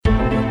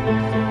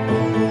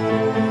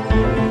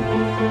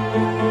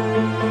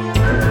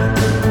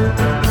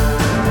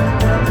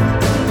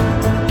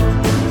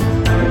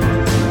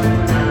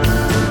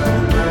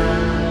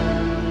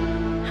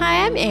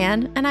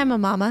And I'm a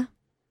mama.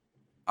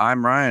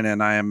 I'm Ryan,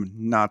 and I am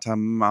not a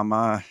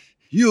mama.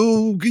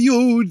 You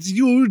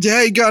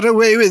got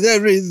away with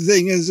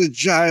everything as a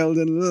child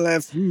and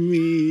left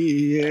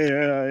me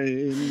here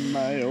in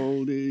my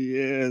older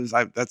years.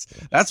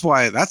 That's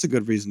why that's a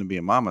good reason to be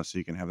a mama, so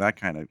you can have that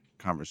kind of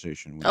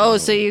conversation.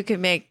 With so you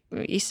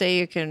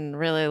can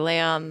really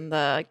lay on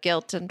the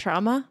guilt and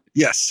trauma?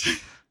 Yes.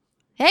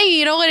 Hey,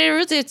 you know what it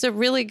is?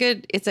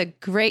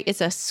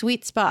 It's a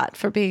sweet spot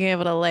for being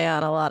able to lay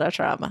on a lot of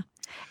trauma.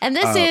 And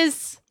this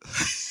is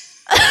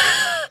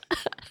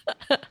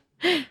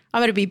I'm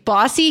going to be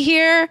bossy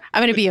here.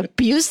 I'm going to be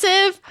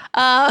abusive.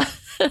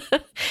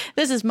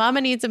 This is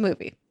Mama Needs a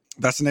Movie.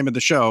 That's the name of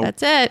the show.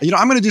 That's it.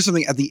 I'm going to do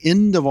something at the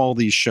end of all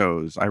these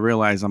shows. I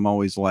realize I'm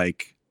always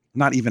like,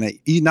 not even at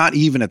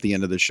the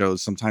end of the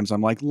shows. Sometimes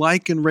I'm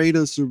like and rate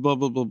us or blah,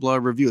 blah, blah, blah,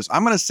 review us.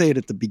 I'm going to say it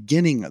at the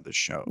beginning of the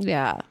show.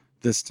 Yeah.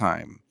 This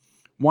time.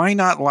 Why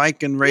not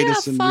like and rate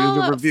us and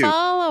review?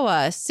 Follow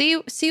us.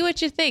 See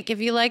what you think.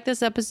 If you like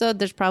this episode,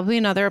 there's probably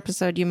another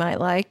episode you might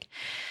like.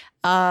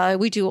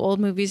 We do old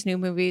movies, new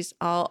movies,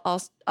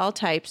 all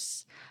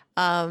types.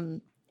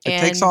 It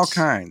takes all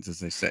kinds, as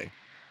they say.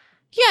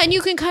 Yeah, and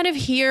you can kind of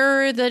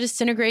hear the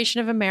disintegration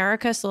of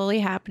America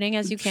slowly happening,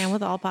 as you can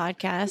with all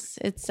podcasts.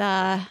 It's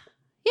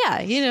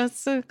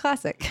it's a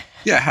classic.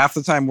 Yeah, half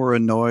the time we're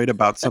annoyed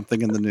about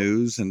something in the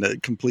news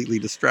and completely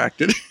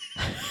distracted.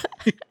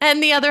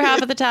 And the other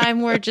half of the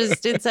time, we're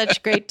just in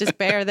such great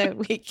despair that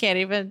we can't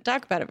even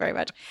talk about it very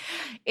much.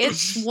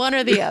 It's one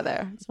or the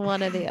other.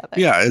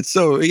 Yeah,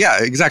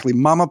 exactly.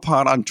 Mama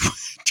Pod on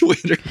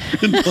Twitter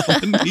and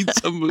Mama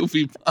Needs a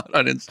Movie Pod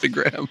on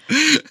Instagram.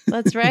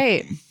 That's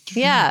right.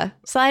 Yeah.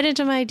 Slide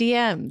into my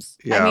DMs.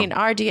 Yeah. I mean,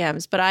 our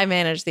DMs, but I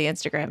manage the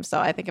Instagram, so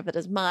I think of it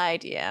as my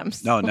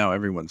DMs. No,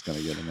 everyone's going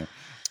to get in there.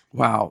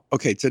 Wow.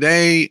 Okay,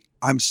 today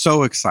I'm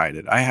so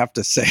excited. I have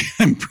to say,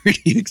 I'm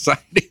pretty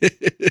excited.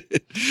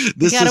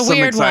 This is some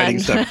exciting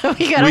stuff.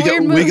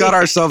 We got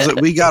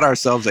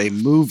ourselves a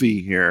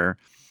movie here,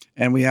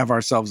 and we have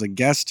ourselves a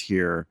guest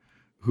here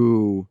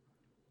who,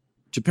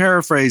 to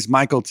paraphrase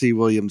Michael T.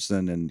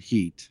 Williamson in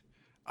Heat,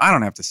 I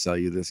don't have to sell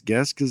you this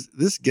guest because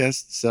this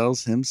guest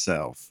sells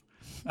himself.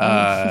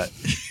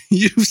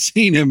 You've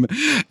seen him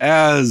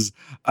as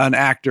an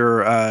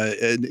actor.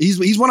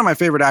 He's one of my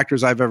favorite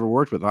actors I've ever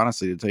worked with.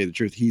 Honestly, to tell you the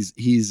truth,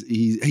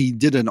 he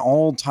did an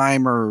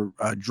all-timer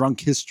drunk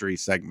history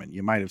segment.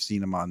 You might have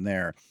seen him on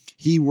there.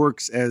 He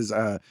works as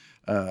a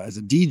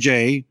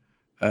DJ.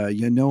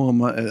 You know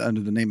him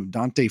under the name of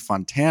Dante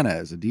Fontana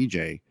as a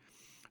DJ.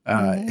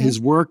 His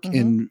work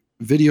in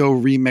video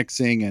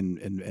remixing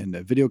and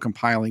video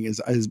compiling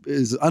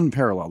is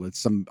unparalleled.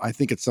 I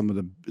think it's some of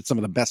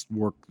the best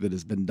work that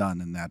has been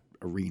done in that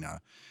arena.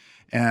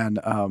 And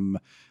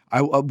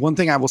one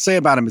thing I will say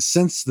about him is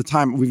since the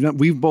time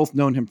we've both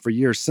known him for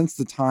years, since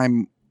the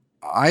time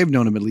I've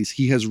known him, at least,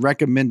 he has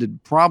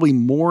recommended probably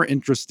more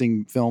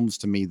interesting films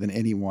to me than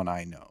anyone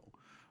I know.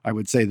 I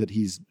would say that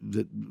he's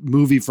the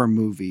movie for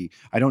movie.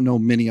 I don't know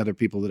many other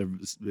people that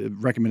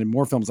have recommended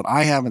more films that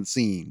I haven't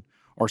seen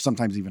or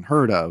sometimes even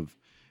heard of.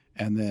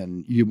 And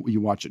then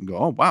you watch it and go,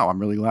 oh, wow, I'm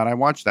really glad I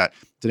watched that.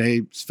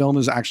 Today's film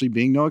is actually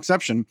being no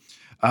exception.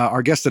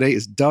 Our guest today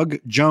is Doug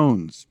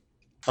Jones.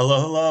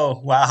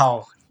 Hello.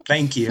 Wow.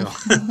 Thank you.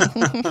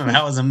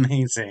 That was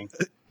amazing.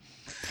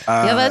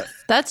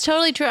 That's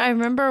totally true. I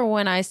remember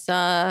when I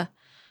saw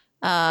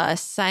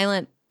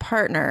Silent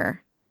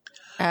Partner.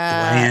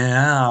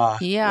 Yeah. Wow.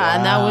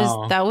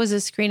 And that was a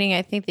screening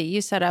I think that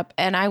you set up.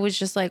 And I was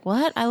just like,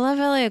 what? I love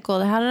Elliot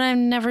Gould. How did I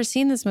never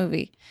seen this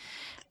movie?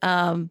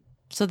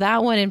 So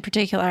that one in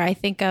particular, I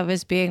think of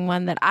as being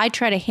one that I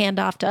try to hand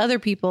off to other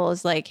people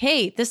as like,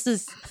 hey, this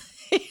is,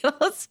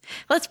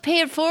 let's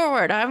pay it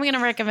forward. I'm going to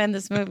recommend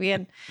this movie.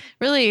 And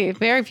really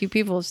very few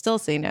people have still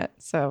seen it.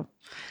 So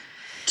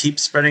keep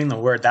spreading the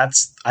word.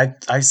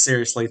 I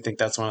seriously think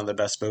that's one of the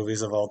best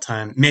movies of all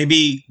time.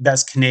 Maybe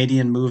best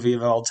Canadian movie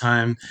of all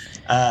time.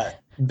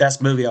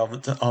 Best movie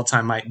of all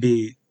time might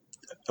be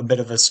a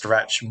bit of a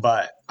stretch,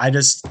 but I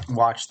just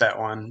watched that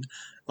one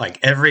like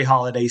every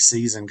holiday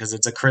season because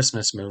it's a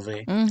Christmas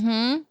movie.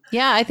 Mm-hmm.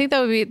 Yeah, I think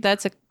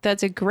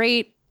that's a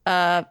great.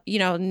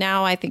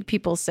 Now I think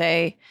people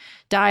say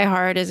Die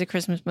Hard is a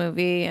Christmas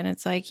movie, and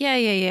it's like,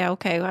 yeah,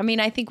 okay. I mean,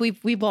 I think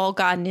we've all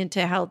gotten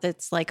into how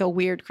that's like a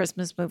weird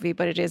Christmas movie,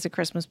 but it is a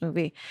Christmas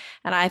movie,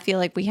 and I feel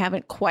like we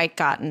haven't quite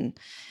gotten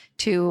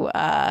to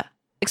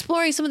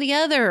exploring some of the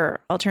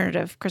other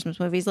alternative Christmas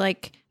movies.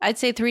 Like I'd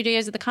say 3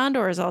 Days of the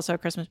Condor is also a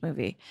Christmas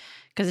movie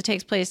because it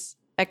takes place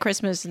at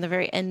Christmas in the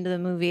very end of the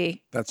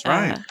movie. That's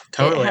right.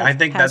 Totally. I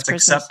think that's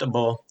Christmas.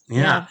 Acceptable.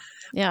 Yeah.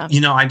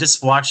 I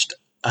just watched,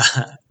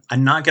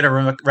 I'm not going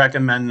to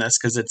recommend this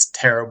because it's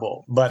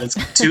terrible, but it's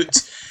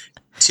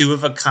two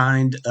of a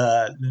kind,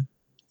 a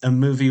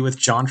movie with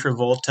John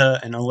Travolta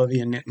and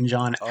Olivia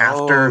Newton-John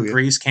after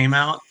Grease came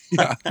out.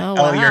 Yeah.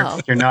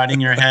 Wow. You're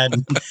nodding your head.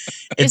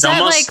 It's Is that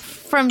almost like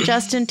from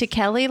Justin to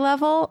Kelly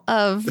level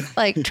of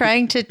like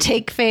trying to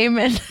take fame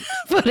and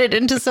put it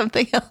into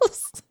something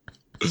else?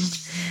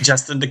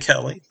 Justin to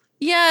Kelly.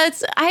 Yeah,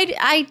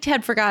 I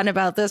had forgotten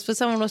about this, but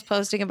someone was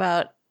posting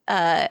about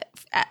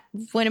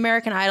when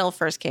American Idol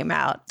first came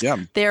out. Yeah,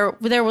 there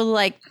were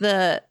like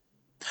the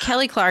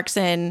Kelly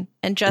Clarkson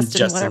and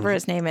Justin, whatever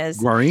his name is,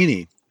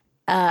 Guarini.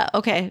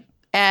 Okay,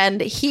 and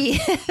he,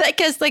 I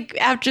guess, like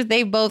after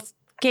they both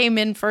came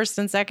in first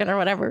and second or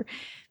whatever,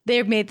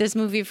 they made this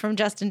movie from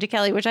Justin to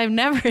Kelly, which I've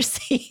never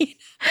seen,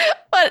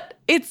 but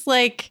it's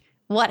like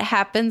what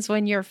happens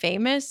when you're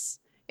famous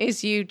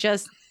is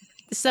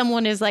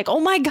someone is like, oh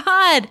my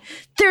God,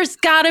 there's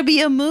got to be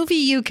a movie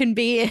you can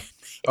be in.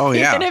 Oh,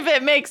 yeah. Even if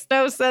it makes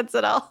no sense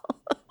at all.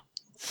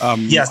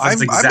 Yes,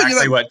 that's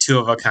exactly what Two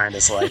of a Kind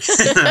is like.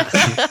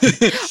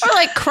 Or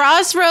like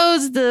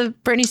Crossroads, the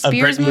Britney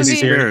Spears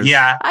movie.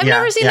 Yeah. I've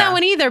never seen that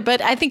one either,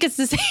 but I think it's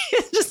the same.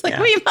 It's just like,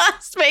 we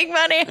must make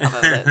money off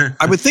of it.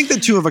 I would think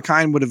that Two of a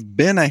Kind would have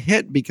been a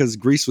hit because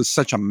Grease was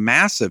such a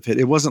massive hit.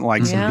 It wasn't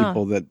like some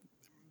people that,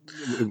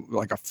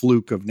 like a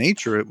fluke of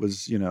nature. It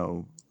was,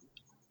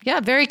 Yeah,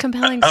 very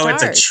compelling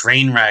stars. It's a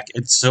train wreck.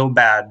 It's so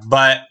bad.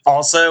 But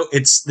also,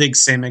 it's the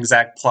same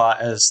exact plot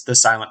as The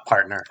Silent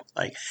Partner.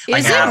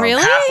 Is it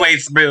really? Halfway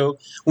through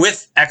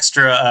with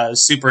extra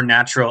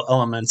supernatural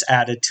elements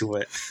added to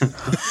it.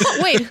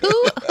 Wait,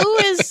 who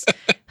has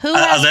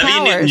Olivia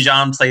powers?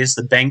 Newton-John plays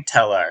the bank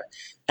teller.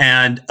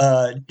 And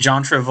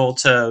John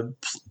Travolta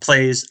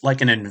plays like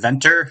an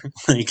inventor,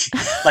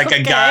 like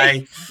a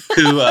guy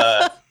who...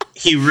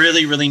 he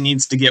really, really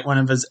needs to get one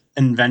of his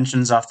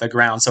inventions off the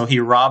ground. So he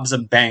robs a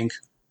bank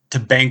to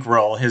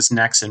bankroll his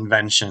next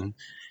invention.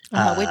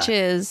 Which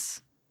is,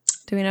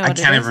 do we know? I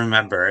can't even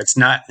remember. It's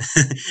not.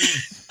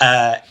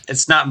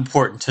 It's not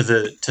important to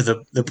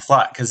the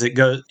plot because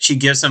she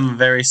gives him a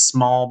very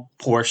small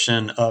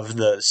portion of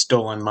the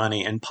stolen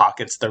money and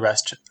pockets the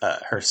rest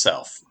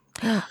herself.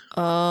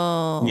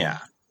 Oh, yeah.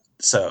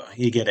 So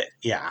you get it.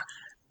 Yeah.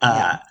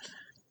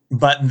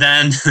 But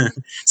then,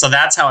 so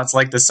that's how it's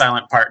like The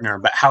Silent Partner.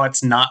 But how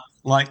it's not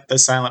like The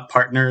Silent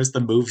Partner is the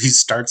movie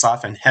starts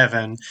off in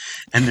heaven,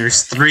 and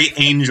there's 3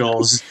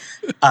 angels,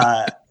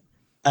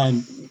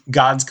 and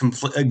God,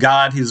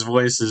 whose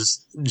voice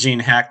is Gene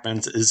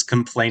Hackman's, is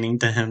complaining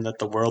to him that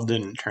the world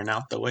didn't turn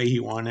out the way he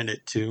wanted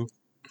it to.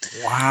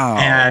 Wow.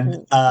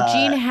 And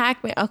Gene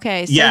Hackman.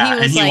 Okay, so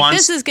he was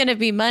this is going to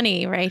be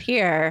money right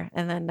here,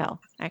 and then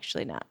no,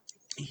 actually not.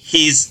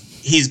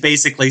 He's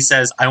basically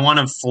says, I want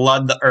to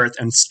flood the earth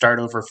and start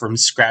over from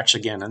scratch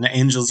again. And the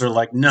angels are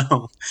like,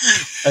 no.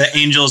 The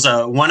angels,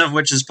 one of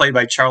which is played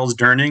by Charles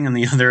Durning and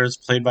the other is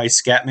played by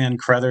Scatman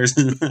Crothers.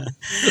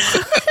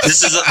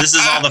 This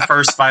is all the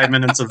first 5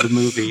 minutes of the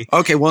movie.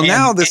 Okay, well,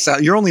 now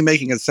you're only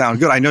making it sound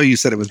good. I know you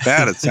said it was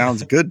bad. It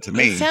sounds good to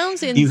me. It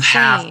sounds insane. You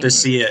have to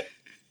see it.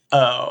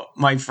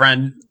 My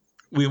friend,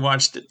 we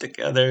watched it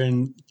together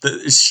and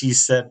she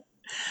said,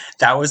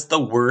 that was the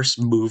worst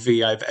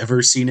movie I've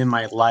ever seen in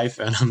my life,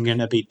 and I'm going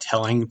to be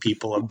telling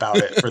people about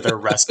it for the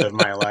rest of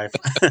my life.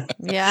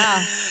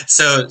 Yeah.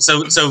 So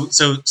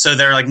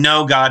they're like,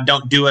 no, God,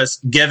 don't do us.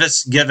 Give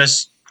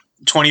us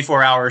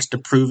 24 hours to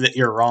prove that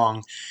you're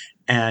wrong.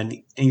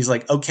 And he's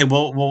like, okay,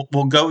 we'll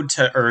go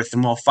to Earth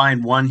and we'll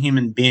find one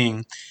human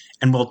being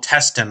and we'll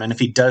test him. And if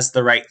he does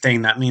the right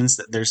thing, that means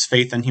that there's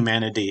faith in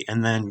humanity.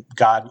 And then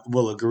God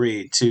will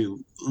agree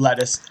to let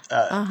us,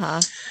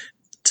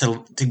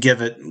 to give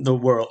the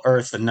world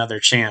Earth another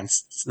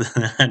chance.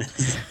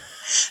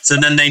 So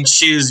then they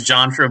choose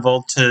John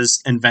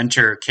Travolta's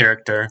inventor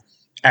character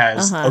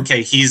as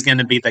okay, he's going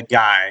to be the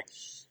guy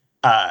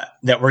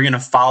that we're going to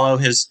follow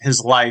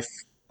his life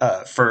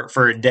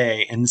for a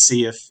day and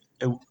see if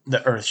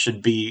the Earth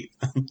should be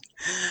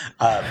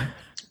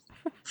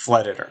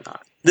flooded or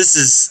not. This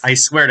is, I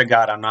swear to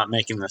God, I'm not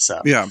making this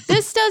up. Yeah.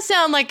 This does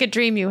sound like a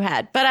dream you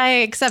had, but I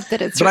accept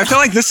that it's But real. I feel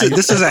like this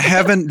is the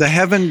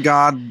heaven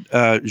God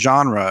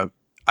genre.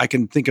 I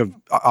can think of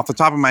off the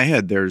top of my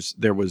head.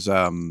 There was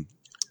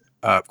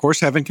of course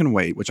Heaven Can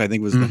Wait, which I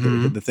think was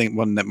the thing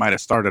one that might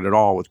have started it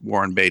all with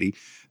Warren Beatty.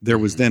 There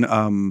was then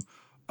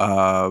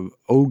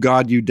Oh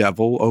God, You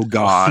Devil, Oh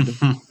God,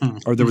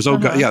 or there was Oh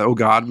God, Oh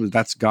God,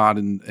 that's God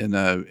in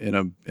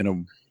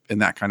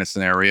that kind of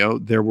scenario.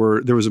 There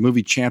was a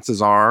movie Chances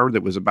Are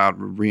that was about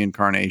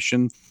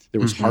reincarnation.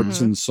 There was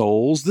Hearts and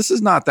Souls. This is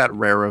not that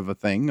rare of a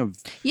thing.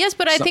 Yes,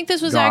 but I think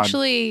this was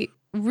actually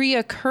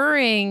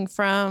reoccurring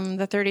from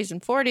the 30s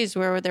and 40s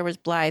where there was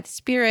Blithe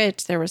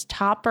Spirit, there was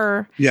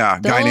Topper. Yeah,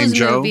 Guy Named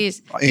Joe.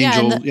 Movies.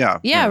 Angel,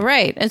 yeah,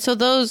 right. And so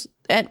those,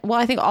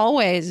 I think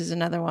Always is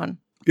another one.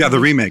 Yeah, the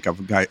remake of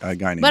a guy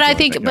named. But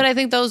Joe, I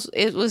think those,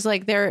 it was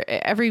like there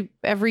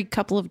every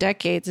couple of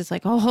decades. It's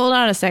like, oh, hold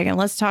on a second,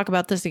 let's talk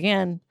about this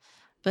again.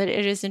 But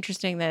it is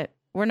interesting that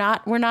we're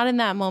not in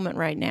that moment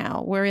right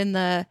now. We're in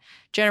the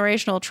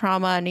generational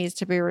trauma needs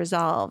to be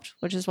resolved,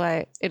 which is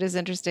why it is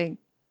interesting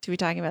to be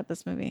talking about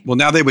this movie. Well,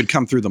 now they would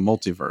come through the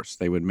multiverse.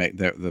 They would make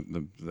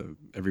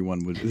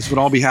everyone would. This would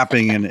all be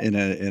happening in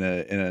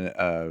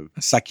a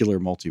secular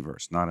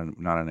multiverse, not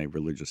in a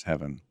religious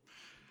heaven.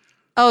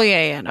 Oh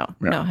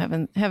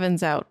no,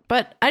 heaven's out.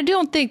 But I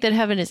don't think that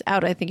heaven is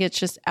out. I think it's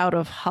just out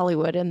of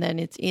Hollywood, and then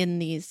it's in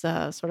these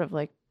sort of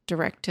like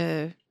direct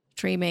to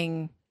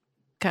streaming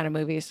kind of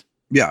movies.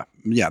 Yeah.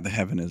 The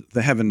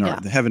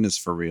heaven is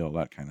for real.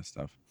 That kind of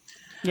stuff.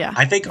 Yeah.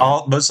 I think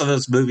most of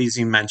those movies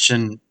you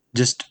mentioned,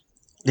 just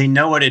they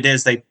know what it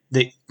is.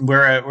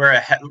 We're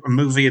a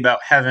movie about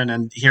heaven,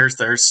 and here's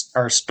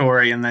our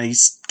story, and they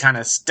kind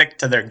of stick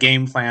to their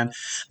game plan.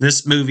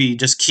 This movie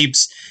just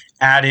keeps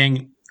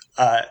adding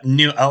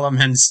new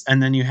elements,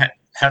 and then you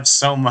have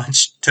so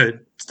much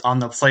on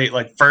the plate.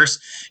 Like first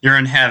you're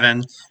in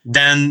heaven,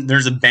 then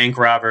there's a bank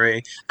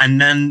robbery, and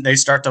then they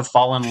start to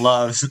fall in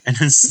love, and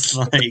it's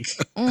like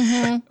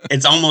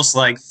it's almost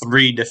like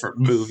 3 different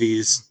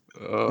movies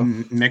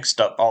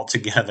mixed up all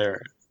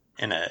together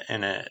in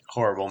a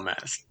horrible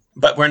mess.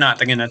 But we're not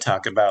going to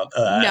talk about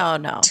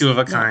Two of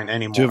a Kind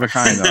anymore. Two of a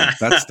Kind, though.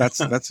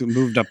 That's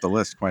moved up the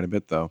list quite a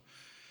bit, though.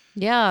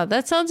 Yeah,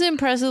 that sounds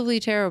impressively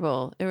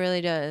terrible. It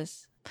really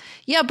does.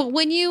 Yeah, but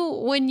when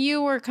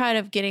you were kind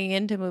of getting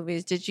into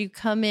movies, did you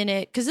come in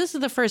it? Because this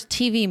is the first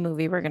TV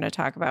movie we're going to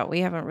talk about.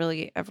 We haven't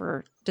really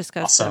ever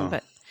discussed them,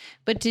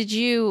 but did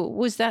you?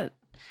 Was that?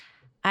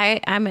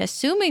 I'm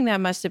assuming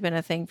that must have been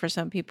a thing for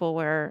some people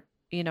where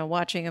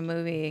watching a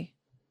movie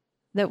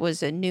that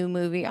was a new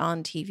movie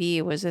on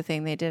TV was a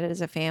thing they did as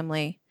a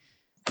family.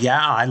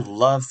 Yeah, I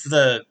love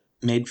the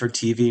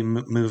made-for-TV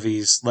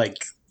movies. Like,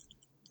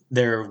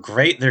 they're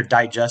great. They're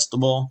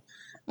digestible.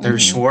 They're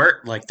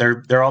short. Like,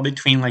 they're all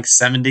between like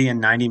 70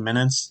 and 90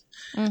 minutes,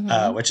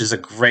 which is a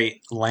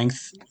great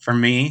length for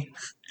me.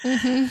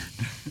 You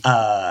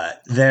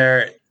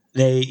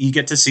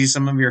get to see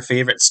some of your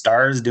favorite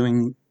stars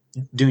doing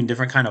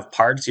different kind of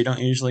parts. You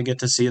don't usually get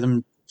to see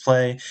them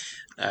play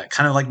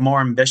kind of like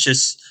more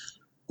ambitious,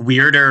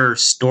 weirder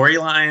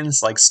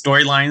storylines, like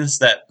storylines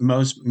that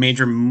most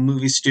major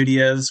movie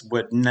studios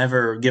would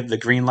never give the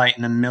green light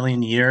in a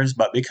million years.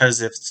 But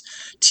because it's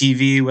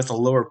TV with a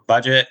lower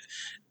budget,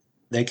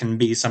 they can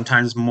be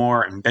sometimes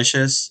more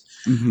ambitious.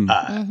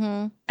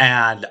 And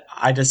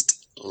I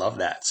just love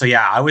that. So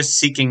yeah, I was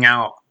seeking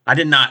out. I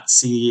did not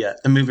see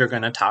the movie we're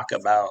going to talk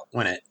about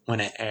when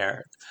it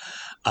aired.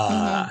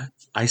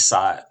 I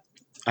saw it.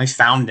 I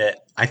found it.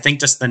 I think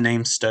just the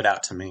name stood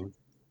out to me.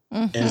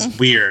 It's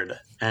weird.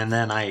 And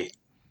then I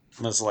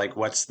was like,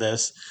 what's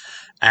this?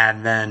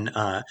 And then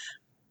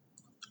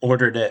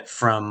ordered it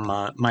from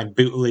my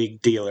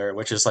bootleg dealer,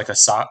 which is like a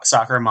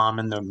soccer mom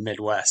in the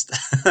Midwest.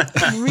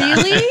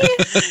 Really?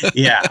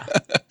 Yeah.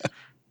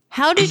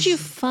 How did you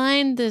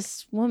find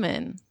this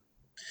woman?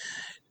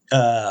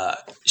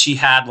 She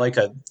had like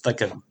a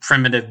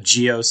primitive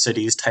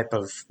GeoCities type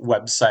of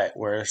website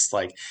where it's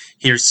like,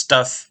 here's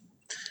stuff.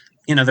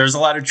 There's a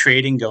lot of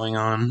trading going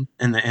on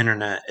in the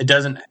internet.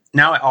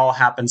 Now it all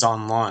happens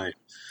online.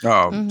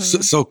 Oh,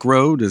 Silk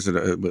Road, is it?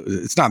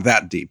 It's not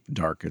that deep,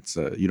 dark. It's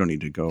you don't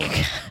need to go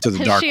to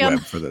the dark web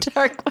for this.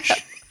 Dark web.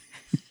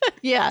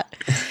 Yeah.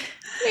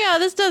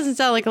 This doesn't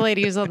sound like a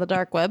lady who's on the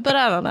dark web, but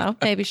I don't know.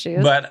 Maybe she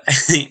is. But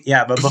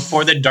but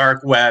before the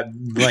dark web,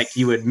 like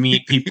you would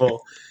meet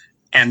people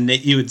and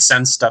you would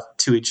send stuff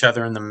to each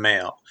other in the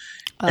mail.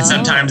 And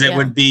sometimes it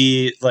would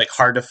be like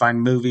hard to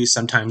find movies.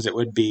 Sometimes it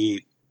would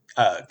be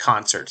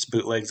concerts,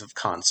 bootlegs of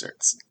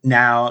concerts.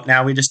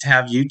 Now we just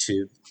have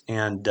YouTube,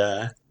 and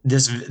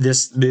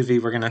this movie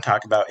we're going to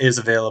talk about is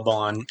available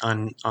on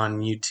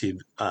YouTube.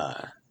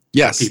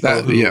 Yes,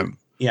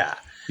 yeah.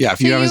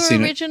 If you haven't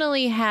seen it,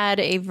 originally had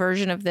a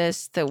version of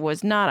this that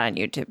was not on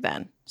YouTube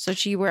then. So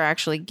you were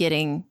actually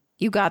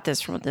you got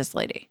this from this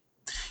lady.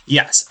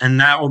 Yes, and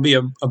that will be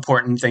an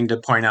important thing to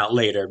point out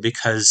later,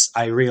 because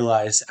I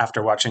realized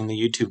after watching the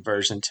YouTube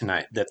version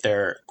tonight that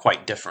they're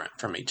quite different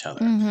from each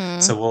other.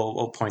 So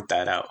we'll point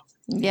that out.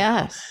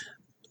 Yes.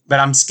 But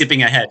I'm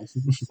skipping ahead.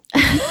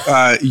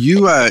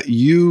 You are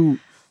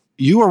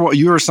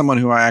someone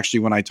who I actually,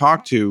 when I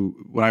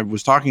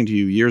was talking to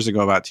you years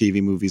ago about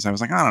TV movies, I was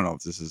like, I don't know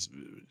if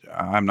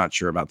I'm not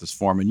sure about this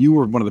form. And you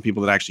were one of the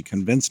people that actually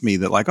convinced me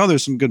that, like, oh,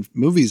 there's some good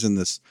movies in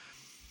this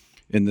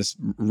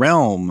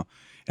realm.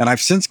 And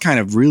I've since kind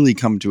of really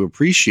come to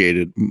appreciate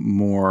it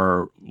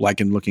more, like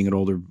in looking at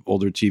older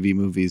TV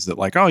movies, that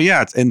like, oh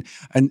yeah,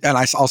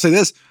 I'll say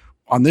this.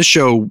 On this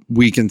show,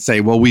 we can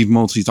say, well, we've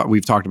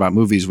talked about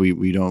movies.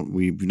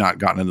 We've not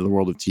gotten into the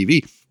world of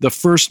TV. The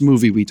first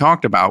movie we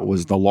talked about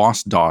was The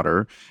Lost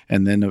Daughter,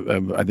 and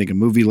then I think a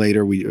movie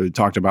later we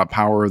talked about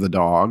Power of the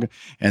Dog,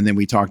 and then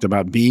we talked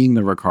about Being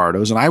the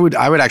Ricardos. And I would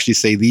actually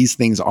say these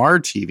things are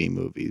TV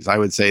movies. I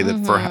would say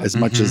that for as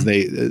much as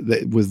they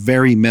with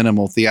very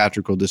minimal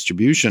theatrical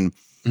distribution,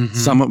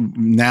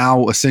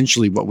 now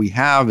essentially what we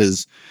have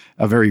is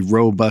a very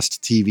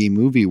robust TV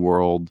movie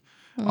world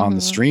on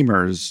the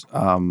streamers.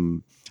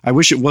 I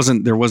wish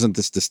there wasn't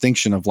this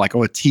distinction of like,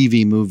 oh, a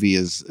TV movie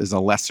is a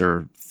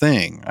lesser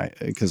thing,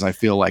 because I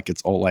feel like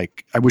it's all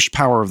like, I wish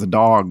Power of the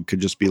Dog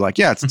could just be like,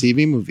 yeah, it's a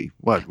TV movie.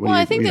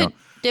 I think the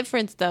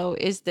difference though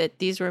is that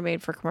these were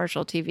made for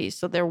commercial TV,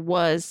 so there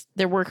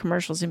were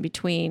commercials in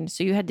between,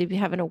 so you had to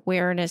have an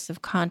awareness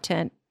of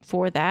content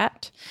for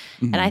that.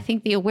 And I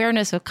think the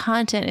awareness of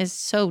content is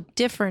so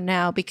different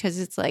now, because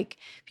it's like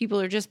people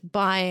are just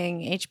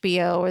buying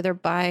HBO or they're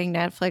buying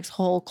Netflix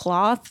whole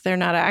cloth. They're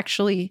not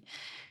actually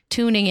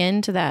tuning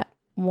into that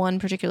one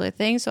particular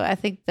thing. So I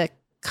think that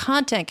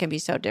content can be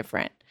so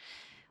different,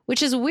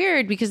 which is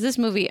weird because this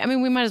movie, I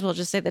mean, we might as well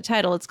just say the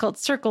title. It's called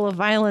Circle of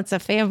Violence, a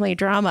family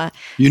drama.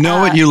 You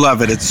know it, you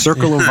love it. It's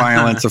Circle of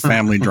Violence, a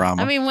family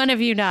drama. I mean, when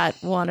have you not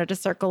wanted a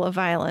circle of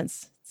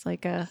violence? It's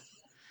like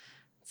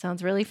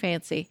sounds really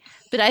fancy.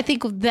 But I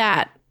think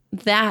that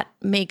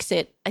makes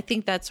it, I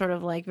think that sort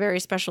of like very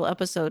special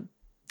episode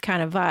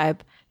kind of vibe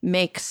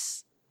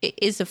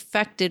is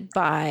affected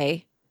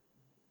by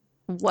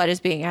what is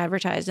being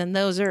advertised. And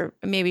those are,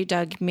 maybe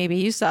Doug, maybe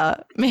you saw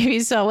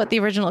what the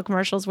original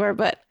commercials were,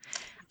 but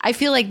I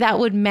feel like that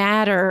would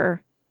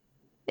matter.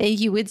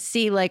 You would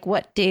see like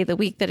what day of the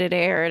week that it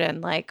aired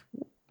and like,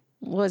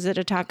 was it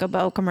a Taco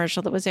Bell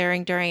commercial that was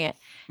airing during it?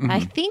 Mm-hmm.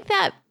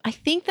 I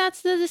think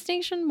that's the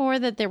distinction, more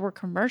that there were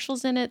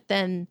commercials in it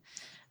than,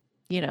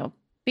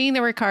 being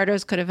the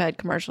Ricardos could have had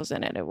commercials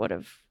in it. It would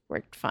have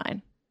worked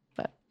fine,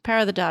 but Power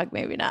of the Dog,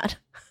 maybe not.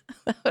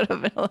 That would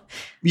have been.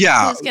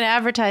 Yeah, who's going to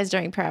advertise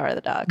during Power of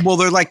the Dog? Well,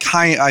 they're like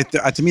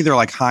to me, they're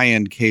like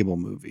high-end cable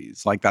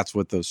movies. Like that's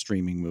what those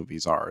streaming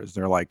movies are. Is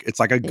they're like, it's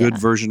like a good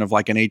version of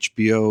like an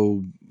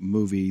HBO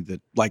movie that,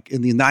 like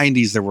in the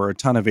 90s, there were a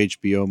ton of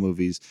HBO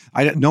movies.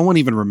 No one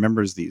even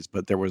remembers these,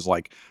 but there was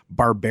like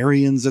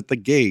Barbarians at the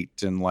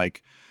Gate and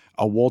like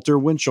a Walter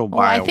Winchell biopic,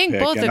 I think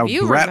both and of a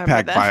you Rat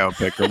Pack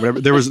biopic or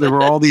whatever. There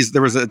were all these.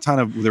 There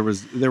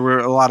were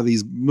a lot of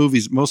these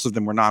movies. Most of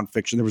them were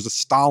nonfiction. There was a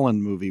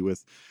Stalin movie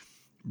with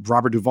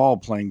Robert Duvall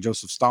playing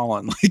Joseph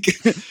Stalin. Like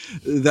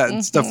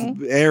that stuff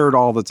aired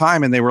all the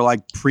time, and they were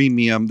like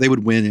premium. They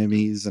would win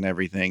Emmys and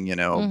everything,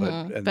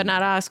 but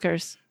not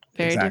Oscars.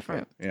 Very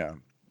different. Yeah,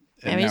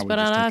 Emmys, but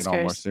not Oscars. It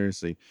all more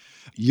seriously.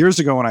 Years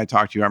ago, when I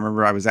talked to you, I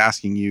remember I was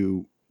asking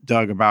you,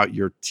 Doug, about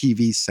your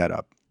TV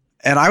setup.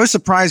 And I was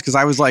surprised because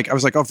I was like,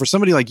 oh, for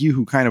somebody like you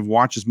who kind of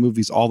watches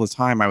movies all the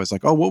time, I was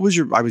like, oh,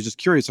 I was just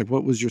curious, like,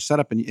 what was your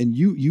setup? And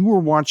you were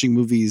watching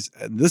movies.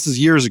 This is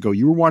years ago.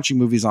 You were watching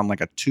movies on like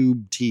a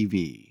tube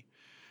TV.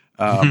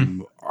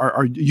 Do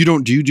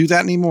you do that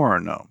anymore or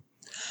no?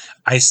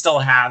 I still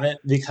have it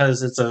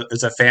because it's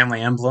a family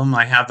emblem.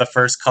 I have the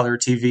first color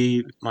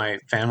TV my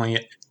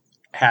family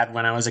had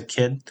when I was a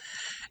kid,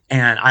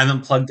 and I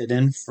haven't plugged it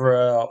in for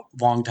a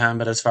long time.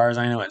 But as far as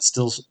I know, it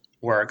still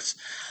works.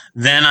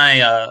 Then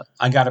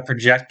I got a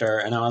projector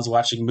and I was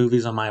watching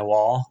movies on my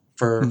wall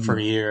for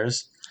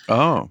years.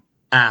 Oh,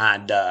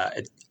 and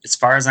as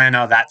far as I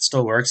know, that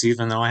still works,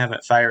 even though I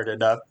haven't fired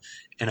it up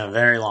in a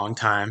very long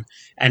time.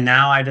 And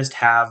now I just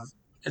have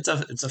it's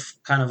a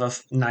kind of a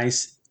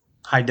nice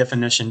high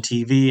definition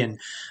TV, and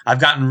I've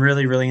gotten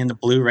really, really into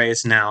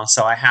Blu-rays now,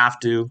 so I have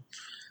to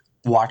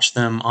watch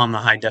them on the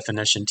high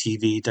definition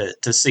TV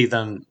to see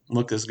them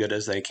look as good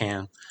as they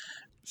can.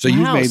 So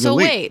you've made the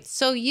leap. Wait,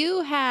 so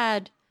you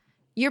had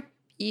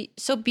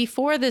so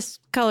before this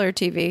color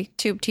TV,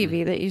 tube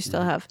TV that you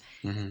still have,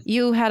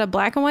 you had a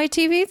black and white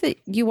TV that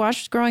you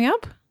watched growing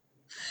up?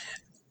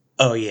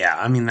 Oh yeah,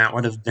 I mean that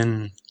would have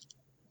been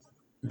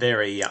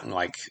very young,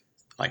 like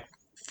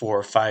 4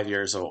 or 5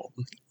 years old.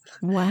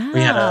 Wow.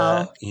 We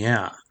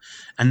had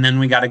and then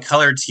we got a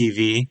color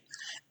TV,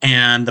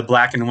 and the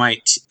black and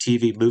white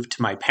TV moved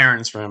to my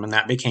parents' room, and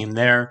that became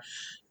their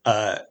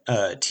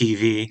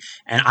TV,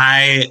 and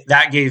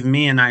that gave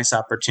me a nice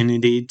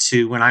opportunity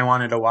to, when I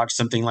wanted to watch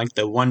something like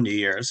the Wonder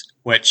Years,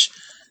 which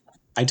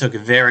I took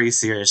very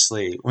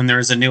seriously. When there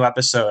was a new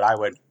episode, I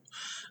would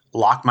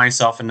lock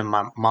myself into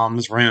my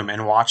mom's room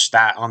and watch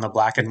that on the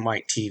black and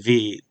white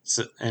TV,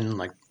 so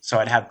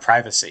I'd have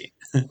privacy.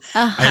 It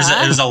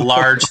was a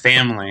large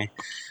family.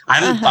 I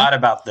haven't thought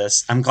about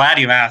this. I'm glad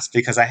you asked,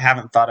 because I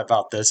haven't thought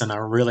about this in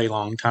a really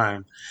long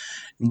time.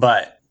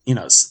 But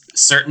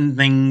certain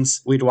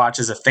things we'd watch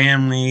as a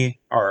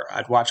family, or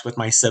I'd watch with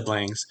my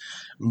siblings.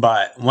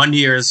 But Wonder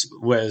Years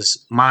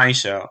was my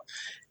show,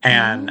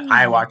 and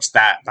I watched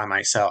that by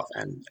myself,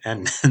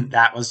 and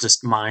that was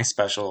just my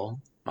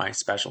special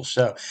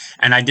show.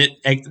 And I did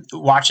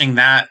watching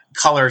that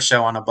color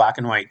show on a black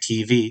and white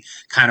TV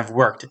kind of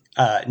worked.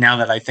 Now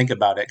that I think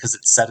about it, because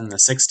it's set in the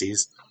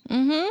 60s.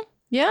 Mm-hmm.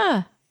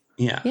 Yeah.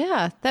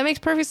 Yeah, that makes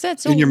perfect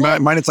sense. So in your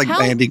mind, it's like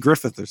Andy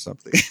Griffith or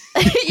something.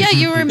 Yeah,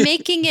 you were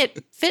making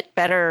it fit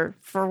better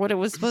for what it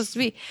was supposed to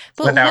be,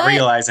 but without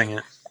realizing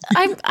it.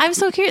 I'm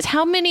so curious.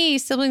 How many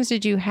siblings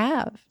did you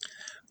have?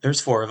 There's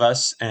 4 of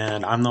us,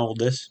 and I'm the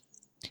oldest.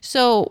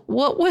 So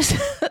what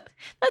was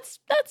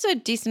that's a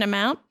decent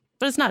amount,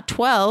 but it's not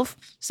 12.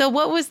 So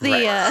what was the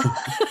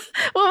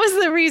what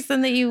was the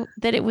reason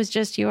that it was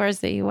just yours,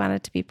 that you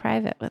wanted to be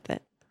private with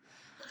it?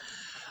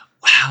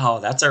 Wow,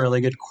 that's a really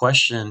good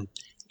question.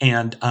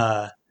 And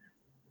I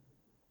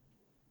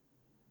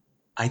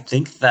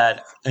think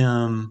that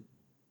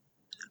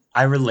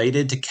I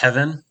related to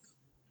Kevin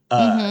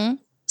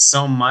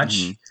so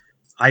much.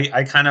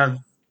 I kind of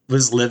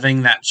was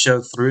living that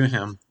show through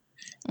him.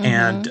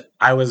 And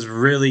I was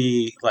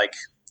really like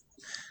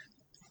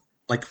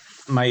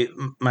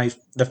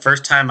the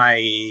first time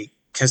I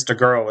kissed a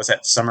girl was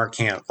at summer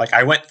camp. Like,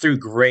 I went through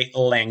great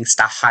lengths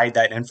to hide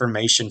that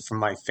information from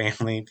my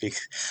family,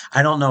 because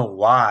I don't know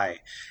why.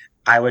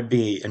 I would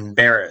be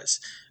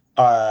embarrassed.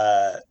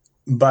 But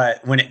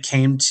when it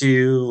came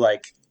to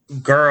like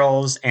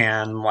girls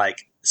and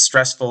like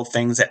stressful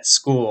things at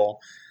school,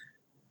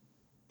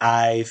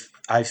 I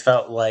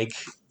felt like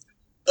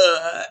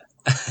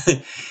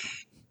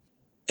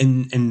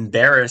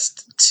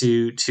embarrassed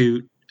to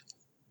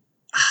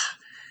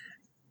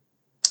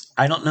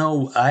I don't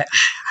know I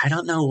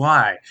don't know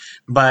why,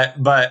 but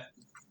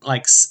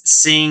like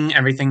seeing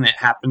everything that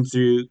happened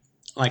through,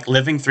 like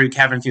living through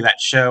Kevin through that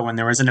show, when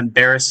there was an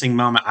embarrassing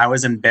moment, I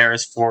was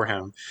embarrassed for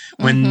him.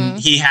 When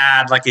he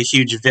had like a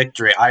huge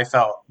victory, I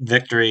felt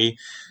victory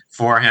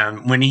for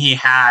him. When he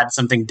had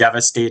something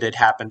devastated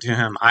happen to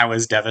him, I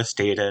was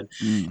devastated.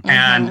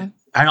 And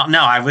I don't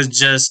know, I was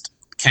just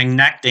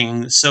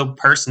connecting so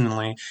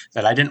personally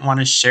that I didn't want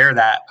to share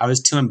that. I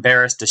was too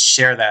embarrassed to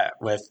share that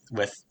with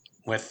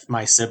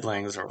my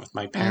siblings or with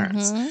my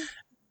parents.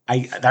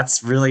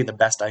 That's really the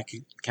best I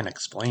can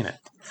explain it.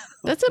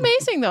 That's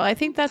amazing, though. I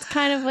think that's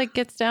kind of like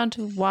gets down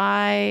to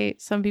why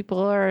some people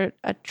are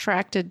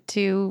attracted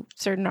to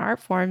certain art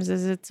forms,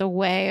 is it's a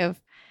way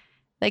of,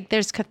 like,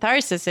 there's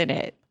catharsis in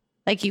it.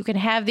 Like, you can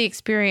have the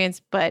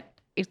experience, but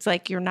it's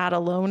like you're not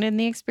alone in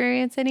the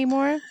experience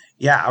anymore.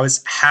 Yeah, I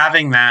was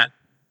having that.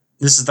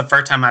 This is the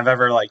first time I've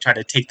ever like tried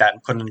to take that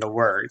and put it into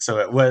words. So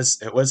it was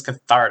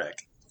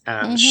cathartic. And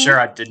I'm sure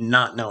I did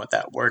not know what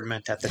that word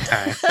meant at the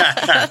time.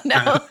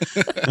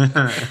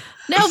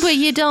 No, but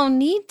you don't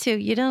need to.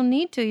 You don't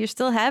need to. You're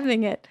still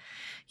having it.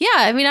 Yeah,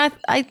 I mean,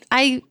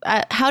 I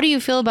how do you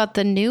feel about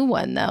the new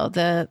one though?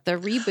 The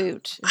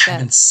reboot? I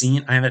haven't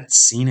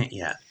seen it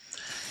yet.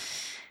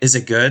 Is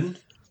it good?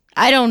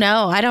 I don't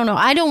know.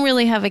 I don't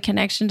really have a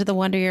connection to the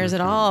Wonder Years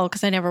at all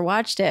because I never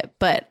watched it.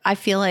 But I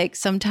feel like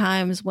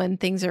sometimes when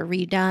things are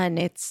redone,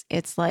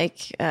 it's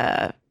like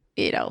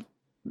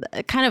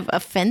kind of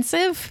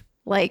offensive,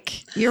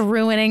 like you're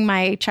ruining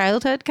my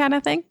childhood kind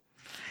of thing.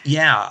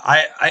 Yeah,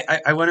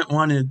 I wouldn't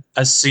want to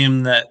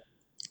assume that.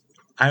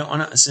 I don't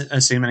want to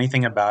assume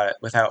anything about it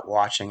without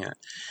watching it.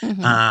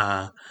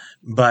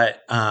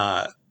 But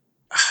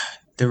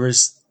there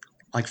was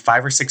like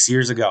 5 or 6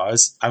 years ago,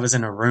 I was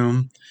in a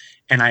room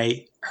and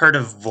I heard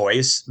a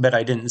voice, but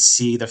I didn't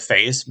see the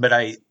face, but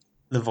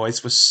the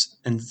voice was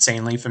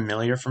insanely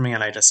familiar for me.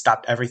 And I just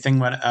stopped everything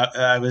what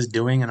I was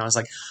doing. And I was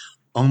like,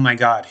 oh my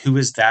God, who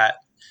is that?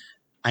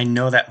 I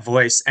know that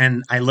voice.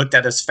 And I looked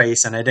at his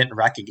face and I didn't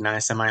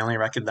recognize him. I only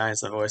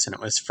recognized the voice, and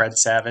it was Fred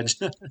Savage.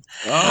 Oh,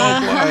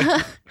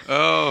 boy.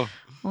 Oh.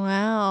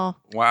 Wow.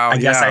 Wow. I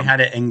guess I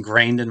had it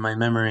ingrained in my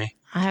memory.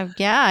 I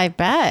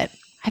bet.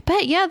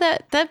 Yeah,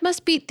 that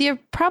must be, there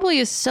probably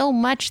is so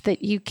much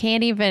that you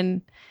can't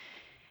even,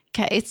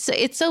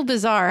 it's so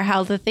bizarre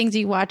how the things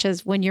you watch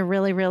as when you're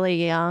really,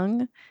 really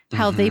young,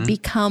 how they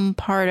become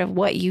part of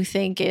what you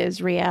think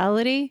is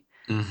reality.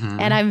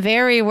 And I'm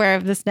very aware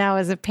of this now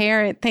as a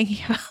parent,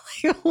 thinking about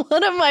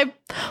like,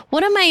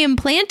 what am I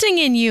implanting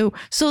in you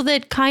so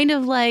that kind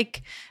of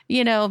like,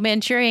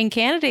 Manchurian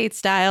Candidate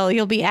style,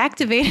 you'll be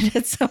activated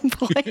at some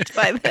point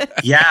by this.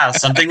 Yeah,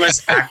 something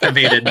was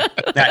activated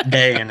that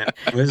day, and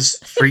it was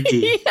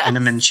freaky in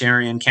a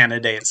Manchurian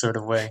Candidate sort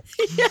of way.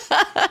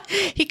 Yeah.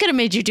 He could have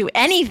made you do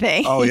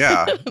anything. Oh,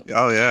 yeah.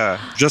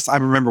 Just, I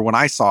remember when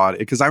I saw it,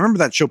 because I remember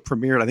that show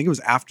premiered, I think it was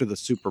after the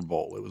Super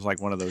Bowl. It was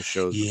like one of those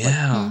shows.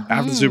 Yeah.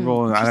 After the Super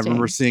Bowl, and I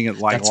remember seeing it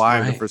live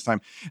the first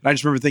time. And I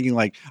just remember thinking,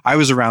 like, I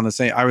was around the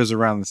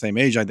same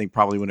age, I think,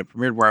 probably when it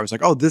premiered, where I was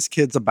like, oh, this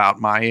kid's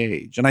about my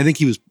age. And I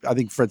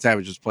think Fred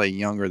Savage was playing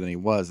younger than he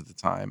was at the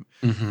time.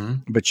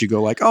 But you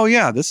go like, oh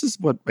yeah, this is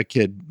what a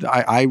kid,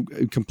 I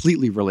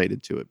completely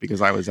related to it because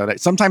I was at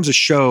it. Sometimes a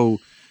show,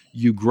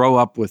 you grow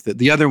up with it.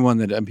 The other one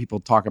that people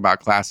talk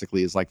about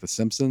classically is like The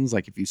Simpsons.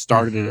 Like if you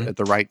started it at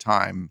the right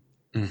time,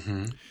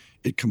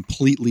 it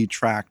completely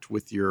tracked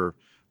with your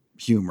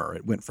humor.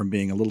 It went from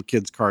being a little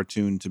kid's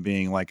cartoon to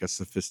being like a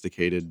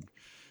sophisticated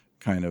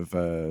kind of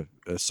a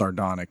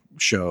sardonic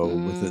show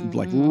with it,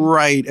 like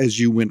right as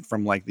you went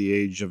from like the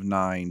age of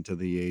 9 to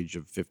the age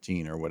of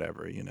 15 or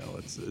whatever,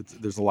 it's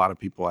there's a lot of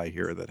people I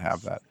hear that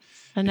have that.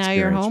 And now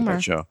you're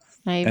Homer. Show.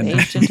 Now you've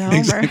aged into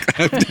Homer.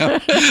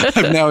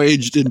 Exactly. I've now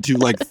aged into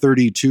like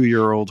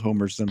 32-year-old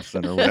Homer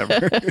Simpson or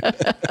whatever.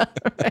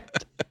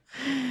 Right.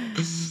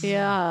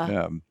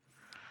 Yeah.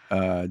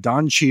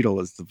 Don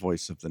Cheadle is the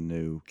voice of the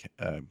new.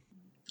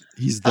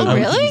 He's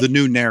really? the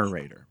new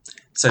narrator.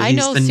 So I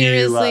know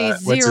seriously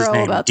what's his zero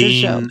name? about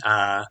Dean, this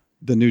show.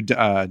 The new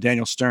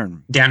Daniel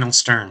Stern. Daniel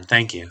Stern,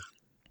 thank you.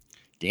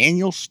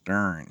 Daniel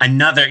Stern.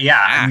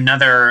 Another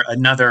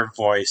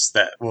voice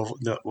that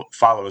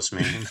follows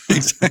me.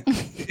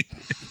 Exactly.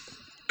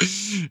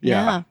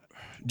 Yeah.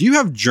 Do you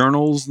have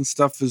journals and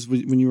stuff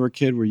when you were a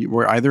kid?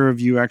 Were either of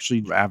you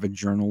actually avid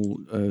journal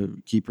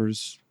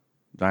keepers,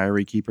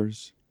 diary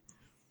keepers?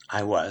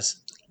 I was.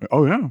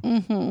 Oh yeah.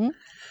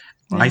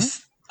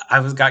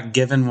 I got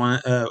given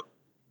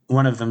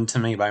one of them to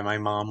me by my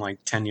mom like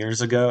 10 years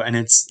ago, and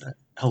it's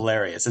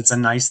hilarious. It's a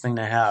nice thing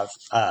to have.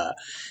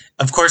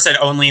 Of course,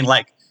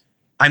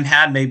 I've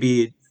had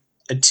maybe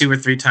 2 or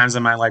 3 times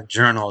in my life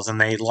journals,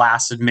 and they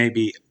lasted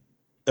maybe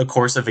the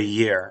course of a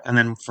year, and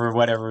then for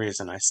whatever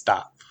reason I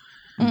stopped.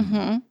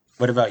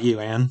 What about you,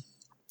 Anne?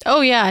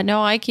 Oh yeah,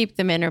 no, I keep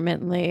them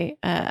intermittently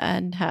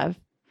and have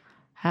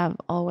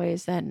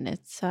always. And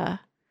it's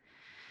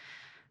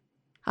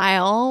I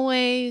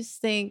always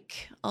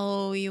think,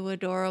 oh, you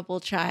adorable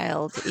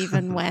child,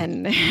 even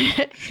when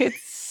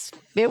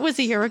it was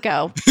a year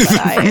ago. But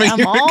I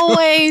am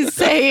always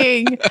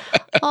saying,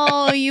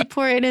 oh, you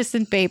poor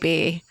innocent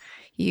baby.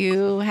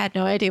 You had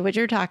no idea what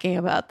you're talking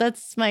about.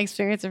 That's my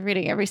experience of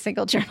reading every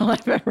single journal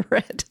I've ever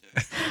read.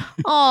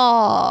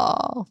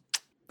 Oh,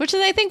 which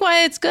is, I think,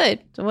 why it's good.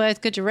 Why it's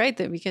good to write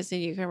them, because then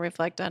you can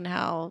reflect on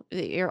how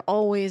you're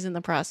always in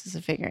the process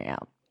of figuring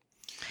out.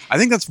 I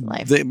think that's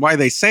why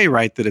they say,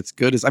 right, that it's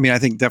good. I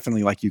think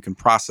definitely like you can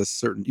process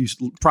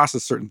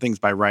certain things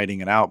by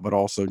writing it out, but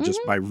also just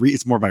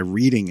it's more by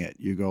reading it.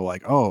 You go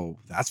like, oh,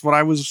 that's what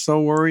I was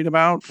so worried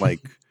about.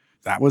 Like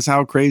that was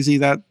how crazy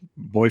that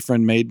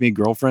girlfriend made me.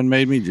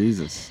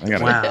 Jesus, I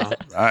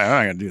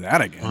gotta do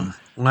that again.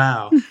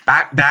 Wow.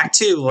 Back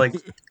to like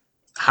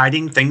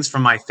hiding things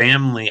from my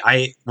family.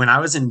 When I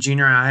was in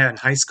junior high and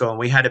high school and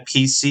we had a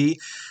PC,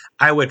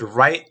 I would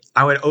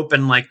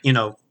open like,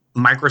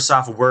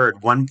 Microsoft Word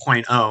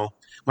 1.0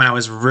 when I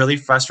was really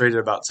frustrated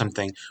about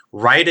something,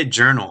 write a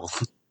journal,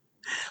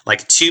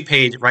 like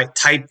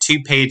type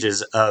 2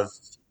 pages of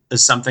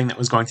something that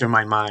was going through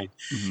my mind,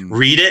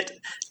 read it,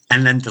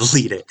 and then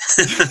delete it.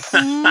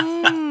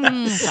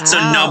 Wow.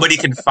 So nobody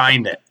can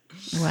find it.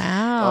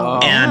 Wow.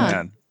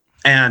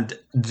 And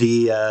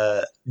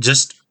the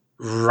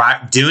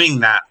doing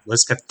that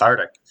was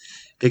cathartic,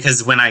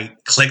 because when I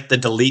clicked the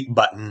delete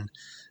button,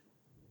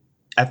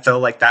 I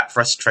felt like that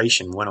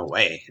frustration went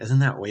away. Isn't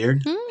that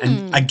weird?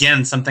 And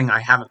again, something I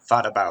haven't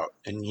thought about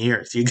in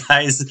years. You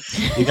guys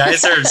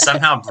are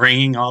somehow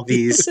bringing all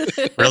these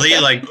really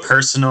like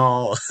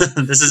personal.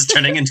 This is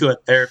turning into a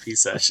therapy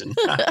session.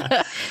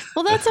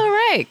 Well, that's all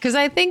right, because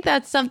I think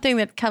that's something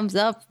that comes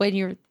up when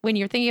you're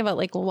thinking about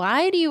like,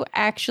 why are you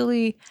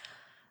actually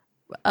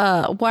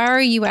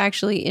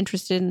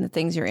interested in the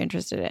things you're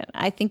interested in?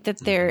 I think that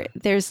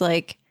there's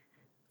like.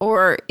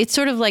 Or it's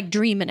sort of like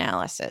dream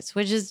analysis,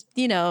 which is,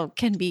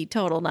 can be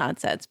total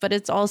nonsense. But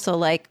it's also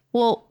like,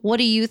 well, what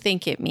do you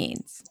think it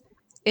means?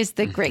 Is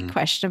the great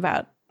question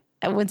about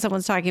when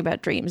someone's talking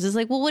about dreams. Is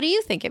like, well, what do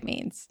you think it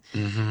means?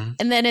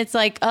 And then it's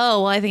like,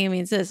 oh, well, I think it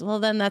means this. Well,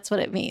 then that's what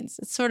it means.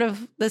 It's sort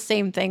of the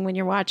same thing when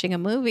you're watching a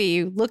movie.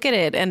 You look at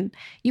it and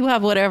you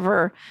have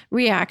whatever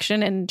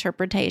reaction and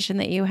interpretation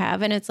that you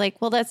have. And it's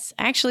like, well, that's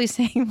actually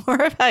saying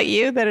more about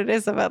you than it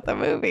is about the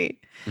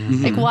movie.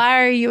 Like,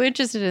 why are you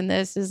interested in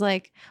this? Is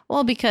like,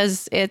 well,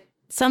 because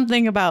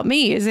something about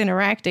me is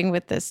interacting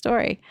with this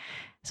story.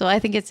 So I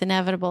think it's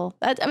inevitable.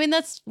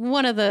 That's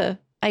one of the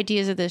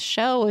ideas of this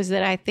show, is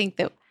that I think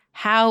that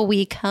how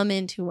we come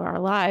into our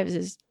lives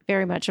is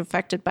very much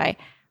affected by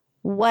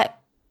what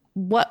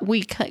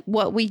we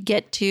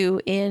get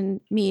to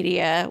in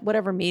media,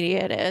 whatever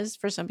media it is.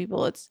 For some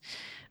people, it's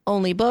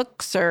only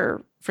books,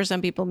 or for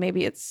some people,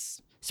 maybe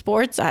it's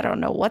sports. I don't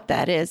know what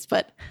that is,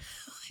 but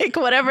like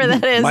whatever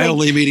that is. My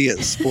only media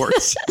is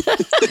sports. But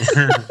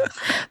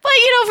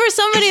for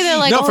somebody, they're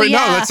like, for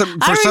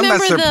some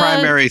that's their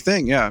primary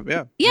thing. Yeah.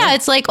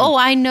 It's like,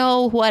 I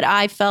know what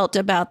I felt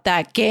about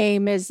that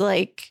game is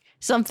like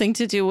something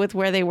to do with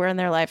where they were in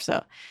their life.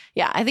 So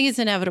yeah, I think it's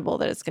inevitable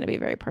that it's going to be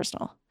very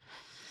personal.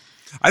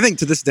 I think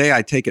to this day,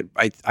 I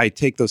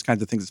take those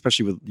kinds of things,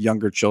 especially with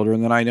younger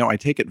children that I know, I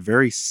take it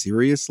very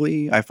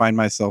seriously. I find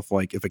myself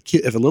like, if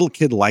a little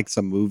kid likes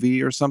a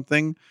movie or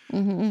something,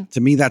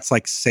 to me, that's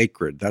like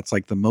sacred. That's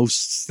like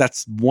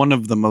that's one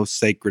of the most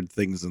sacred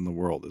things in the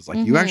world, is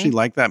like, you actually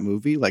like that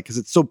movie? Like, because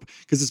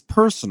it's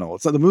personal.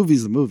 It's like the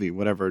movie's the movie,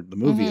 whatever the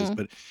movie is,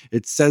 but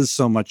it says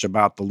so much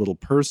about the little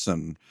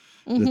person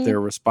that they're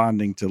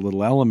responding to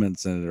little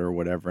elements in it or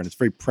whatever. And it's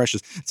very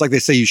precious. It's like they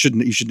say you should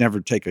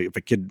never if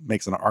a kid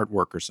makes an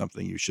artwork or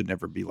something, you should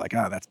never be like,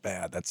 that's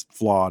bad, that's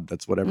flawed,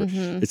 that's whatever.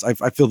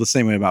 I feel the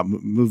same way about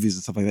movies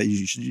and stuff like that.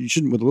 You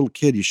shouldn't, with a little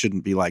kid, you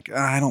shouldn't be like,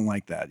 I don't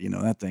like that.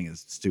 That thing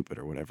is stupid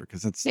or whatever.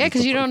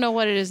 Because you don't know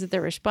what it is that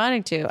they're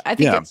responding to. I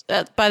think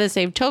it's by the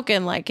same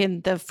token, like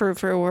in the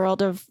frou-frou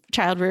world of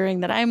child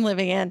rearing that I'm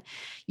living in,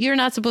 you're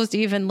not supposed to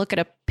even look at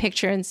a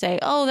picture and say,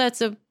 oh,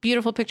 that's a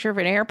beautiful picture of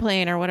an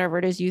airplane or whatever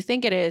it is you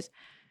think it is,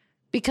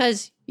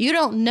 because you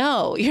don't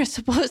know. You're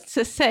supposed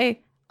to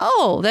say,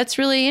 oh, that's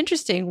really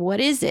interesting. What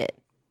is it?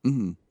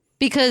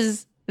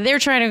 Because they're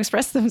trying to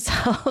express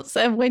themselves.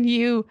 And when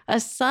you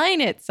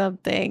assign it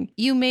something,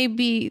 you may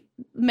be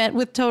met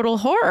with total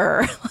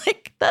horror.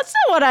 Like, that's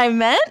not what I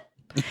meant.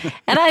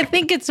 And I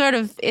think it's sort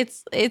of,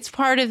 it's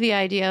part of the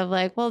idea of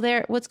like, well,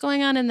 what's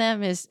going on in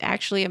them is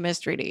actually a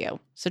mystery to you.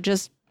 So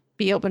just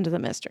be open to the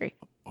mystery.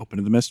 Open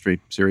to the mystery.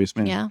 Serious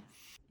man. Yeah.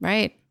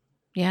 Right.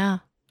 Yeah.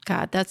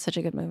 God, that's such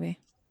a good movie.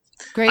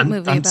 Great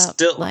movie about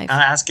still life.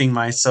 asking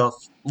myself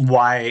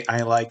why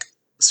I like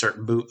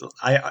certain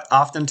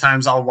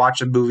oftentimes I'll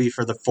watch a movie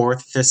for the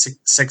fourth, fifth,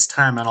 sixth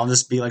time, and I'll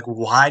just be like,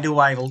 why do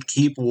I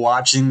keep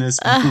watching this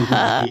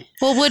movie?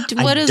 Well,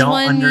 what is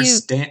one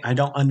understand? I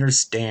don't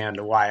understand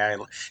why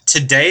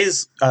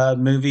today's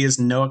movie is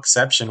no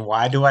exception.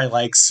 Why do I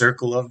like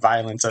Circle of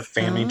Violence, a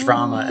family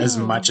drama, as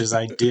much as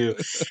I do?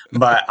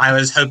 But I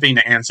was hoping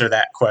to answer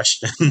that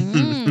question.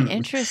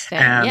 Interesting.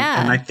 And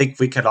yeah. I think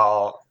we could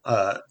all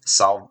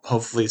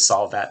hopefully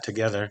solve that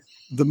together.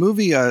 The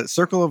movie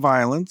Circle of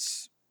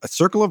Violence, A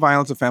Circle of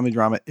Violence, a family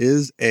drama,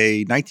 is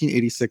a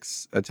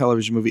 1986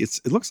 television movie.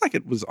 It looks like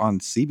it was on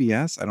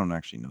CBS. I don't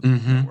actually know the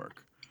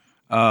network.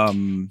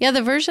 Yeah,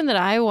 the version that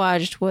I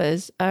watched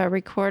was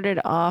recorded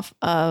off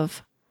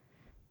of,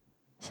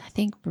 I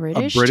think,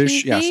 British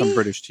TV? Yeah, some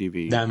British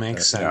TV. That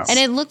makes sense. And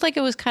it looked like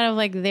it was kind of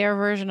like their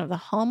version of the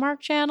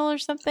Hallmark Channel or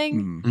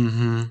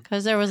something.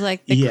 Because there was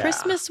like the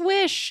Christmas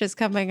Wish is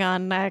coming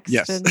on next.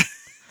 Yes. And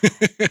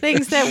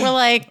things that were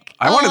like,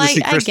 I wanted to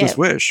see Christmas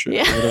Wish,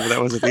 whatever that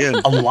was at the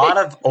end. A lot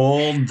of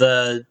old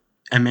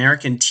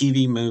American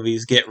TV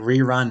movies get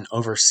rerun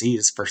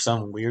overseas for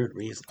some weird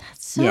reason.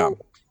 That's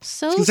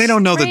so because they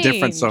don't know the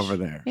difference over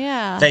there.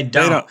 Yeah, they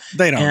don't.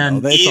 They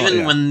don't know.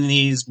 Even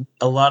when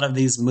a lot of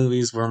these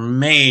movies were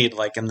made,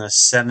 like in the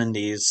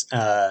 70s,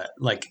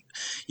 like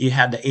you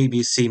had the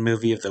ABC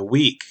Movie of the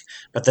Week,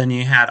 but then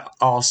you had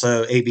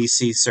also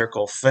ABC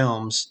Circle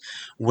Films,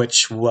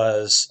 which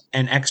was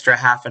an extra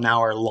half an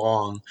hour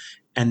long,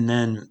 and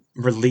then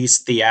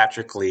released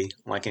theatrically,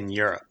 like in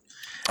Europe.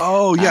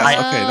 Oh, yes.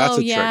 Okay, that's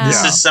a trick.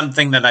 This is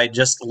something that I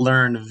just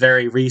learned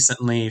very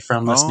recently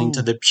from listening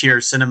to the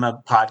Pure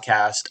Cinema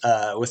podcast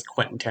with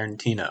Quentin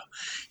Tarantino.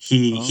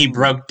 He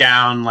broke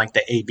down like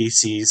the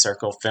ABC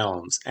Circle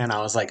Films, and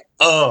I was like,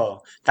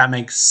 oh, that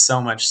makes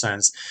so much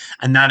sense.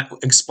 And that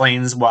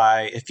explains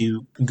why if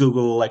you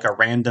Google like a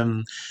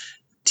random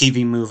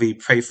TV movie,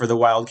 Pray for the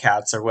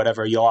Wildcats or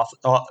whatever, you'll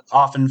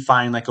often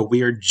find like a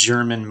weird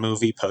German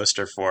movie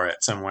poster for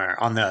it somewhere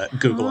on the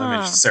Google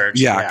image search.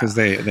 Yeah, because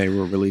they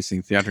were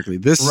releasing theatrically.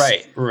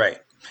 Right.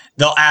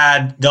 They'll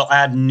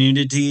add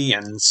nudity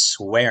and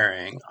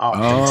swearing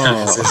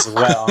oftentimes as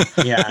well.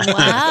 Yeah.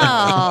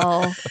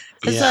 Wow.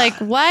 It's like,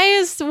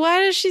 why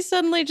does she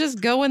suddenly just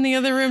go in the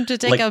other room to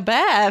take a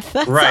bath?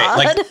 That's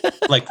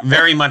odd. like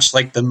very much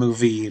like the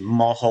movie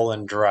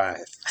Mulholland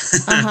Drive.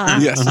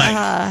 Yes.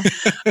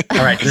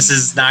 All right, this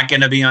is not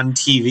going to be on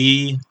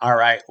TV. All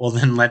right, well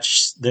then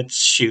let's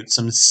shoot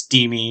some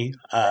steamy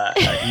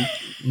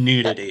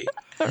nudity.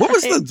 What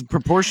was the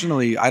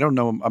proportionally? I don't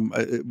know.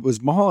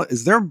 Was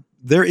Mulholland?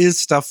 There is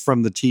stuff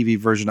from the TV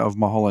version of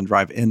Mulholland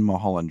Drive in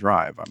Mulholland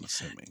Drive, I'm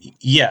assuming.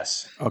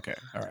 Yes. Okay.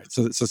 All right.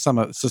 So some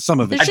of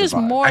it. There's just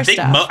more stuff.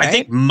 Right? I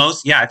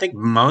think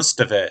most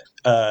of it.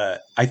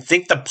 I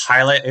think the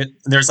pilot.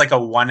 There's like a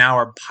 1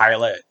 hour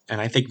pilot, and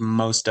I think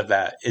most of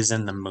that is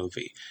in the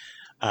movie.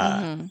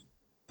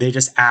 They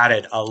just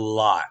added a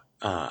lot.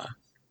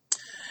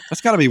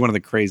 That's got to be one of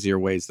the crazier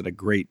ways that a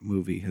great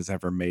movie has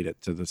ever made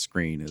it to the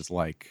screen. Is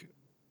like,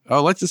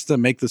 oh, let's just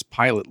make this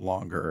pilot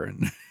longer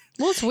and.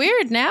 Well, it's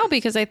weird now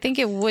because I think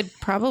it would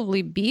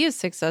probably be a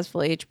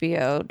successful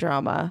HBO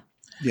drama.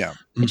 Yeah.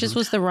 It just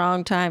was the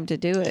wrong time to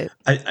do it.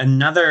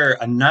 Another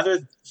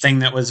thing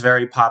that was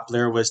very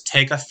popular was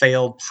take a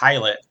failed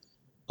pilot,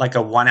 like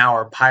a 1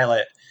 hour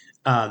pilot.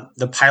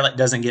 The pilot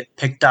doesn't get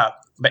picked up,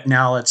 but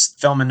now let's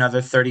film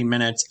another 30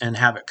 minutes and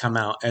have it come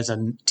out as a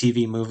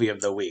TV movie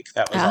of the week.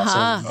 That was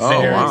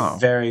also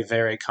very,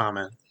 very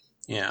common.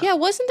 Yeah,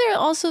 wasn't there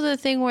also the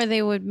thing where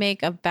they would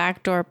make a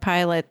backdoor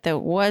pilot that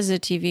was a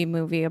TV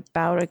movie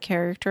about a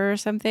character or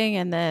something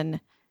and then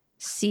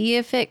see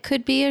if it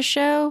could be a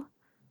show?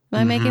 Am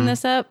I making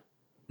this up?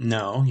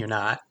 No, you're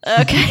not.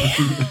 Okay.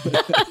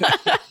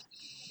 I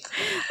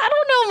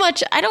don't know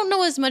much. I don't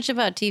know as much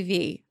about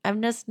TV.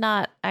 I'm just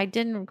not. I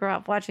didn't grow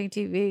up watching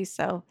TV,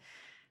 so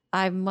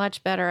I'm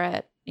much better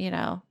at,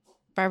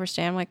 Barbara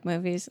Stanwyck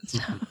movies and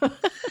stuff.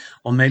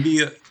 Well,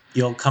 maybe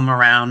you'll come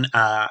around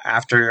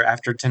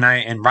after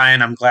tonight. And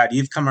Ryan, I'm glad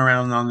you've come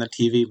around on the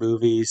TV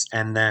movies.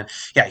 And then,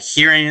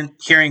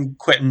 hearing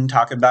Quentin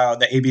talk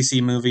about the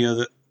ABC movie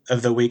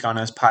of the week on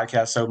his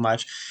podcast so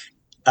much,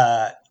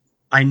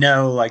 I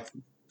know, like,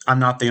 I'm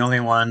not the only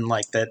one.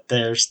 Like that,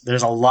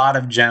 there's a lot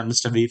of gems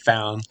to be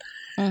found.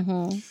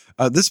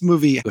 This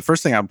movie, the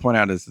first thing I would point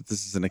out is that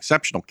this is an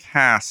exceptional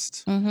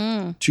cast.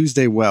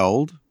 Tuesday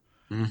Weld.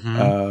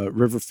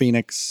 River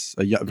Phoenix,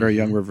 very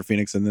young River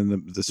Phoenix, and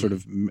then the sort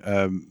of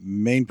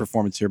main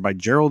performance here by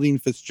Geraldine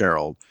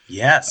Fitzgerald.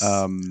 Yes.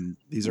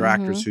 These are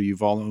actors who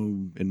you've all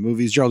known in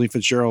movies. Geraldine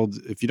Fitzgerald,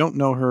 if you don't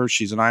know her,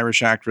 she's an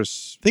Irish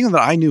actress. The thing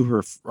that I knew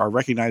her, or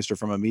recognized her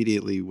from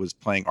immediately, was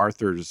playing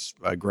Arthur's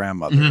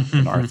grandmother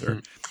in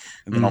Arthur.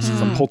 And then also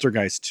from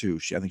Poltergeist 2.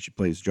 I think she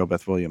plays Jo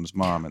Beth Williams'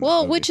 mom.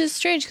 Which is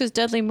strange because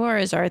Dudley Moore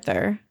is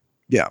Arthur.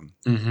 Yeah.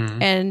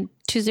 And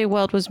Tuesday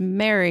Weld was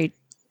married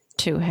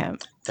to him.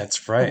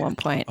 That's right. At one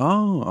point.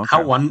 Oh,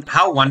 okay.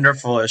 How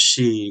wonderful is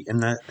she in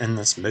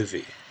this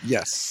movie?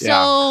 Yes.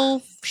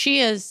 She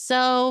is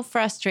so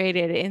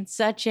frustrated in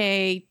such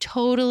a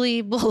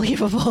totally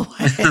believable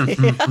way.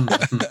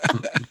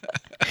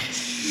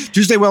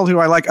 Tuesday Weld, who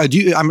I like.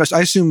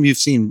 I assume you've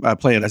seen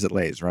Play It As It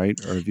Lays, right?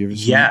 Or have you ever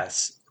seen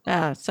Yes.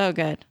 Oh, so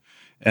good.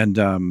 And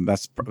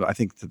that's, I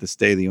think, to this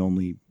day, the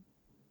only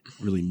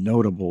really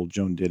notable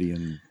Joan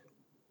Didion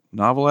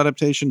novel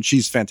adaptation.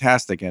 She's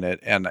fantastic in it.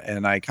 And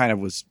I kind of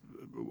was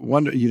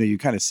wonder, you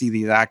kind of see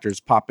these actors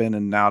pop in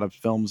and out of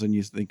films and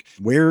you think,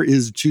 where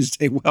is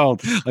Tuesday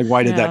Weld? Like,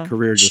 why did that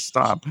career just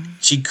stop?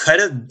 She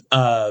could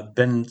have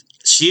been,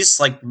 she's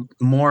like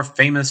more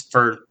famous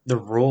for the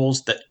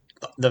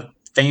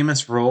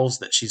famous roles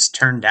that she's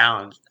turned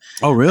down.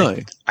 Oh,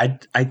 really? I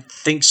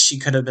think she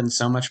could have been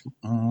so much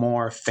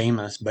more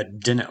famous, but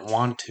didn't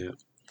want to.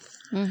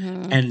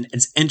 Mm-hmm. And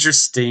it's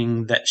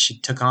interesting that she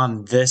took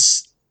on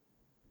this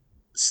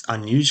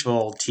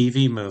unusual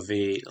TV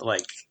movie,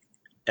 like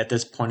at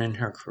this point in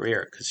her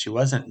career, because she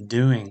was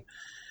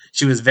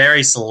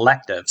very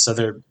selective. So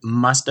there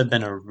must have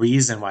been a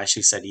reason why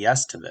she said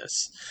yes to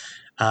this.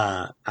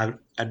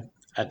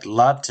 I'd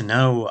love to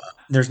know.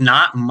 There's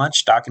not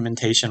much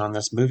documentation on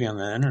this movie on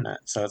the internet,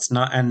 so it's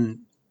not.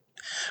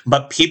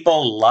 But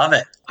people love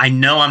it. I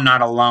know I'm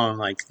not alone.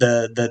 Like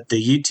the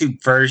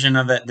YouTube version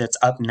of it that's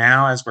up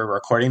now as we're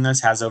recording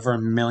this has over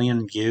 1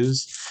 million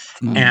views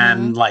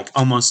and like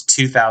almost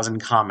 2,000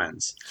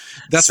 comments.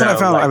 That's what I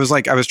found. I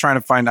was trying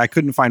to find. I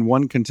couldn't find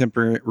one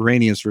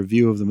contemporaneous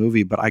review of the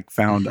movie, but I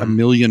found 1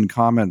 million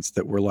comments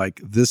that were like,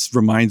 "This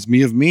reminds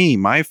me of me,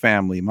 my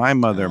family, my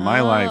mother,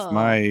 my life,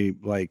 my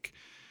like."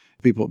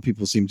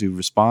 People seem to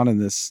respond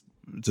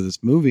to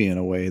this movie in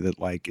a way that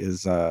like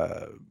is.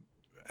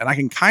 And I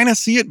can kind of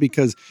see it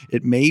because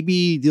it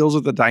maybe deals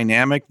with a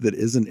dynamic that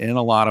isn't in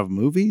a lot of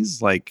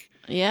movies. Like,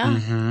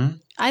 yeah,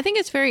 I think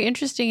it's very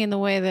interesting in the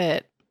way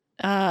that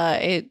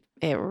it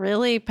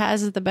really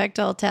passes the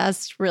Bechdel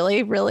test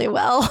really, really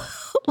well.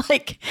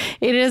 Like,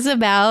 it is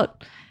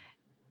about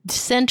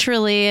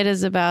centrally, it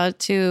is about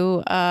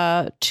two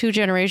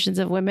generations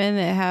of women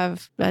that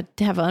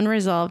have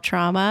unresolved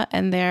trauma,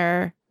 and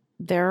they're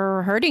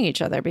hurting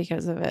each other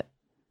because of it.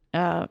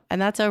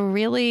 And that's a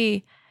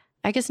really,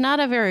 I guess, not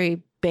a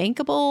very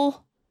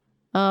bankable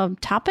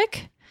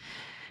topic.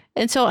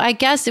 And so I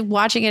guess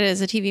watching it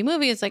as a TV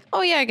movie, it's like,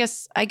 oh yeah,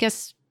 I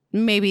guess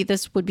maybe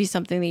this would be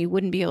something that you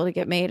wouldn't be able to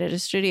get made at a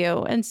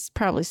studio, and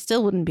probably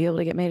still wouldn't be able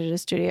to get made at a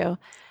studio.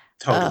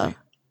 Totally.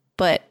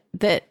 But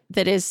that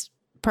is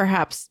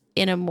perhaps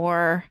in a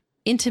more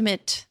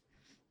intimate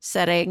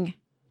setting,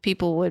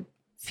 people would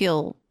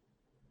feel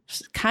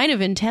kind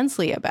of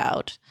intensely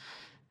about.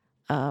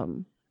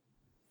 Very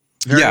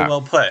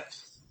well put.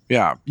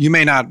 Yeah, you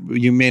may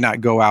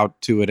not go out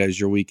to it as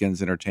your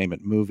weekend's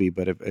entertainment movie,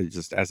 but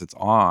just as it's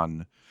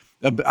on,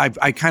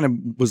 I kind of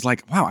was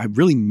like, wow, I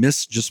really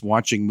miss just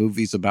watching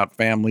movies about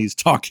families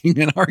talking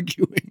and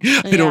arguing.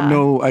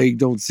 Yeah. I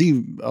don't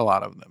see a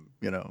lot of them,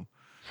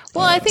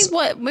 Well, I think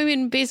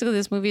basically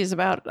this movie is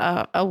about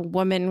a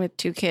woman with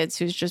 2 kids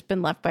who's just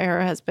been left by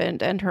her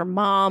husband, and her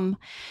mom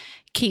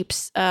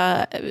keeps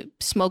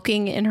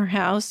smoking in her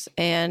house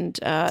and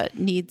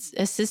needs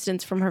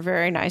assistance from her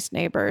very nice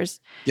neighbors.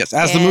 Yes,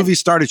 the movie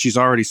started, she's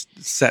already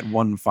set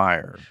one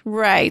fire.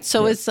 Right.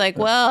 So it's like,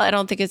 well, I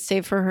don't think it's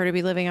safe for her to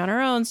be living on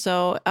her own.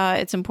 So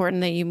it's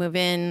important that you move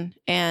in.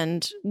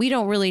 And we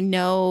don't really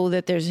know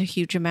that there's a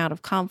huge amount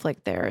of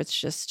conflict there. It's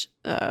just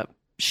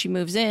she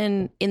moves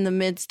in the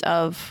midst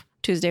of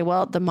Tuesday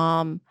Weld, the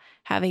mom,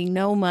 having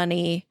no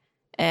money,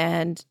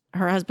 and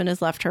her husband has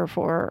left her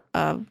for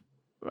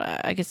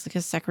I guess like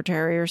a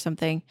secretary or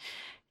something.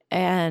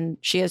 And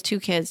she has 2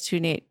 kids,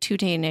 two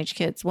teenage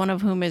kids, one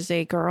of whom is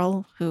a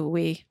girl who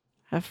we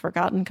have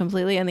forgotten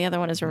completely. And the other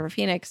one is River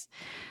Phoenix,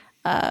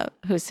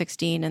 who's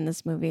 16 in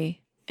this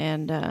movie.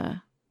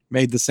 And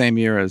made the same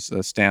year as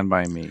Stand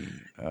By Me.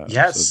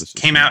 Yes. So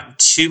came out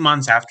 2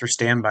 months after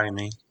Stand By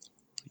Me.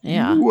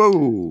 Yeah.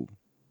 Whoa.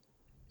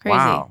 Crazy.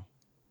 Wow.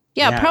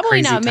 Yeah,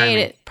 probably not made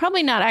it.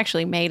 Probably not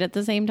actually made at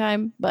the same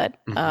time.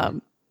 But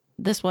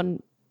this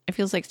one, it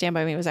feels like Stand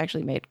By Me was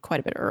actually made quite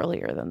a bit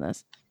earlier than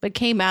this, but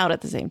came out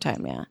at the same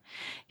time. Yeah.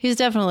 He's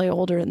definitely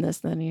older in this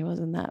than he was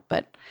in that.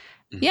 But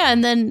yeah.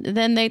 And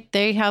then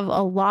they have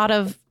a lot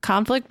of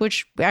conflict,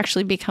 which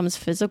actually becomes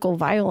physical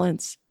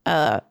violence,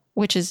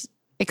 which is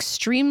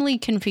extremely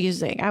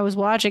confusing. I was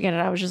watching it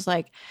and I was just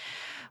like,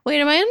 wait,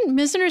 am I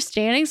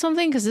misunderstanding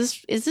something? Because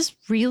is this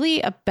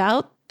really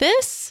about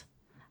this?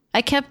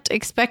 I kept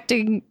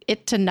expecting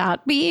it to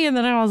not be. And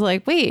then I was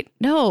like, wait,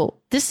 no,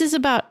 this is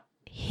about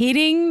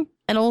hitting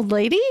an old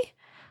lady?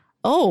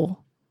 Oh,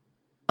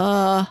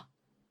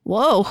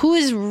 whoa, who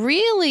is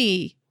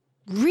really,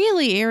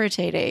 really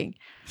irritating.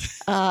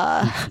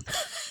 So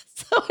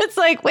it's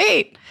like,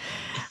 wait,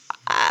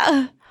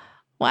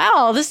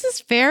 wow, this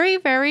is very,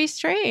 very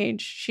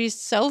strange. She's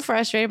so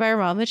frustrated by her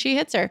mom that she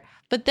hits her.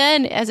 But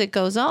then as it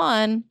goes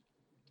on,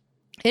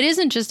 it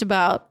isn't just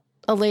about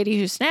a lady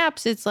who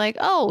snaps. It's like,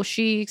 oh,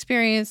 she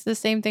experienced the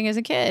same thing as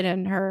a kid,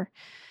 and her,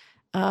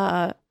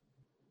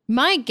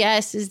 my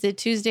guess is that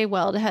Tuesday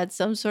Weld had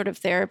some sort of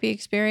therapy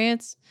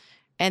experience,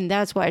 and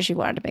that's why she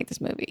wanted to make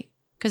this movie.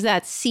 Because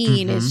that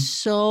scene is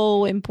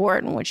so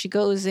important when she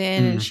goes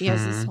in and she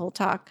has this whole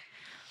talk.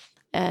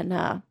 And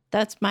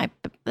That's my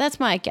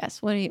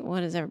guess. What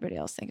does everybody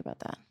else think about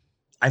that?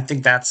 I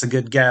think that's a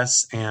good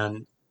guess,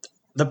 and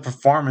the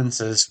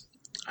performances,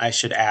 I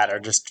should add, are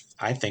just,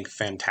 I think,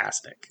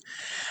 fantastic.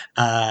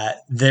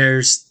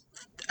 There's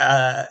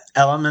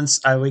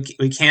elements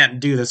we can't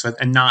do this with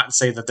and not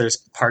say that there's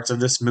parts of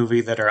this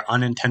movie that are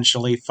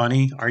unintentionally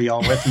funny. Are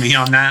y'all with me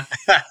on that?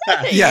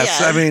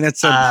 Yes, I mean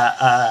it's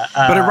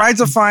but it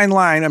rides a fine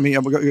line. I mean,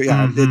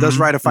 it does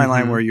ride a fine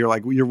line where you're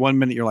like, you're 1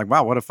 minute you're like,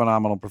 wow, what a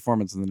phenomenal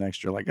performance, and the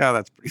next you're like, oh,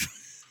 that's pretty.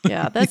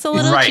 Yeah, that's a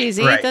little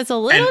cheesy. Right. That's a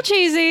little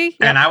cheesy.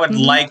 And I would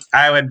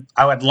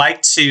I would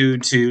like to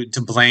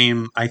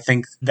blame, I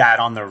think, that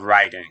on the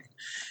writing,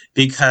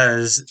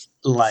 because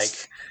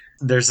like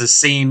there's a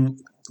scene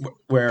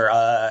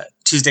where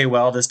Tuesday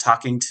Weld is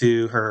talking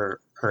to her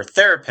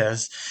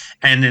therapist,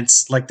 and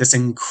it's like this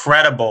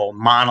incredible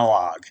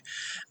monologue,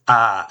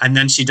 and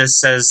then she just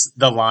says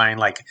the line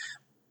like,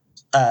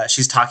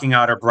 she's talking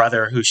about her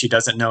brother who she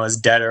doesn't know is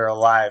dead or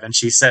alive, and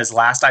she says,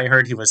 "Last I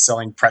heard, he was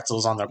selling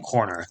pretzels on the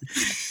corner."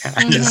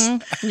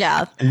 That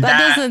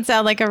doesn't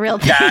sound like a real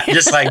thing.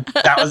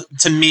 That was,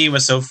 to me,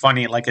 was so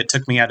funny. Like, it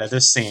took me out of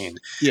this scene.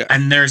 Yeah.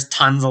 And there's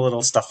tons of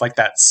little stuff like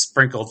that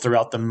sprinkled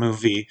throughout the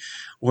movie,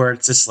 where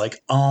it's just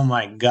like, oh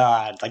my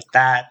God, like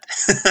that.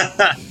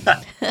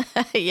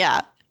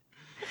 Yeah.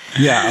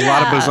 Yeah, a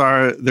lot of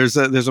bizarre.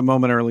 There's a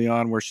moment early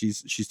on where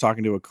she's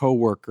talking to a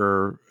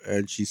coworker,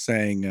 and she's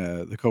saying,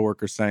 the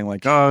coworker's saying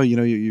like, oh, you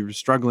know, you're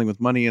struggling with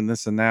money and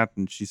this and that,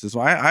 and she says,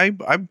 well,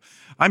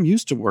 I'm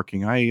used to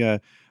working.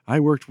 I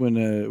worked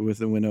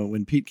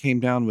when Pete came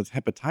down with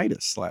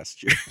hepatitis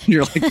last year. And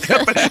you're like,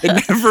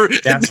 it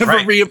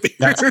never reappears.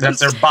 That's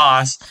their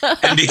boss,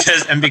 and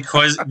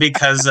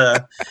because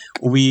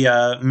we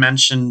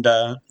mentioned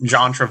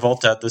John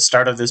Travolta at the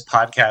start of this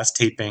podcast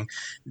taping.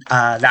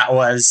 That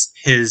was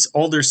his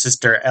older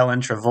sister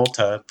Ellen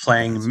Travolta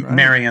playing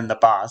Marion the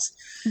boss.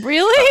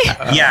 Really?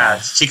 Yeah,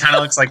 she kind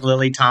of looks like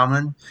Lily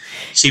Tomlin.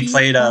 She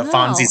played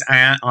Fonzie's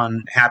aunt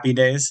on Happy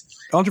Days.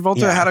 Ellen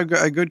Travolta had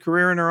a good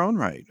career in her own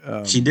right.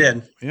 She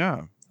did.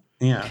 Yeah.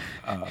 Yeah.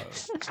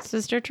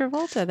 Sister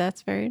Travolta.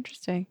 That's very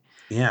interesting.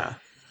 Yeah.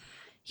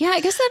 Yeah, I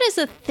guess that is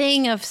a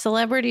thing of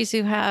celebrities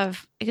who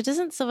have.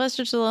 Doesn't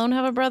Sylvester Stallone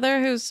have a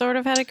brother who's sort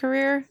of had a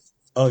career?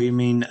 Oh, you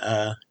mean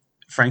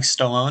Frank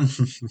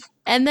Stallone?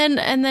 and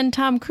then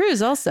Tom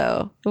Cruise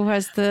also, who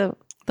has the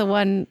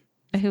one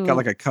who got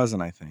like a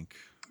cousin, I think.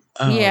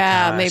 Oh,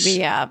 yeah, gosh.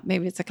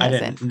 Maybe it's a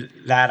cousin.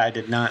 I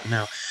did not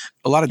know.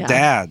 A lot of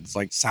dads,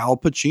 like Sal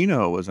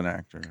Pacino was an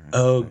actor.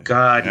 Oh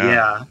God,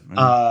 yeah.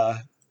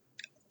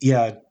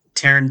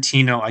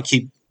 Tarantino. I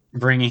keep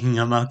bringing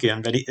him up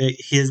again, but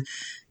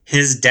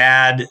his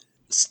dad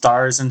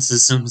stars in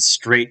some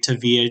straight to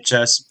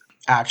VHS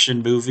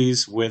action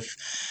movies with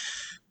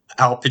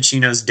Al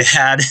Pacino's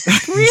dad.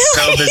 Really?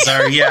 So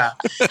bizarre. Yeah.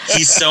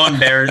 He's so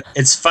embarrassed.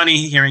 It's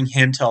funny hearing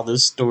him tell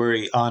this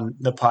story on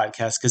the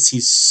podcast because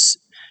he's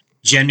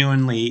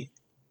genuinely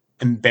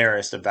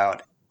embarrassed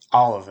about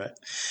all of it,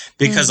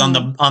 because on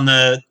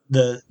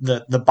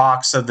the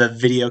box of the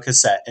video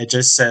cassette it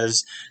just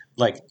says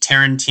like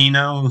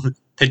Tarantino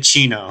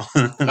Pacino.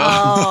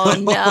 Oh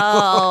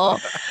no.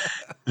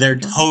 They're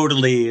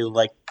totally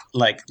like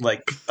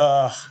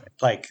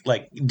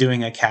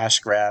doing a cash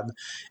grab,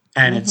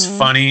 and it's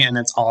funny, and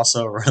it's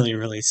also really,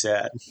 really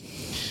sad.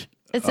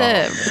 But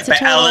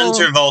Ellen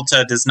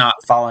Travolta does not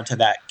fall into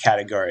that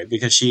category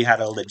because she had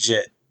a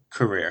legit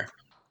career.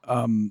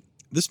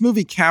 This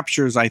movie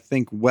captures, I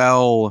think,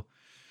 well,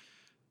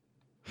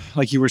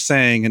 like you were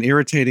saying, an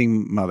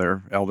irritating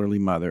elderly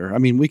mother. I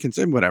mean, we can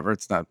say whatever.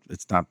 It's not.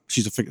 It's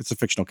a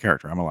fictional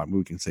character.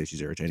 We can say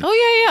she's irritating.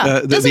 Oh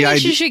yeah. Doesn't mean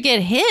she should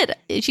get hit.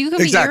 She could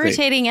be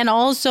irritating, and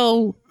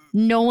also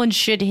no one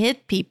should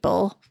hit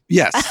people.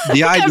 Yes,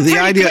 the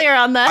idea. Clear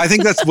on that. I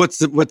think that's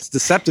what's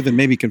deceptive and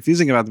maybe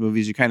confusing about the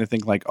movie is you kind of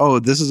think like, oh,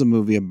 this is a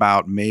movie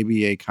about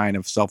maybe a kind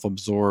of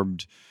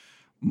self-absorbed.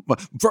 When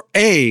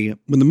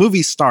the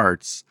movie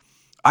starts,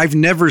 I've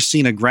never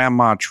seen a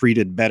grandma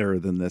treated better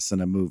than this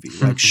in a movie.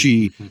 Like,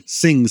 she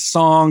sings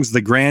songs.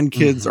 The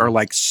grandkids are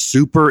like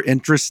super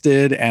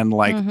interested and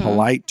like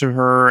polite to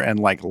her and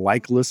like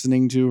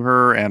listening to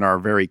her and are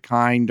very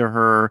kind to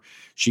her.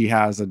 She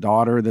has a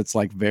daughter that's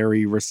like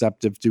very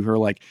receptive to her.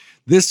 Like,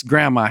 this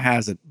grandma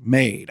has it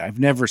made. I've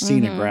never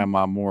seen a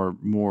grandma more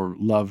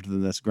loved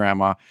than this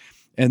grandma.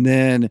 And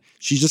then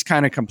she just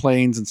kind of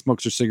complains and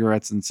smokes her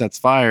cigarettes and sets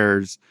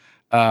fires.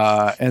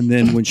 And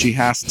then when she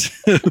has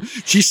to,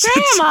 she sets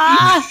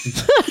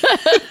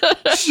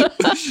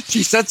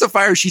a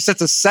fire. She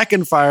sets a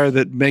second fire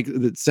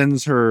that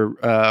sends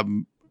her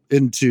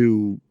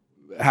into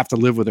have to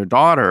live with her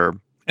daughter.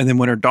 And then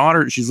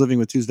when she's living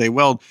with Tuesday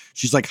Weld,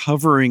 she's like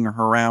hovering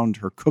around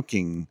her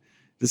cooking.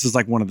 This is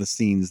like one of the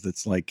scenes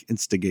that's like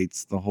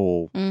instigates the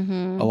whole.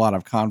 A lot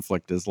of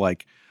conflict is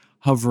like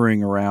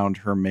hovering around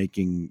her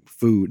making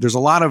food. There's a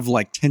lot of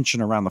like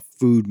tension around the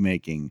food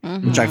making,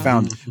 which I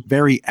found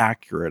very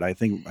accurate. I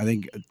think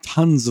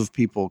tons of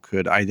people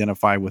could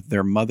identify with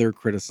their mother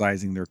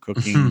criticizing their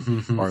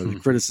cooking or the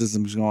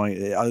criticisms going.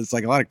 It's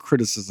like a lot of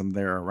criticism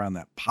there around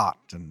that pot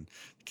and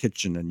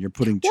kitchen and you're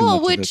putting too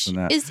much of this and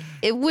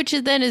that. Which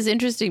then is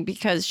interesting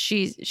because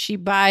she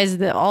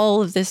buys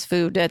all of this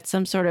food at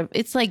some sort of,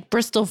 it's like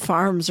Bristol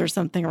Farms or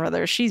something or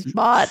other. She's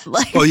bought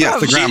like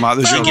the grandma.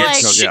 The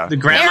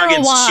grandma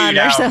gets chewed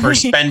out for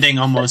spending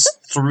almost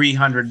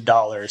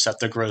 $300 at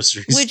the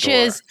grocery store, which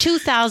is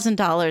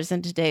 $2,000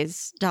 in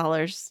today's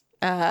dollars.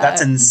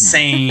 That's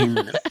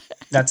insane.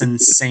 That's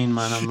insane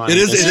amount of money. It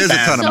is a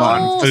ton of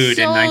money on food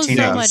in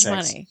 1996. So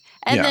much money.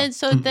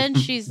 And then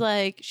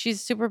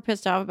she's super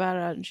pissed off about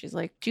it. And she's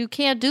like, you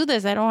can't do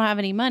this. I don't have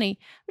any money,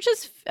 which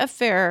is a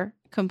fair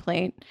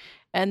complaint.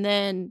 And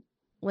then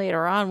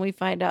later on, we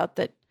find out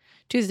that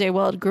Tuesday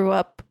Weld grew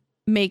up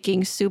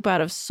making soup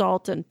out of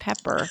salt and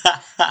pepper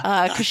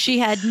because she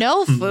had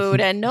no food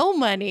and no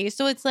money.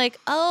 So it's like,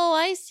 oh,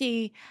 I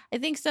see. I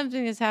think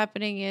something that's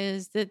happening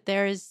is that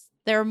there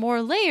are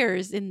more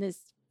layers in this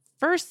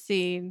first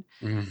scene.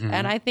 Mm-hmm.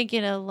 And I think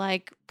in a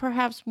like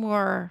perhaps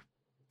more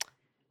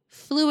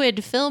fluid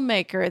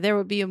filmmaker, there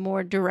would be a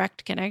more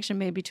direct connection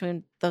maybe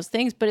between those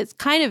things. But it's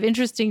kind of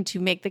interesting to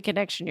make the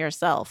connection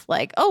yourself.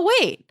 Like, oh,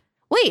 wait.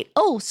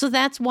 Oh, so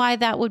that's why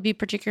that would be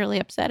particularly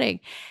upsetting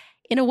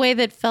in a way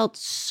that felt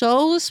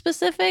so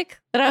specific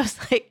that I was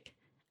like,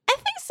 I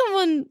think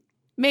someone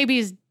maybe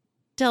is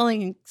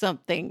telling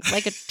something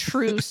like a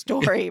true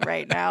story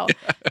right now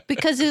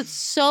because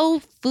it's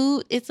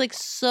it's like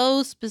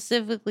so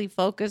specifically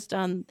focused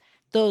on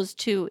those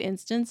two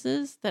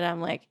instances that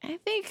I'm like, I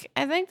think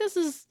this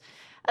is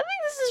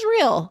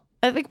real.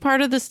 I think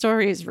part of the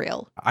story is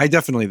real. I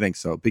definitely think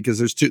so because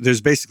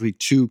there's basically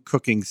two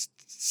cooking.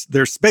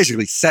 There's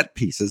basically set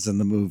pieces in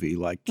the movie,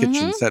 like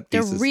kitchen set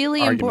pieces. They're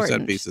really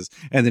important set pieces,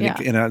 and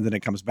then then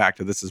it comes back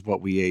to this is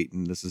what we ate,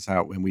 and this is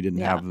how, and we didn't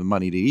have the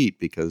money to eat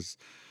because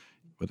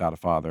without a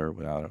father,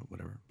 without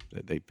whatever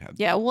they had.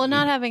 Yeah, well,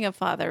 not having a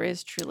father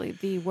is truly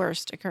the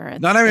worst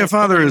occurrence. Not having a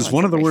father is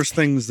one of the worst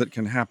things that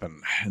can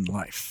happen in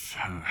life.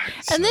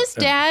 And this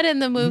dad in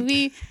the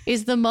movie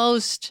is the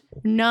most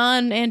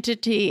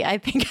non-entity I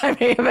think I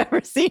may have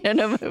ever seen in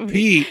a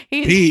movie.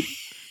 Pete,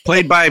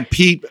 played by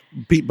Peter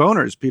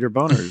Boners. Peter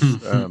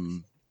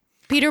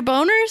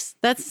Boners?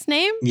 That's his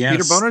name? Yes.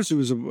 Peter Boners, who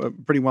was a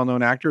pretty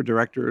well-known actor,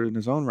 director in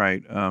his own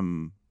right.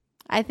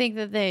 I think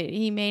that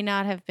he may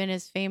not have been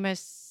as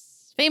famous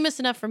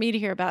enough for me to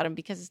hear about him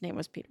because his name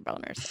was Peter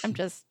Boners. I'm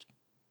just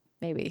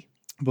maybe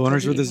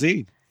Boners with a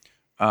Z.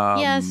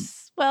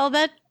 Yes. Well,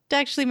 that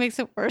actually makes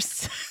it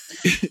worse.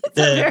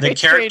 the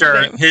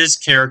character, his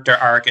character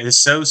arc is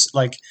so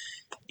like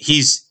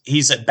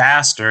he's a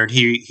bastard.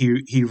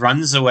 He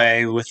runs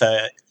away with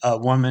a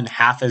woman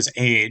half his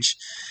age,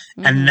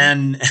 and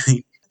then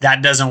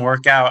that doesn't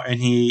work out,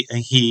 and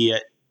he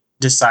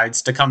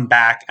decides to come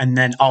back, and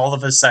then all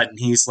of a sudden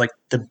he's like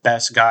the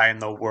best guy in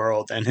the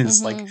world and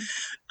is like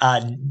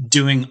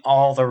doing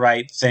all the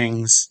right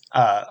things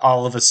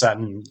all of a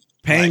sudden,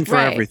 paying for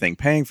everything,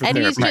 paying for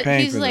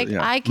therapy, he's like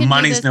I can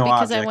do this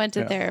because I went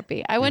to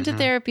therapy. I went to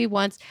therapy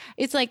once.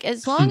 It's like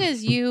as long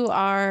as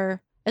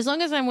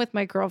I'm with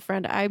my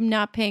girlfriend, I'm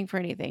not paying for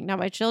anything, not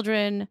my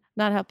children,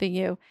 not helping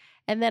you.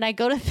 And then I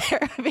go to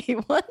therapy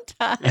one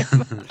time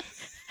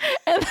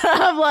and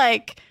I'm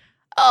like,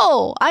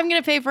 oh, I'm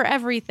going to pay for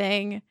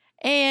everything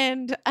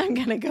and I'm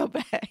going to go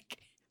back.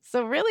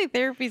 So really,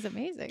 therapy's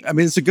amazing. I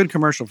mean, it's a good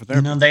commercial for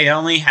therapy. They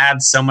only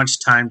had so much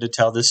time to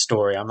tell this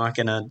story. I'm not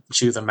going to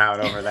chew them out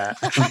over that.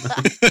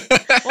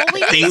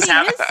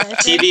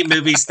 TV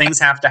movies, things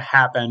have to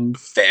happen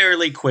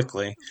fairly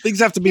quickly.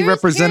 Things have to be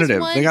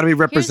representative. They got to be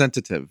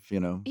representative,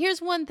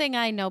 Here's one thing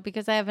I know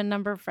because I have a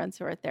number of friends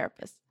who are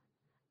therapists.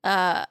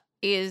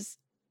 Is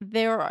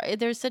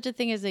there's such a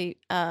thing as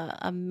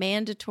a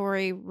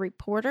mandatory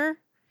reporter,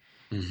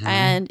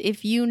 and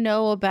if you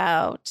know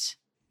about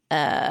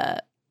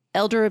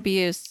elder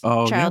abuse,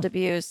 child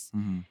abuse,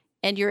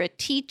 and you're a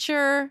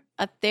teacher,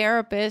 a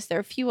therapist, there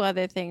are a few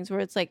other things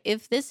where it's like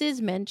if this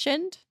is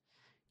mentioned,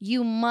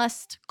 you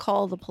must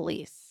call the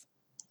police.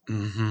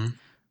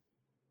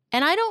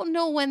 And I don't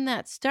know when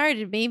that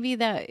started. Maybe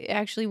that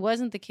actually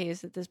wasn't the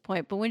case at this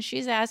point. But when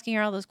she's asking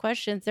her all those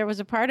questions, there was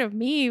a part of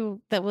me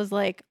that was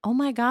like, oh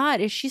my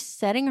God, is she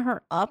setting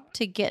her up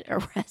to get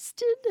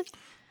arrested?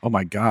 Oh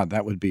my God,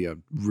 that would be a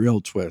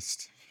real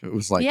twist. It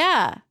was like,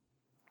 yeah.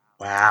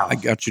 Wow. I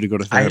got you to go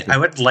to therapy. I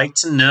would like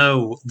to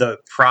know the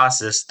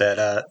process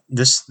that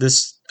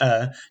this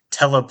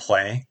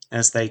teleplay,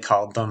 as they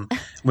called them,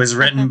 was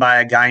written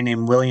by a guy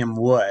named William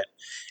Wood.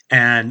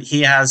 And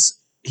he was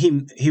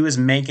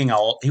writing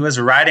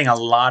a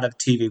lot of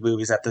TV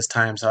movies at this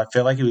time, so I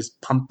feel like he was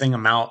pumping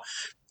them out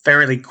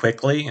fairly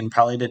quickly and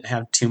probably didn't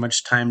have too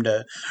much time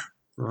to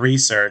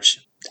research.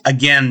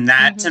 Again,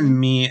 that to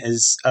me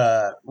is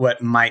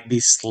what might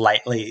be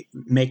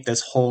make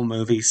this whole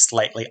movie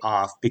slightly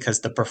off because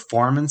the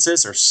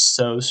performances are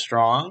so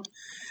strong.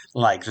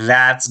 Like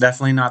that's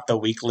definitely not the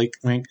weak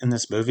link in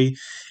this movie.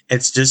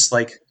 It's just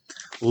like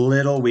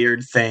little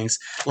weird things.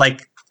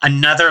 Like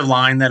another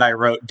line that I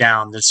wrote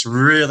down this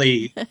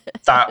really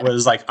thought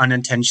was like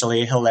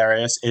unintentionally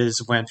hilarious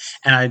is when,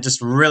 and I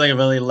just really,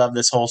 really love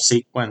this whole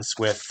sequence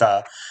with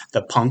the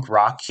punk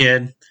rock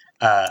kid.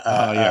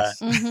 Yes.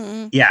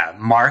 Yeah,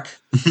 Mark.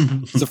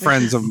 It's the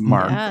friends of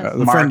Mark,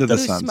 the Mark, friend of the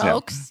who Sons.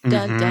 smokes.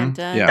 Dun, dun,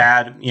 dun.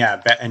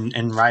 Yeah.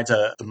 And rides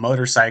a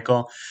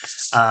motorcycle.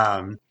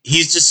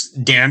 He's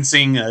just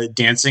dancing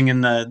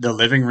in the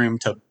living room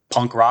to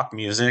punk rock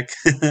music.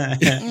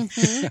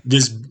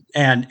 This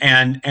and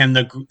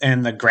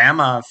the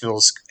grandma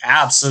feels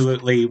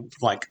absolutely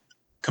like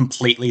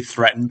completely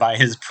threatened by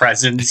his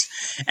presence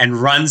and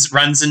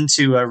runs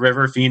into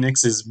River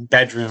Phoenix's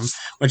bedroom,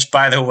 which,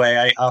 by the way,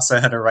 I also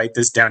had to write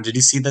this down. Did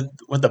you see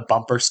what the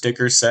bumper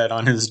sticker said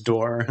on his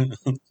door?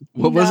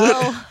 What was it?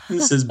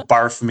 It says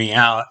 "barf me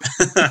out."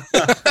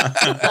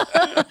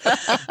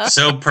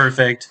 So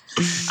perfect.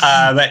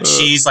 But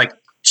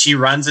she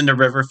runs into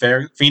River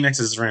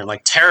Phoenix's room,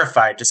 like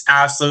terrified, just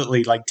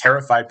absolutely like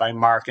terrified by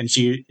Mark. And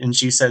she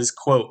says,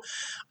 quote,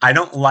 "I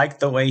don't like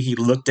the way he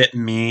looked at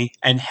me,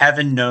 and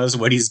heaven knows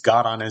what he's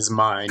got on his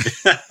mind."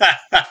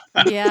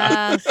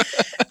 Yes.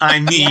 I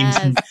mean,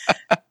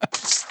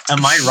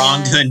 am I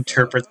wrong to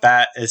interpret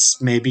that as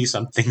maybe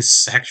something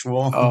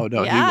sexual? Oh,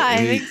 no. Yeah, I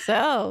think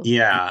so.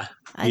 Yeah.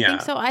 I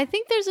think so. I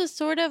think there's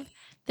sort of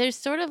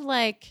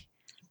like,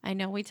 I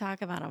know we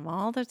talk about them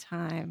all the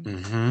time.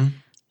 Mm-hmm.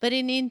 But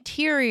in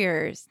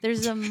Interiors,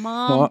 there's a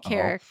mom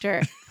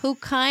character who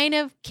kind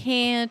of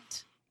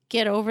can't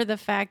get over the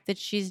fact that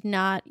she's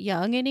not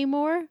young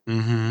anymore.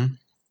 Mm-hmm.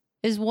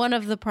 Is one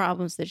of the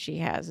problems that she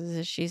has. Is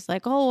that she's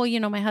like, oh,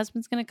 my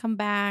husband's going to come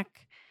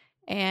back.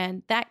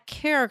 And that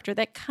character,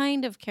 that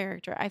kind of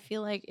character, I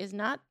feel like is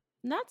not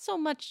so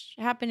much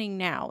happening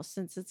now,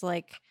 since it's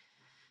like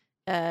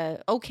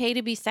okay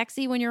to be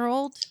sexy when you're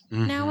old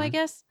now, I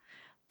guess.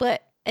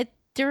 But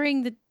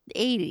during the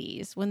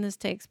 80s, when this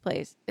takes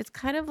place, it's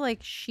kind of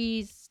like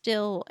she's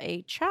still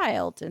a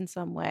child in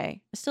some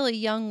way, still a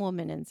young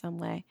woman in some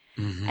way.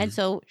 And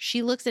so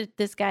she looks at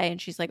this guy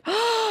and she's like,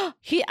 oh,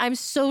 I'm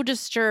so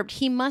disturbed.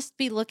 He must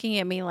be looking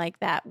at me like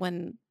that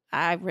when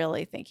I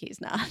really think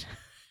he's not.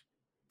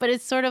 But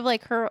it's sort of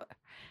like her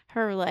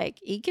like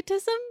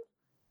egotism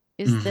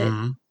is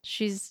that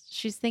she's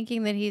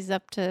thinking that he's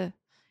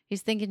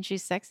thinking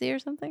she's sexy or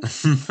something.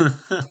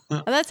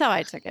 That's how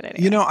I took it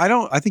anyway.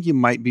 I think you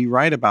might be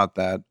right about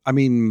that. I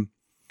mean,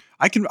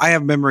 I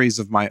have memories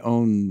of my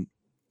own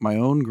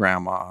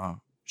grandma.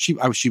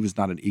 She was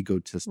not an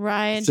egotist.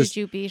 Ryan, did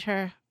you beat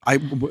her?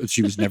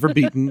 She was never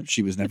beaten.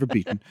 She was never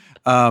beaten.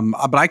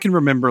 But I can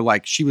remember,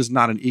 like, she was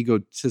not an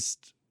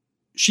egotist.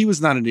 She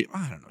was not I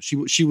don't know. She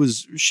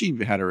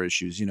had her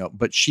issues,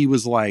 but she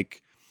was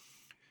like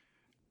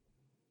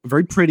a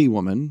very pretty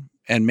woman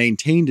and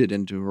maintained it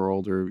into her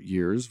older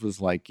years,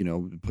 was like,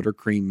 put her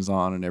creams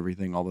on and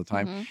everything all the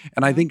time.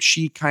 And I think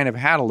she kind of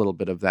had a little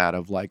bit of that,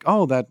 of like,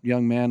 oh, that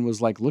young man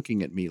was like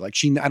looking at me. Like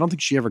I don't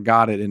think she ever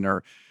got it in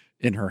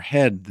her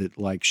head that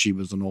like she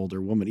was an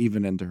older woman,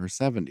 even into her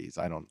 70s.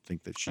 I don't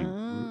think that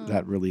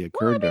that really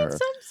occurred to her.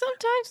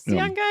 Sometimes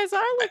young guys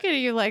are looking at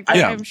you like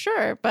that, I'm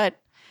sure, but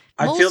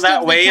I feel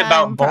that way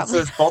about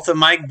both of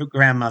my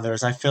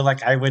grandmothers. I feel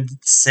like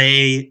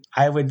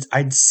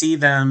I'd see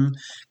them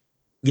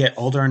get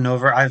older and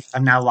over. I've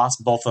now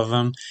lost both of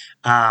them,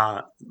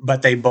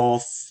 but they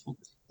both,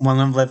 one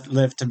of them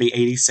lived to be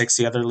 86,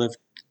 the other lived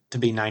to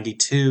be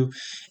 92,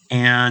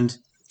 and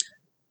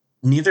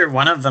neither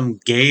one of them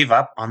gave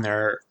up on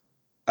their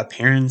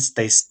appearance.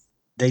 They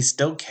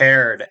still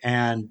cared,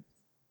 and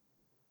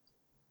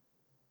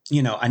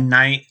a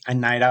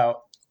night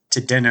out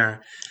to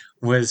dinner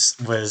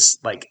was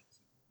like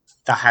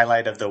the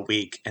highlight of the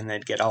week, and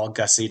they'd get all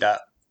gussied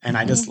up, and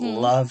I just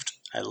loved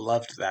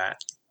that.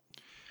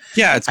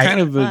 Yeah, it's kind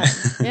of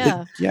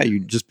you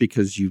just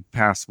because you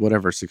pass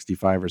whatever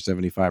 65 or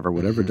 75 or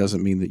whatever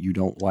doesn't mean that you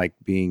don't like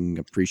being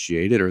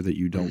appreciated, or that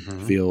you don't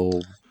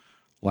feel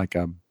like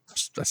a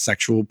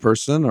sexual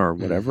person or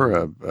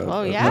whatever.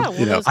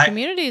 Those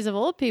communities of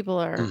old people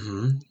are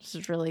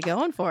just really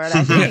going for it.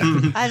 I think.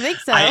 I think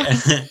so.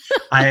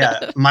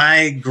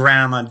 My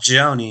grandma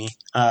Joni,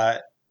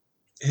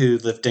 who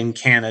lived in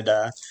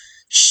Canada,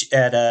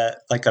 at a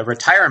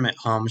retirement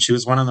home. She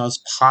was one of those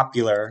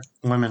popular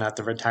women at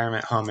the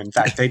retirement home. In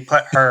fact, they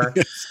put her,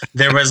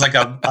 there was like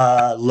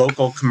a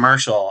local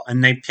commercial,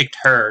 and they picked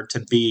her to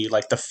be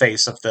like the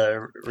face of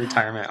the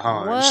retirement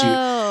home.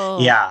 Whoa.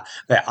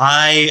 But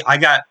I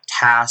got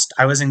tasked.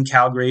 I was in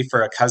Calgary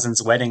for a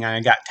cousin's wedding, and I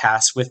got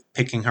tasked with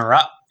picking her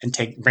up and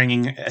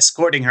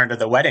escorting her to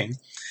the wedding.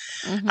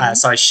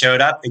 So I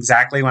showed up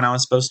exactly when I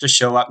was supposed to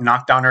show up,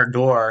 knocked on her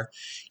door,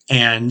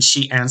 and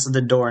she answered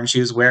the door, and she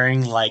was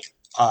wearing like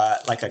a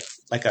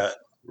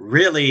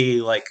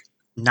really like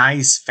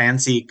nice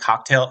fancy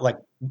cocktail, like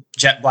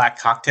jet black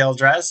cocktail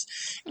dress,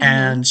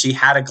 and she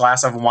had a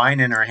glass of wine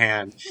in her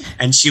hand,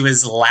 and she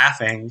was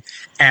laughing,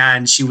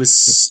 and she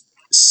was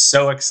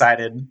so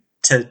excited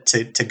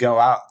to go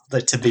out,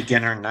 to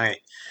begin her night.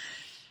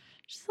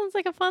 She sounds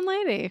like a fun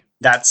lady.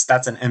 That's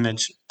an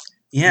image.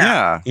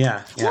 Yeah.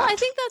 Well, I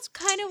think that's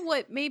kind of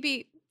what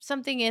maybe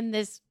something in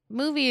this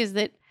movie is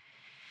that,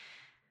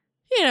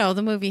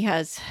 the movie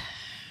has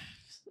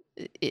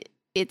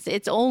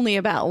it's only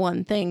about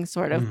one thing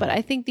sort of, but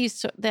I think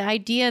the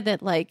idea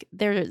that like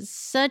there is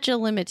such a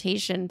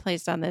limitation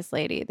placed on this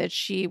lady that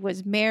she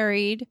was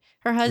married,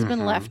 her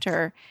husband left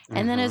her,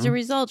 and then as a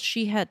result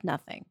she had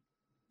nothing.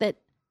 That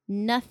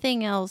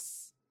nothing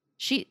else,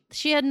 she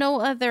had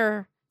no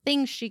other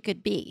things she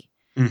could be.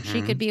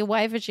 She could be a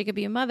wife and she could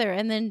be a mother,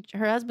 and then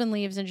her husband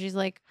leaves and she's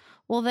like,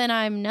 well then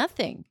I'm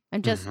nothing.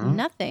 I'm just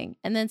nothing.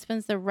 And then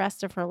spends the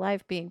rest of her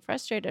life being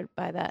frustrated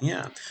by that.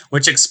 Yeah.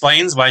 Which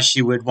explains why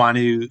she would want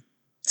to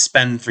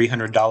spend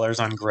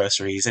 $300 on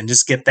groceries and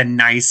just get the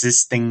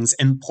nicest things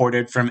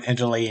imported from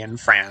Italy and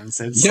France.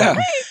 It's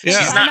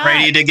she's not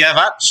ready to give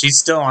up. She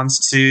still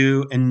wants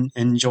to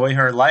enjoy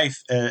her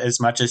life as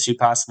much as she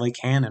possibly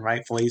can, and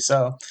rightfully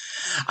so.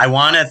 I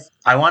want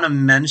to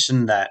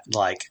mention that,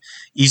 like,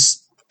 you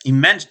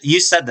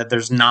said that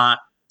there's not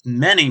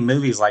many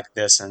movies like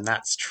this, and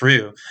that's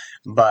true,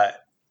 but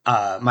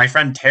my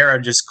friend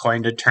Tara just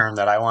coined a term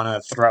that I want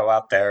to throw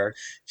out there.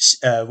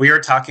 We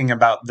were talking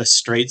about The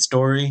Straight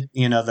Story,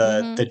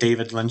 the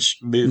David Lynch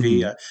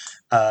movie,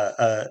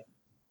 the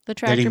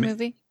tractor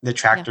movie. The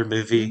tractor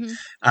movie.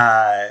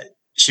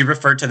 She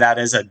referred to that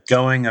as a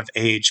going of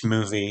age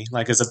movie,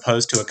 like as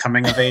opposed to a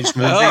coming of age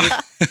movie.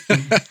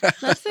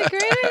 That's a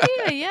great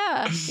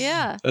idea.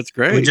 Yeah. That's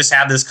great. We just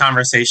had this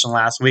conversation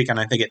last week, and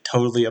I think it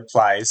totally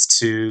applies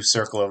to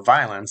Circle of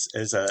Violence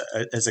as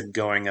a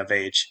going of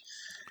age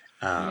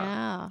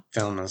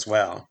film as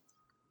well.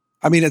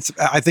 I mean,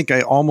 I think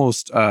I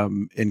almost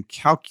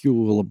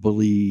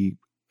incalculably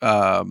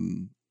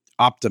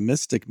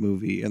optimistic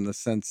movie in the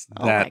sense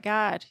that, oh my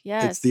God,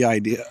 yes, it's the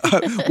idea.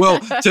 Well,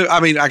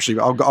 actually,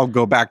 I'll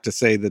go back to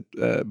say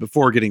that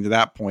before getting to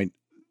that point,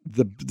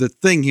 the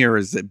thing here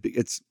is that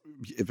it's,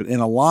 if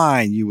in a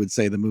line you would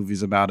say the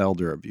movie's about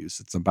elder abuse.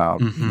 It's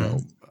about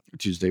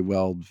Tuesday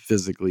Weld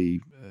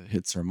physically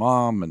hits her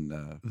mom,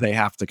 and they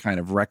have to kind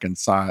of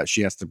reconcile.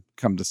 She has to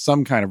come to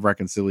some kind of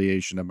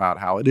reconciliation about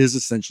how it is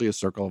essentially a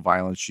circle of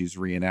violence. She's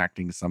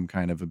reenacting some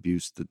kind of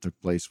abuse that took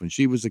place when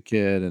she was a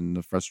kid, and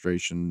the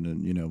frustration,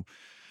 and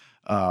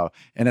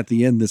and at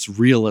the end, this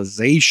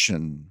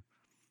realization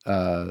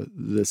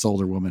this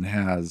older woman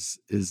has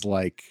is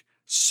like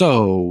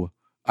so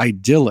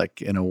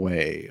idyllic in a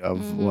way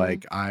of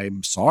like,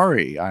 I'm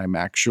sorry, I'm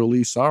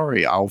actually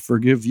sorry, I'll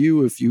forgive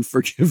you if you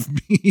forgive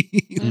me.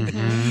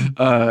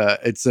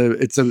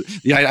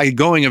 The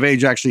going of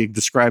age actually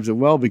describes it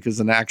well,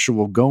 because an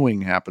actual going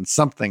happens,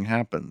 something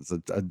happens,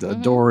 a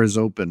door is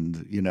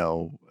opened,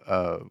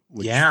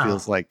 which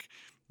feels like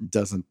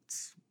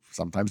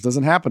sometimes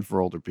doesn't happen for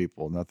older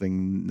people.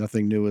 Nothing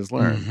new is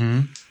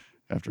learned.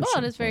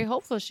 And it's very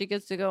hopeful. She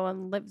gets to go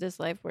and live this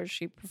life where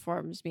she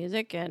performs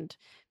music, and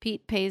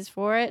Pete pays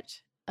for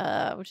it,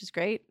 which is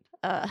great.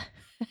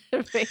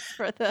 Pays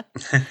for the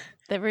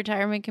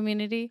retirement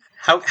community.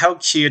 How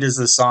cute is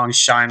the song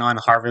 "Shine on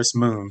Harvest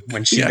Moon"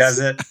 when she does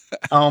it?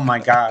 Oh my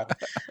God!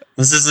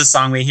 This is the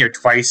song we hear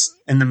twice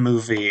in the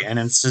movie, and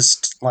it's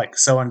just like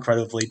so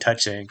incredibly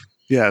touching.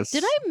 Yes.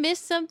 Did I miss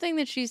something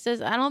that she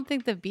says? I don't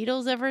think the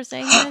Beatles ever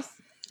sang this.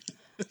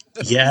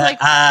 Yeah. Like,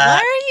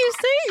 why are you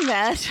saying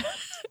that?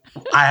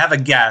 I have a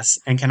guess,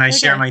 and can I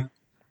share my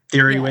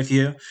theory with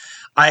you?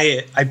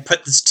 I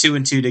put this 2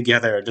 and 2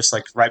 together just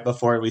like right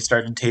before we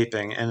started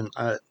taping, and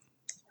I'm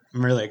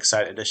really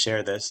excited to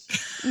share this.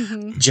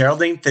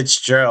 Geraldine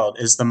Fitzgerald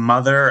is the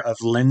mother of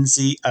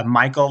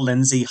Michael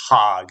Lindsay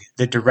Hogg,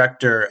 the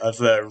director of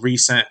the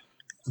recent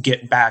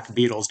Get Back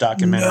Beatles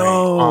documentary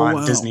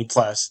on Disney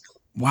Plus.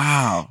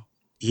 Wow.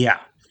 Yeah.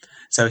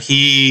 So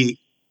he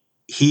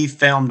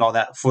filmed all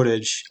that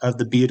footage of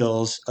the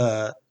Beatles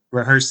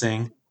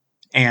rehearsing.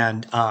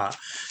 And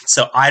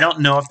so I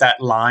don't know if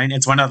that line,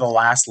 it's one of the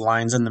last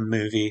lines in the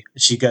movie.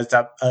 She goes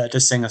up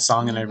to sing a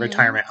song in a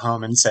retirement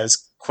home and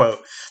says, quote,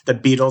 "The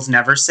Beatles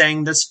never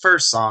sang this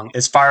first song,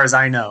 as far as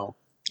I know."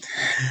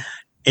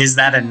 Is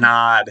that a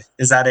nod?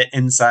 Is that an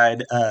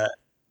inside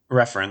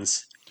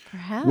reference?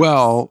 Perhaps.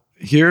 Well,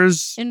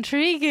 here's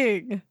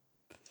intriguing.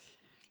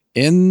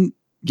 In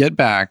Get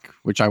Back,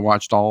 which I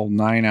watched all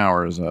 9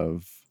 hours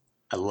of.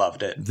 I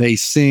loved it. They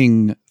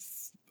sing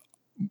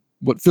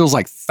what feels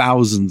like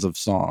thousands of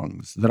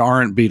songs that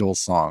aren't Beatles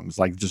songs,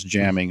 like just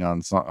jamming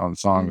on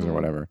songs or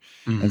whatever.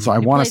 And so I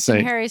want to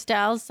say Harry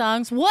Styles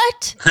songs.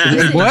 What?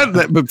 What?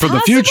 But for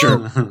the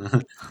future,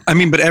 I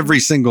mean, but every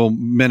single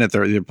minute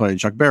they're playing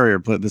Chuck Berry or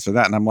play this or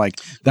that, and I'm like,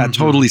 that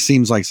totally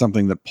seems like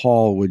something that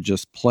Paul would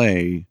just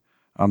play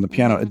on the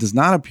piano. It does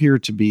not appear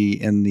to be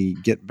in the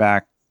Get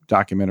Back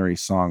documentary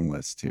song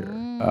list here.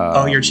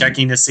 You're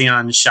checking to see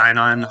on Shine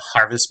on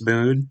Harvest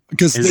Moon?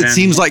 Because it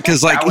seems like,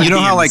 you know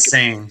how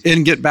insane. Like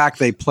in Get Back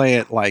they play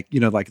it like,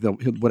 like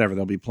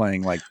they'll be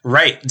playing like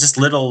just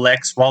little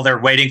licks while they're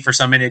waiting for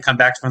somebody to come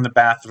back from the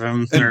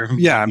bathroom.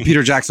 And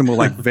Peter Jackson will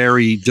like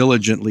very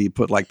diligently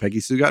put like Peggy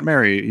Sue Got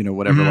Married,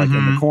 whatever, like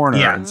in the corner,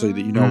 and so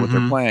that you know what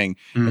they're playing.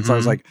 And so I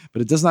was like,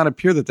 but it does not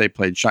appear that they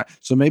played Shine.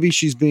 So maybe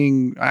she's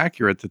being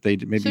accurate that they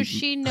maybe. So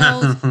she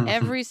knows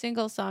every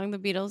single song the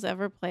Beatles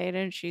ever played,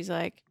 and she's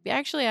like,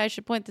 actually, I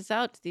should point this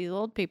out to these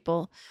old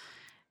people.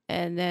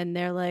 And then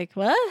they're like,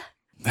 what?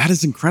 That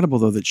is incredible,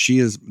 though,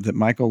 that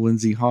Michael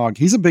Lindsay Hogg,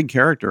 he's a big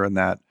character in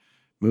that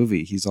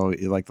movie. He's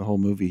always like the whole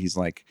movie. He's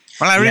like,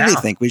 well, I really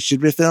think we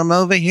should film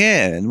over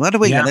here. And what are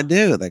we going to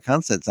do? The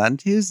concert's on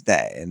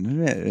Tuesday.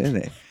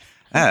 And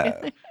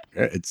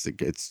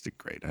it's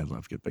great. I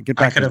love it. But get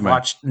back. I could have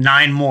watched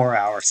 9 more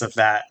hours of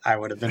that. I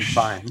would have been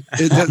fine.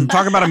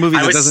 Talk about a movie.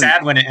 I was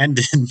sad when it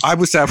ended. I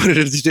was sad when it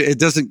ended. It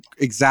doesn't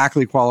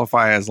exactly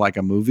qualify as like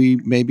a movie,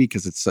 maybe,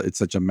 because it's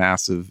such a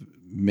massive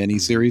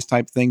miniseries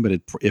type thing.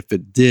 But if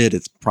it did,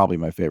 it's probably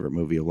my favorite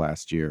movie of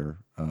last year.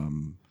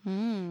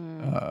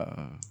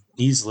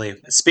 Easily.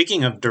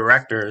 Speaking of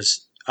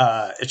directors,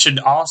 it should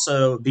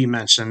also be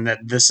mentioned that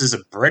this is a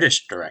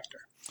British director.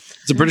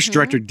 It's a British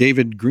director,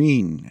 David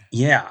Green.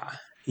 Yeah.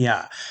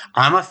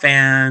 I'm a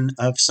fan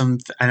of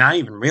and I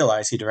didn't even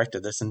realize he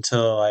directed this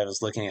until I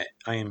was looking at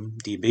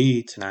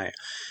IMDb tonight.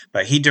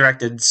 But he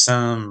directed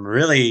some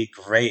really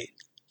great,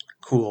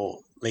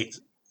 cool late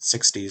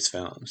 60s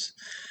films.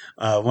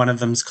 One of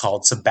them's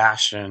called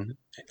Sebastian.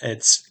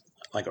 It's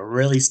like a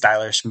really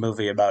stylish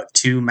movie about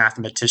 2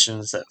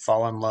 mathematicians that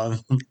fall in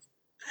love.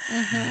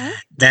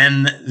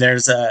 Then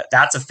that's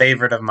a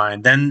favorite of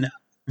mine. Then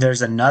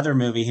there's another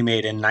movie he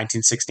made in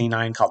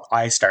 1969 called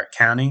I Start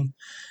Counting,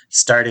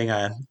 starting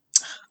I'm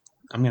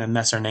going to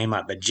mess her name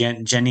up, but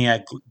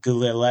Genia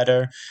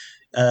Guilletter,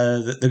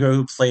 the girl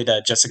who played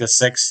Jessica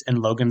Six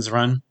in Logan's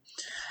Run.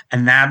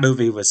 And that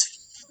movie was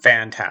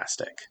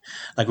fantastic.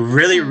 Like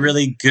really,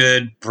 really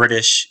good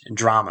British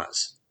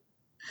dramas.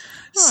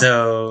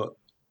 So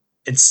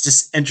it's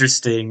just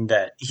interesting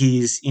that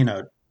he's,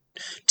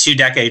 2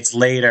 decades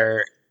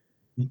later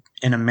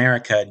in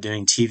America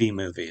doing TV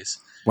movies.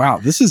 Wow,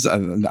 this is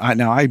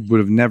now I would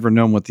have never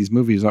known what these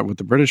movies are, what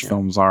the British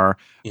films are.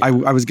 Yeah.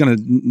 I was going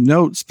to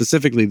note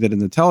specifically that in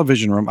the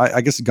television room,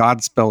 I guess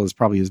Godspell is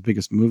probably his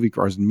biggest movie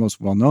or his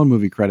most well-known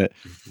movie credit.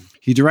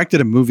 He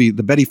directed a movie,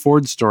 the Betty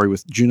Ford Story,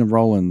 with Gina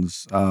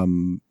Rowlands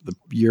the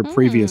year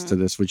previous to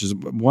this, which is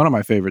one of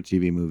my favorite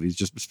TV movies,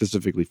 just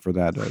specifically for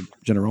that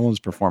Gina Rowlands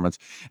performance.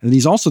 And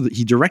then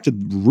he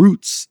directed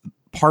Roots,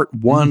 part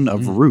 1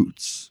 of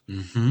Roots,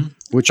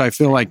 which I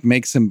feel like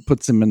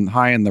puts him in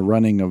high in the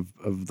running of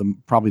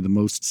probably the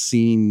most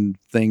seen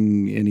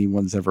thing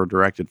anyone's ever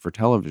directed for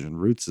television.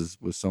 Roots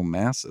was so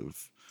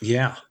massive.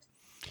 Yeah.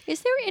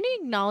 Is there any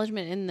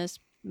acknowledgement in this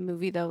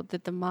movie though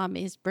that the mom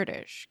is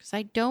British? Because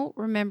I don't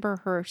remember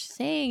her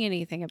saying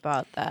anything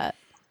about that.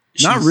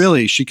 Not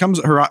really.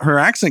 Her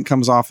accent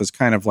comes off as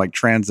kind of like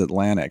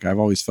transatlantic. I've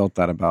always felt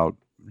that about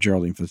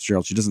Geraldine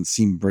Fitzgerald. She doesn't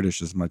seem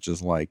British as much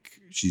as like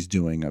she's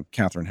doing a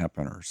Katharine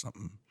Hepburn or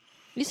something.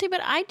 You see,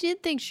 but I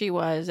did think she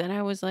was, and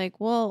I was like,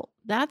 well,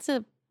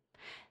 the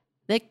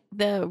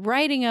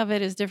writing of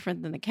it is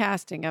different than the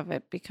casting of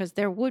it, because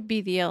there would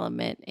be the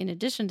element in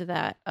addition to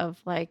that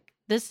of like,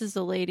 this is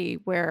a lady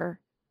where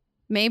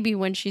maybe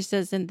when she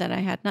says, and then I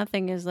had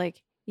nothing, is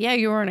like, yeah,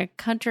 you were in a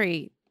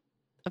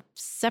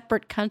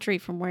separate country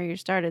from where you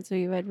started, so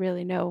you had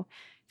really no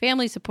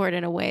family support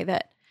in a way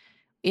that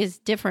is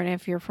different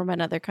if you're from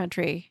another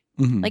country.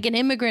 Like an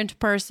immigrant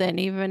person,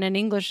 even an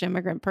English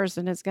immigrant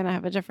person, is going to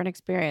have a different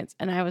experience.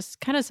 And I was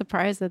kind of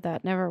surprised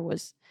that never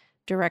was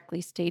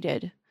directly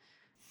stated.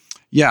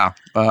 Yeah,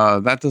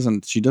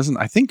 she doesn't,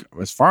 I think,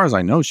 as far as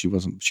I know, she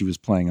was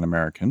playing an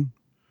American.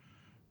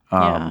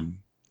 But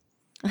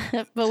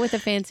with a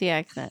fancy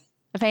accent.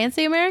 A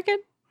fancy American?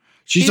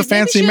 She's a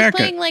fancy American.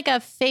 Playing like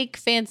a fake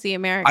fancy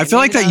American. I feel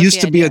like that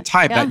used to be a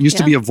type. Yeah, that used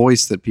to be a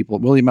voice that people.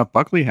 William F.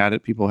 Buckley had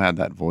it. People had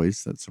that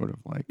voice. That's sort of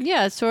like.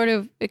 Yeah, sort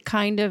of a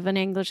kind of an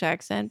English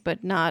accent,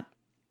 but not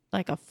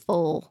like a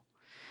full,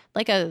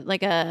 like a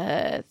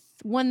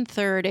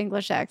 1/3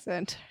 English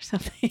accent or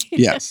something.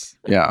 Yes.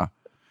 Yeah.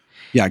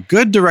 Yeah.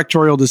 Good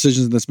directorial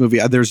decisions in this movie.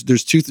 There's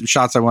 2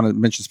 shots I want to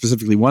mention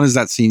specifically. One is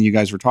that scene you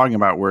guys were talking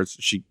about where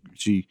she.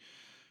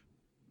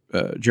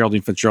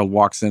 Geraldine Fitzgerald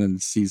walks in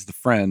and sees the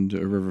friend,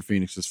 River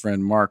Phoenix's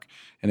friend, Mark,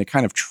 and it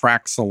kind of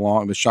tracks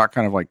along. The shot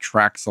kind of like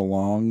tracks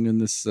along in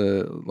this,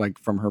 like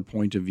from her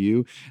point of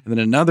view. And then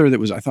another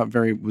that I thought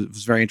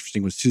was very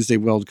interesting was Tuesday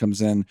Weld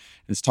comes in and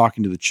is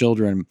talking to the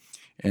children,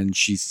 and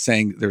she's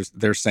saying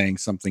they're saying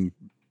something,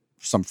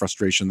 some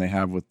frustration they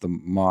have with the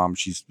mom.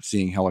 She's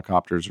seeing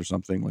helicopters or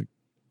something like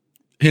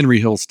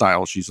Henry Hill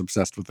style. She's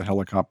obsessed with the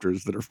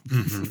helicopters that are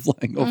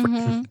flying over.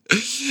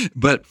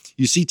 But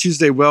you see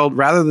Tuesday Weld,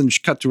 rather than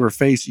cut to her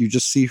face, you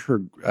just see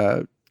her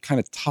kind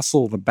of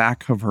tussle the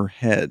back of her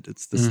head.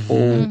 It's this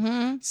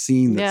whole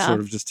scene that sort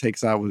of just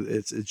takes out.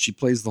 She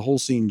plays the whole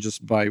scene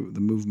just by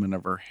the movement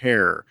of her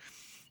hair.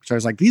 So I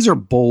was like, these are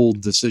bold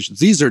decisions.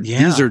 These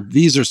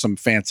are some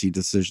fancy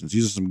decisions.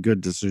 These are some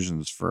good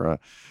decisions for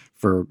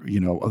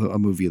a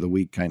movie of the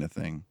week kind of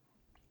thing.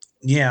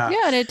 Yeah.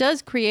 Yeah, and it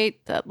does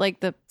create that, like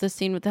the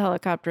scene with the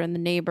helicopter and the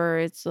neighbor.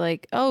 It's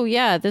like, oh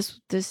yeah, this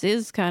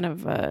is kind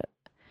of a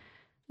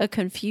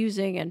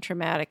confusing and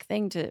traumatic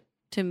thing to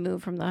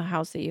move from the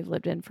house that you've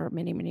lived in for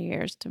many, many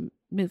years to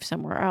move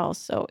somewhere else.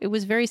 So it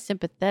was very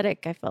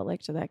sympathetic, I felt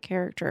like, to that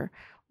character,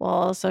 while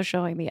also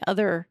showing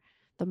the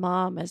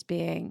mom as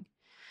being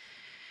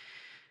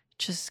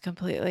just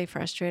completely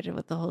frustrated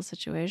with the whole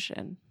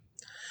situation.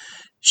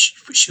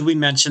 Should we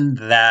mention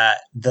that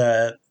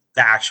the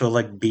actual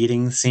like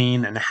beating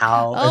scene and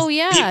how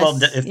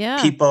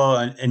people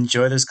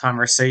enjoy this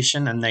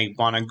conversation and they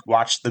want to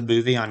watch the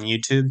movie on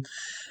YouTube,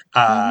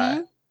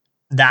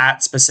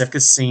 that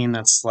specific scene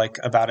that's like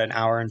about an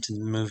hour into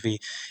the movie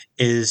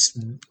is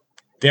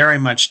very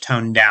much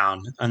toned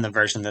down on the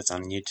version that's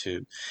on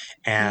YouTube.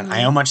 And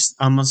I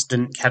almost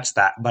didn't catch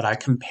that, but I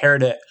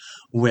compared it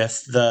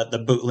with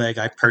the bootleg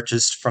I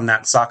purchased from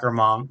that soccer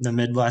mom, the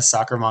Midwest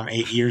soccer mom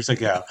 8 years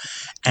ago.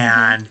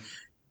 And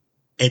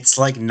it's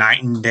like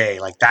night and day.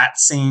 Like that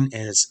scene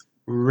is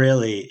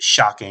really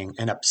shocking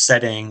and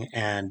upsetting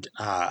and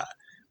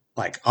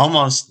like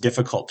almost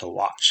difficult to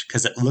watch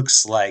because it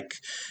looks like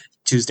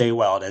Tuesday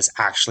Weld is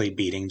actually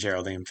beating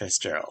Geraldine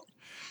Fitzgerald.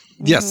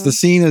 Yes, the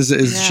scene is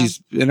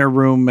she's in her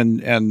room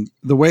and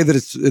the way that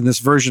it's in this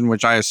version,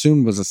 which I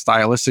assume was a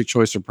stylistic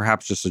choice or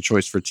perhaps just a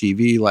choice for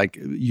TV, like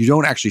you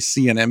don't actually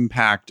see an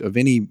impact of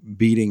any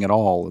beating at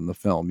all in the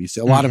film. You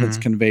see a lot of it's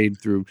conveyed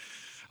through,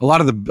 a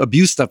lot of the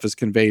abuse stuff is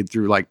conveyed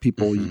through like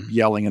people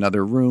yelling in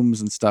other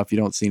rooms and stuff. You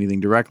don't see anything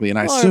directly. And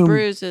I assume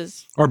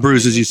or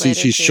bruises you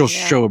see she'll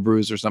show a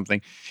bruise or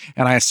something.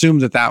 And I assume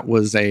that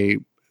was a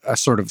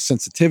sort of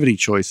sensitivity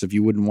choice if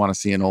you wouldn't want to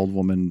see an old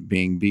woman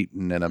being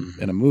beaten in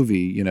a movie,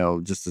 you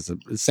know, just as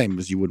the same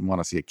as you wouldn't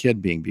want to see a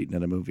kid being beaten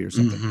in a movie or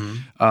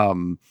something.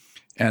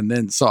 And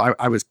then, so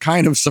I was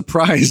kind of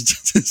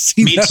surprised to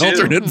see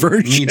alternate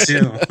version. Me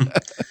too.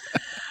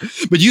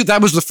 But that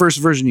was the first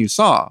version you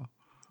saw.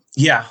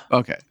 Yeah.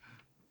 Okay.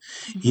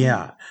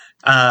 Yeah.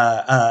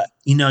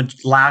 You know,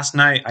 last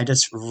night I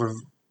just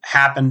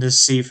happened to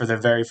see for the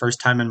very first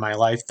time in my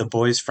life, The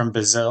Boys from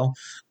Brazil.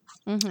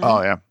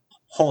 Oh yeah.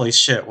 Holy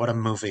shit, what a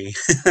movie.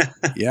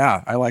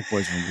 Yeah, I like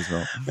Boys from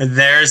Brazil.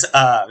 There's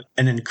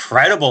an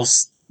incredible,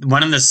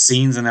 one of the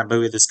scenes in that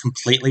movie that's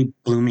completely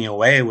blew me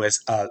away was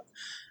a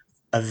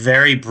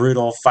very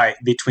brutal fight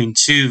between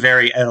two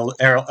very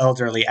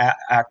elderly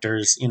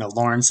actors, you know,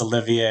 Laurence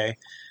Olivier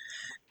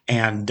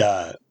and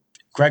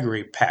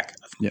Gregory Peck,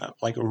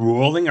 like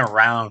rolling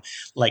around,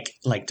 like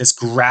just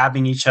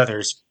grabbing each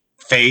other's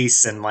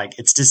face. And like,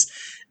 it's just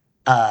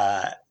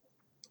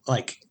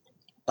like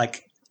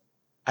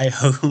I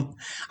hope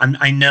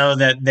I know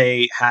that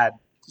they had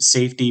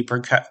safety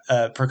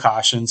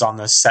precautions on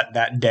the set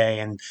that day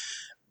and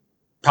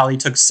probably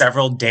took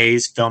several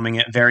days filming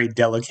it very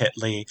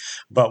delicately.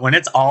 But when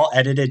it's all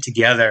edited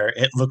together,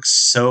 it looks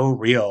so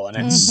real and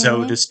it's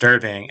so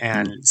disturbing.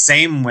 And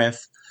same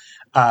with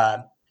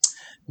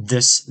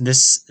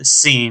this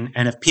scene.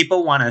 And if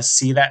people want to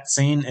see that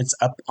scene, it's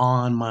up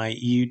on my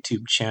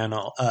YouTube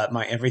channel,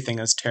 my Everything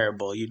Is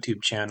Terrible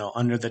YouTube channel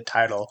under the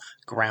title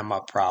Grandma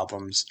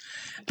Problems.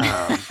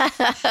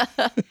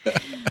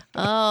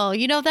 Oh,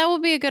 you know, that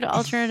would be a good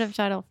alternative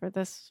title for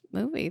this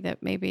movie.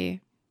 That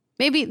maybe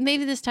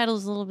this title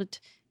is a little bit,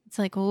 it's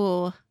like,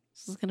 oh,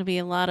 this is going to be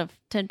a lot of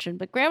tension,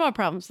 but Grandma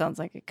Problems sounds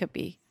like it could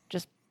be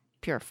just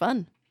pure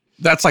fun.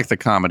 That's like the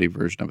comedy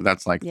version of it.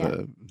 That's like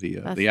the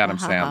Adam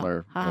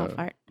Sandler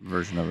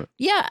version of it.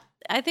 Yeah,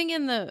 I think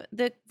in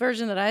the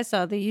version that I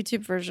saw, the YouTube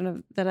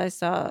version that I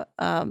saw,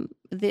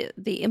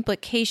 the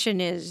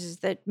implication is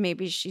that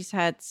maybe she's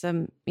had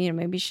some, you know,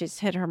 maybe she's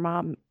hit her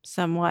mom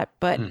somewhat,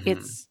 but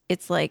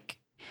it's like,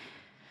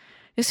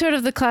 it's sort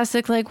of the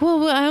classic, like,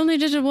 well, I only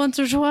did it once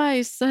or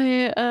twice.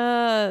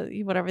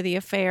 Whatever the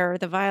affair,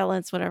 the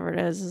violence, whatever it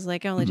is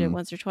like, I only did it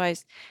once or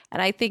twice.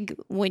 And I think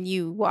when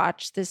you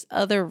watch this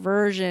other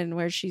version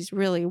where she's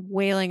really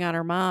wailing on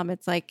her mom,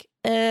 it's like,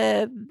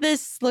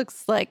 this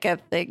looks like a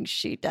thing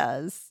she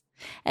does.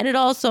 And it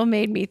also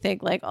made me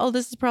think like, oh,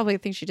 this is probably a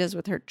thing she does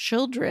with her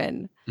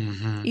children,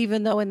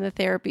 even though in the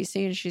therapy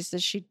scene she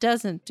says she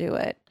doesn't do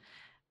it.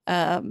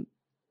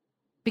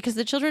 Because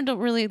the children don't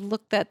really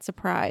look that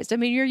surprised. I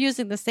mean, you're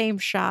using the same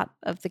shot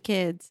of the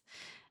kids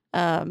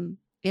in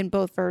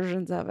both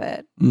versions of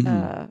it.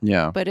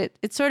 But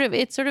it sort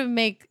of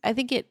make, I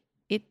think it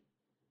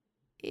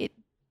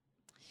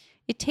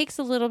takes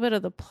a little bit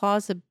of the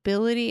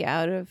plausibility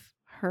out of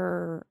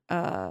her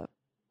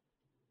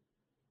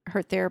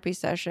therapy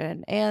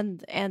session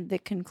and the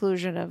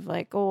conclusion of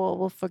like, oh, well,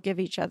 we'll forgive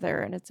each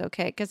other and it's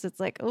okay. Because it's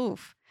like,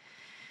 oof,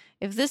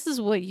 if this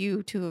is what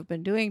you two have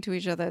been doing to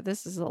each other,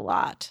 this is a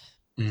lot.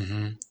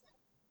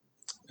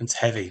 It's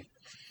heavy.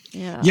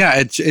 Yeah,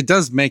 it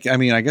does make, I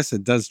mean, I guess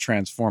it does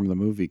transform the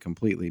movie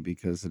completely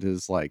because it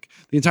is like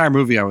the entire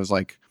movie. I was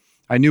like,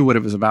 I knew what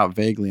it was about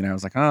vaguely, and I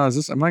was like, oh,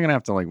 am I gonna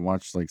have to like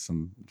watch like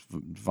some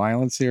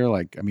violence here?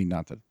 Like, I mean,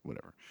 not that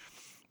whatever.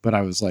 But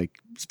I was like,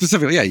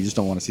 specifically, you just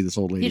don't want to see this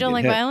old lady. You don't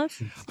like hit.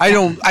 Violence? I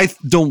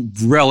don't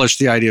relish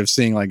the idea of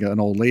seeing like an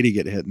old lady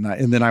get hit.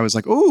 And then I was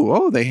like,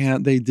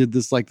 they did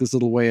this like this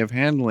little way of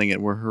handling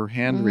it where her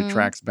hand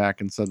retracts back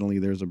and suddenly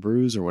there's a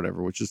bruise or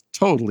whatever, which is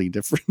totally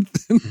different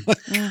than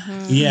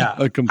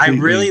I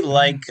really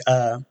like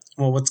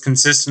what's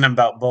consistent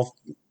about both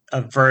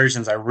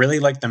versions. I really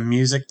like the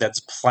music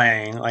that's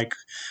playing. Like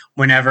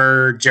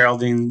whenever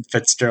Geraldine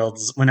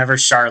Fitzgerald's, whenever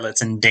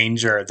Charlotte's in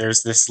danger,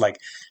 there's this like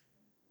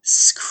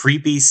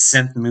creepy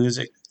synth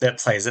music that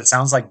plays. It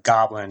sounds like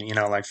Goblin,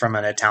 like from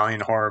an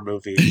Italian horror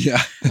movie.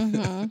 Yeah.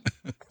 Mm-hmm.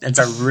 It's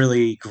a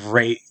really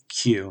great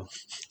cue.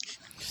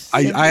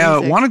 I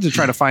wanted to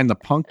try to find the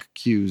punk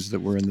cues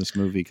that were in this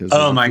movie because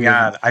oh my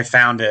god, I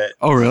found it.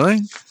 Oh really?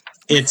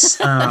 It's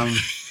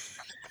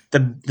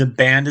the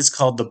band is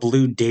called the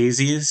Blue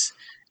Daisies,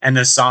 and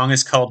the song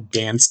is called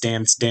Dance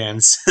Dance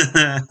Dance.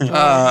 And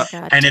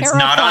it's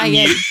not on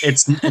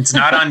it's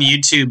not on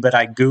YouTube, but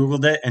I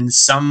googled it and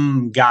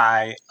some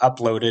guy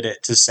uploaded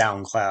it to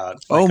SoundCloud.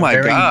 Oh my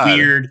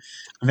god.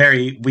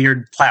 Very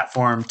weird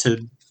platform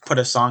to put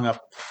a song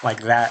up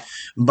like that.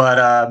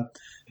 But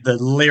the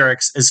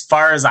lyrics, as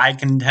far as I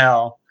can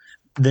tell,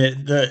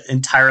 the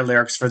entire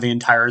lyrics for the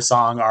entire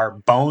song are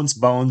bones,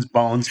 bones,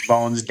 bones,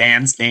 bones,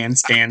 dance,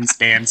 dance, dance,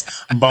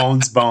 dance,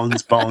 bones,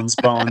 bones, bones,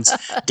 bones,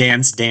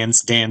 dance,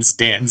 dance, dance,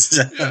 dance.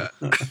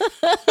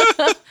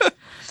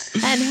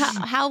 And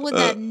how would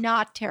that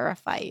not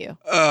terrify you?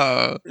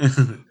 I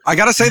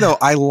gotta say though,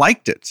 I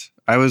liked it.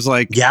 I was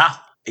like, yeah,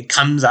 it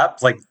comes up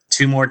like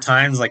 2 more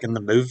times, like in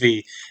the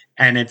movie,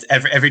 and it's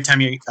every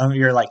time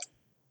you're like,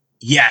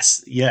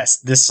 yes,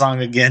 this song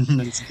again.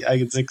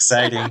 It's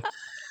exciting.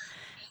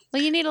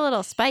 Well, you need a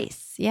little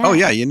spice. Yeah. Oh,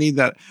 yeah, you need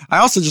that. I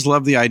also just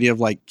love the idea of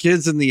like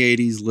kids in the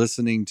 80s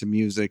listening to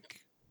music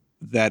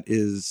that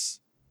is,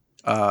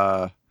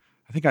 I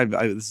think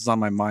this is on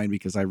my mind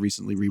because I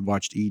recently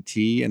rewatched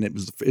E.T. and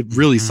it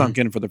really sunk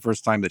in for the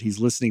first time that he's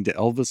listening to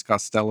Elvis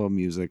Costello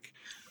music.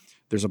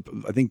 There's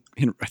I think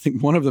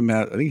one of them,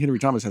 I think Henry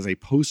Thomas has a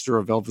poster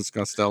of Elvis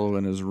Costello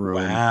in his room.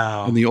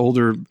 Wow. And the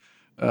older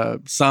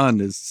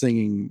son is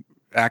singing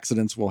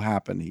Accidents Will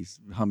Happen. He's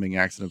humming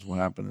Accidents Will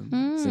Happen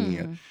and singing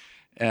it.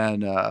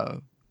 And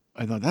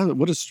I thought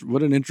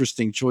what an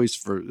interesting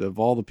choice of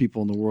all the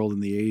people in the world in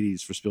the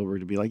 80s for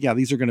Spielberg to be like, yeah,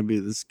 this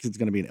kid's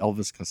going to be an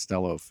Elvis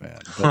Costello fan.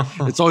 But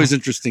it's always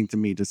interesting to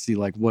me to see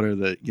like what are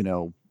the,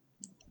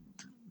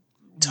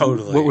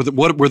 totally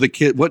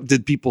what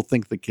did people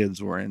think the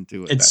kids were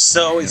into? It's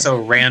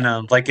so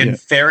random. Like in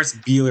Ferris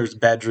Bueller's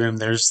bedroom,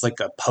 there's like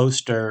a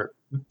poster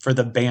for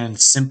the band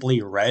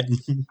Simply Red.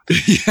 And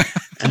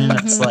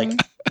it's like,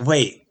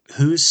 wait,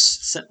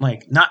 who's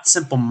like not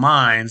Simple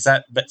Minds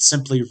but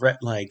Simply Red?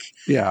 Like,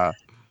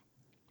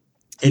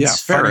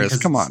 it's Ferris.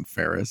 Come on,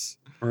 Ferris.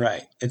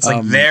 Right. It's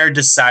like they're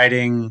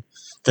deciding,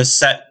 the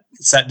set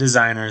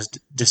designers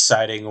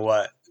deciding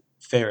what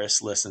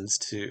Ferris listens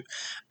to.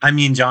 I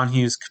mean, John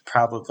Hughes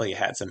probably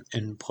had some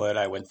input,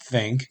 I would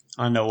think,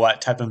 on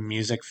what type of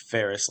music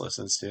Ferris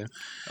listens to.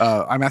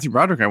 Matthew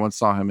Broderick, I once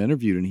saw him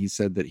interviewed, and he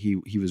said that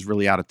he was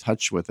really out of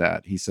touch with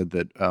that. He said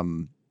that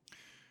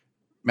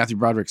Matthew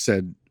Broderick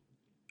said,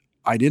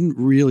 I didn't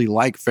really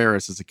like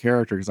Ferris as a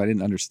character because I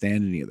didn't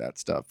understand any of that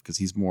stuff because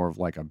he's more of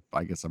like a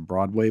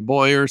Broadway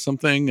boy or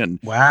something. And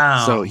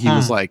wow. So he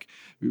was like,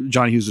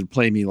 John Hughes would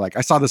play me like,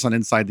 I saw this on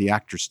Inside the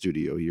Actors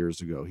Studio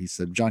years ago. He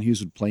said, John Hughes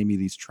would play me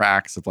these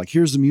tracks of like,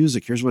 here's the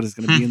music, here's what is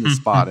going to be in the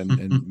spot.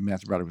 And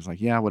Matthew Broderick was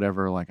like, yeah,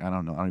 whatever. Like, I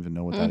don't know. I don't even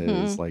know what that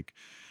is. Like,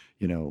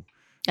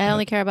 I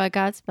only care about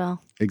Godspell.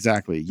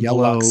 Exactly.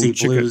 Yellow. What's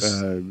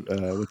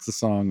the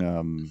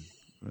song?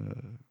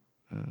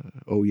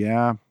 Oh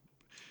yeah.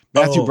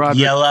 Matthew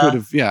Broderick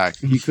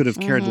could have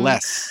cared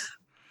less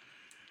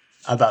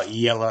about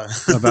Yella.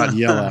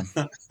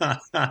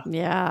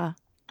 Yeah.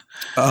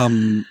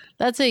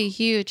 That's a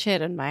huge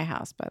hit in my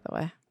house, by the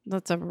way.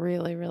 That's a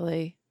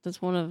really,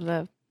 that's one of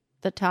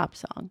the top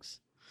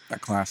songs. A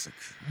classic,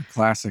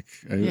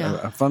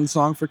 a fun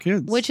song for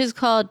kids. Which is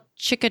called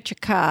Chicka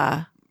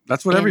Chicka.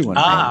 That's what everyone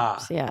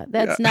knows. Yeah,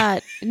 that's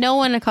not, no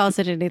one calls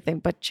it anything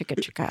but Chicka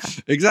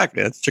Chicka.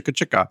 Exactly, that's Chicka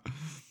Chicka.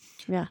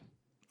 Yeah.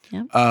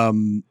 Yeah.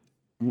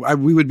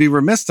 We would be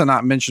remiss to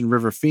not mention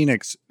River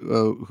Phoenix,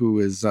 who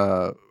is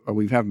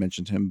we have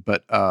mentioned him,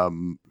 but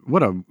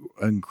what an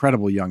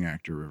incredible young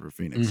actor River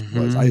Phoenix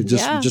was. I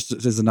just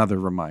as another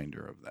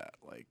reminder of that.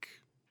 Like,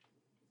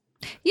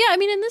 yeah, I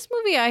mean, in this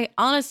movie,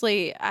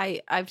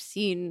 I've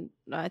seen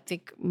I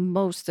think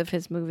most of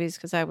his movies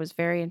because I was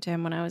very into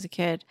him when I was a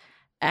kid,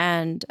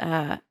 and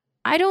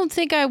I don't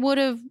think I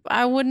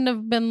wouldn't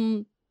have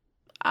been.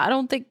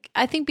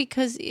 I think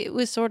because it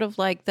was sort of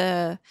like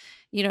the,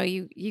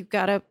 you've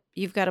got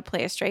to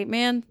play a straight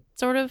man,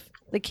 sort of.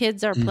 The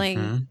kids are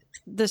playing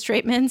the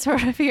straight men,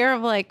 sort of, here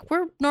of like,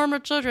 we're normal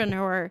children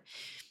who are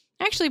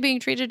actually being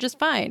treated just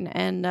fine.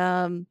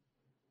 And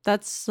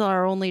that's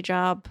our only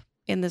job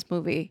in this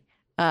movie.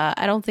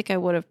 I don't think I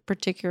would have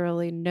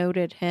particularly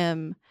noted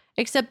him,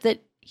 except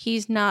that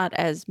he's not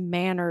as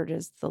mannered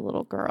as the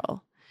little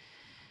girl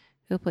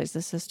who plays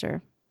the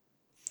sister.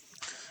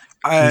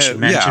 We should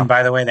mention,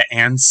 by the way, that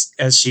Anne,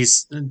 as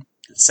she's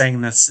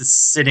saying this, is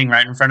sitting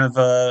right in front of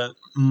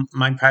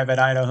My Private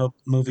Idaho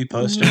movie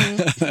poster.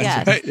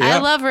 Yes. Right, yeah. I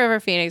love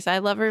River Phoenix. I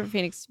love River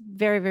Phoenix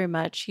very, very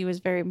much. He was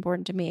very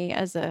important to me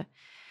as when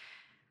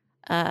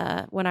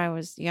I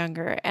was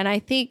younger. And I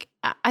think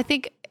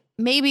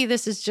maybe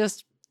this is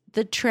just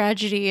the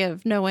tragedy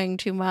of knowing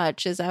too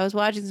much. As I was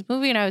watching this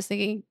movie and I was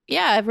thinking,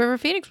 yeah, River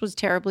Phoenix was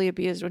terribly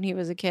abused when he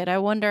was a kid. I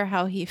wonder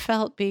how he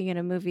felt being in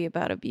a movie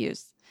about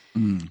abuse.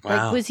 Wow.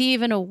 Like, was he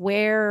even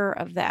aware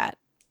of that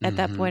at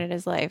that point in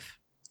his life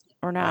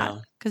or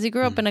not? Because he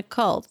grew up in a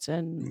cult.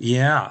 And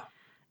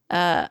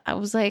I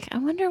was like, I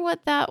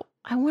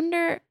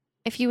wonder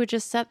if you would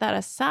just set that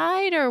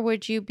aside, or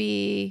would you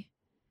be,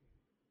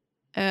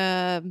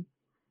 I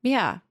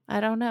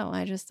don't know.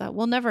 I just thought,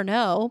 we'll never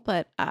know.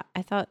 But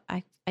I thought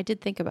I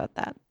did think about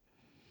that.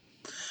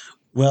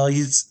 Well,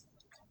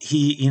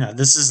 he,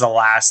 this is the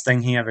last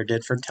thing he ever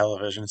did for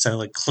television. So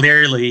like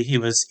clearly he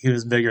was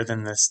bigger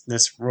than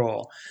this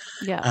role.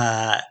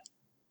 Yeah.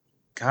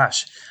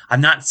 Gosh, I've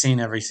not seen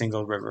every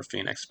single River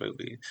Phoenix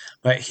movie,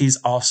 but he's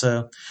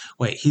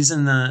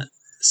in the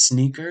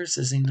Sneakers,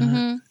 is he not?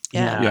 Mm-hmm.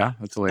 Yeah,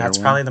 that's a later That's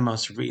one. probably the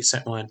most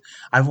recent one.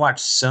 I've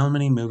watched so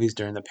many movies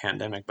during the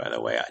pandemic, by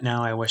the way.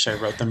 Now I wish I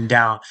wrote them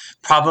down.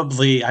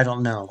 Probably, I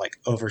don't know, like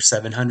over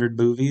 700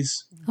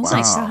 movies. Oh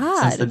my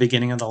God. Since the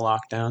beginning of the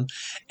lockdown.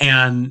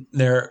 And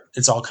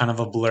it's all kind of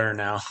a blur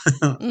now.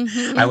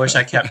 I wish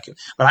I kept.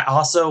 But I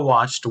also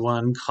watched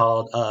one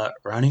called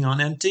Running on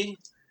Empty.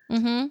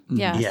 Mm-hmm.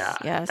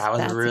 Yes. That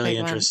was really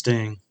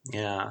interesting.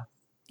 One.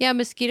 Yeah,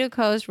 Mosquito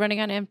Coast, Running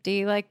on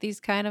Empty, like these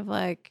kind of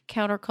like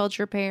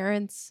counterculture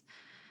parents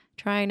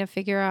trying to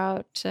figure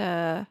out,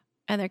 and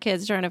their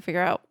kids trying to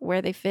figure out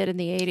where they fit in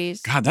the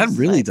 80s. God, that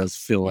really does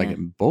feel like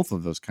both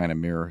of those kind of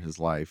mirror his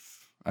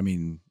life. I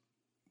mean,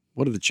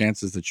 what are the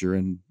chances that you're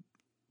in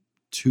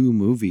 2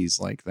 movies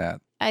like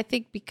that? I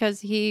think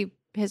because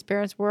his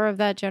parents were of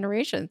that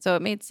generation, so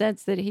it made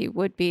sense that he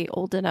would be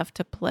old enough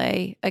to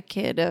play a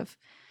kid of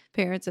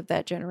parents of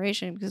that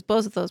generation, because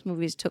both of those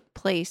movies took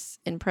place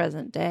in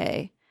present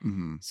day.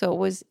 Mm-hmm. So it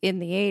was in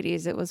the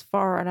 80s. It was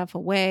far enough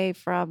away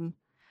from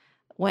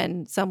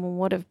when someone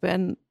would have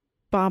been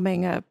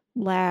bombing a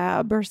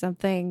lab or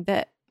something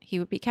that he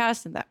would be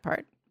cast in that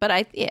part. But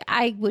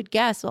I would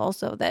guess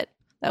also that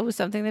was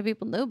something that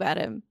people knew about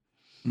him.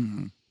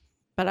 Mm-hmm.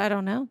 But I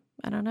don't know.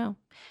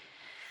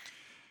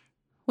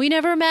 We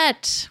never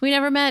met.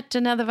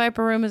 And now the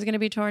Viper Room is going to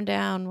be torn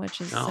down,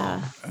 which is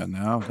no,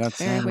 that's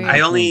very weird.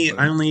 I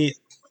only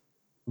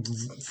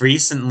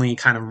recently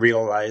kind of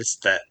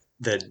realized that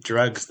the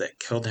drugs that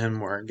killed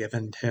him were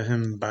given to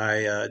him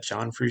by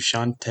John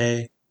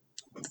Frusciante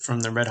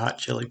from the Red Hot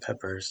Chili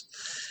Peppers.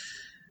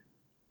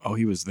 Oh,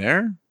 he was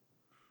there?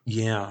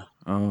 Yeah.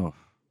 Oh.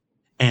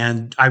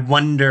 And I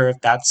wonder if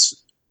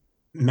that's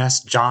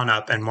messed John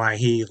up and why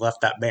he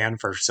left that band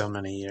for so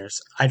many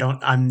years. I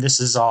don't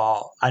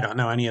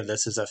know any of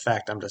this is a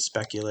fact. I'm just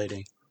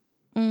speculating.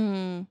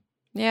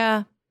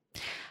 Yeah.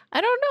 I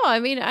don't know. I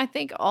mean, I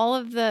think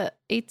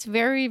it's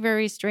very,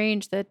 very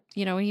strange that,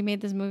 he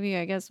made this movie,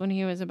 I guess, when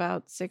he was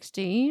about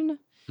 16.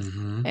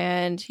 Mm-hmm.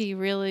 And he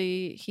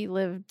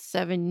lived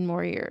 7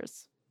 more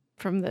years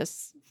from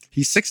this.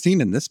 He's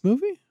 16 in this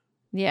movie?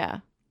 Yeah.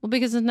 Well,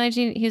 because he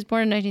was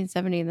born in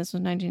 1970 and this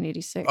was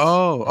 1986.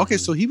 Oh, okay.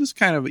 So he was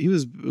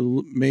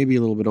maybe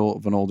a little bit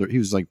of an older. He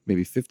was like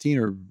maybe 15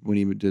 or when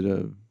he did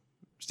a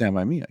Stand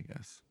By Me, I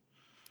guess.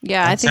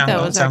 Yeah, I think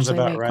that was actually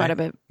made quite a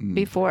bit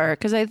before.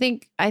 Because I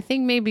think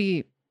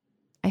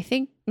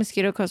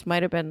Mosquito Coast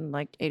might have been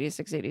like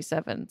 86,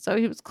 87. So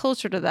he was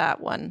closer to that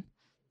one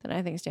than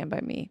I think Stand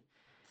By Me.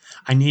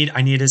 I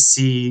need to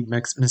see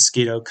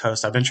Mosquito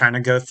Coast. I've been trying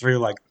to go through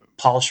like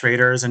Paul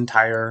Schrader's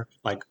entire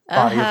like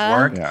body of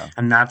work,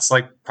 and that's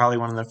like probably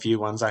one of the few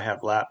ones I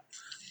have left.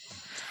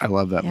 I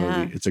love that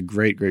movie. It's a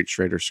great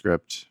Schrader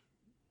script.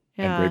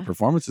 And great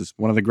performances.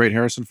 One of the great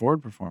Harrison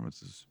Ford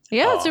performances.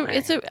 Yeah,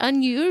 it's an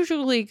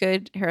unusually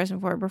good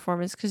Harrison Ford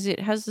performance because it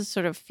has this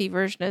sort of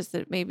feverishness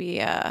that maybe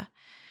the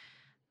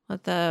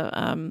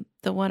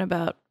one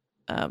about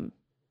the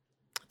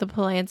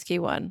Polanski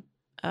one,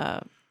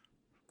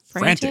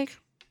 Frantic,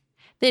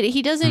 that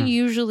he doesn't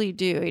usually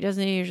do. He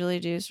doesn't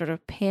usually do sort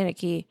of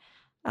panicky.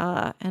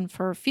 And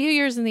for a few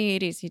years in the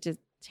 80s,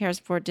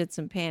 Harrison Ford did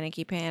some panic.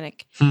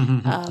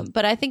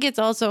 But I think it's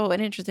also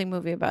an interesting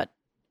movie about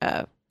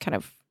kind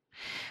of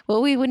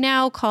what we would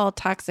now call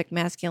toxic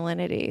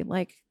masculinity,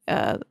 like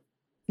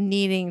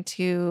needing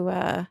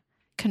to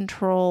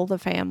control the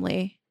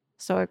family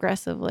so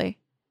aggressively.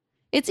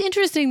 It's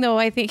interesting, though.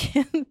 I think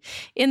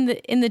in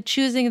the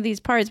choosing of these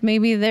parts,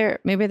 maybe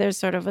there's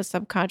sort of a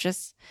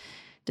subconscious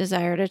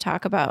desire to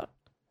talk about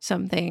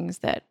some things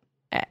that,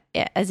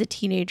 as a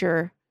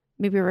teenager,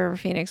 maybe River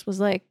Phoenix was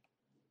like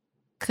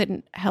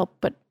couldn't help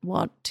but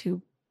want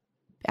to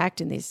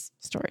act in these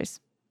stories.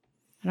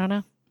 I don't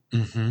know.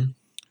 Mm-hmm.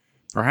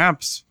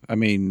 Perhaps. I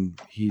mean,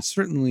 he's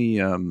certainly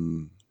a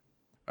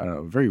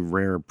very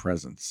rare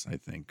presence, I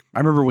think. I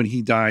remember when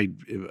he died,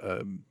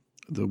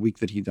 the week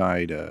that he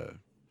died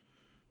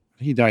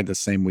the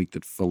same week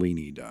that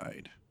Fellini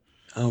died.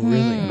 Oh,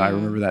 really? And I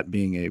remember that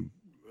being a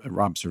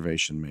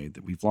observation made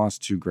that we've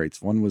lost 2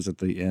 greats. One was at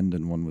the end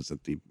and one was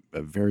at the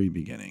very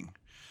beginning.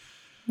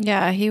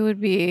 Yeah, he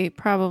would be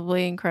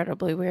probably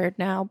incredibly weird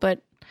now,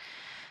 but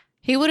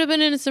he would have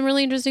been in some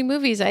really interesting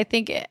movies. I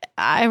think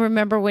I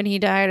remember when he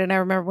died, and I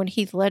remember when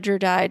Heath Ledger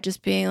died,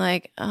 just being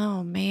like,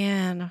 oh,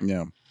 man.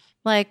 Yeah.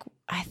 Like,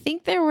 I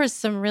think there was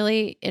some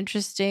really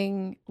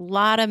interesting,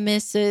 lot of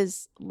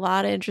misses, a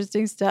lot of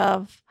interesting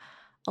stuff.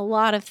 a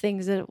lot of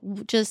things that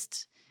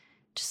just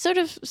sort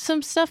of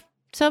some stuff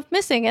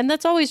missing. And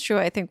that's always true,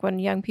 I think, when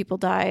young people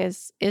die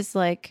is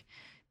like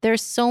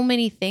there's so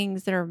many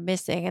things that are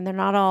missing, and they're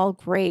not all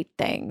great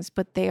things,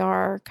 but they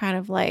are kind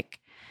of like,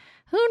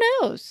 who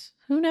knows?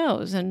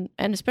 And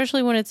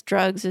especially when it's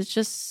drugs, it's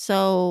just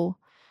so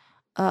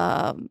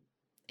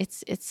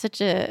it's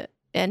such a,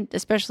 and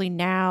especially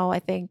now, I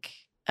think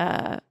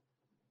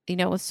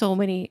with so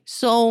many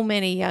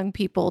young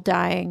people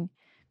dying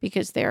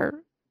because they're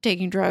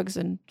taking drugs,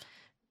 and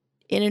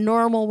in a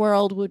normal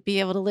world would be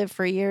able to live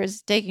for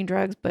years taking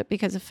drugs, but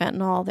because of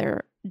fentanyl,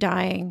 they're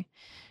dying.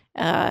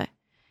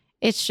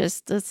 It's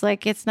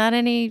not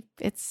any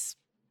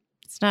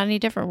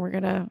different.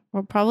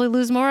 We'll probably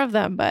lose more of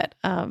them, but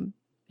it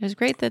was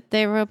great that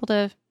they were able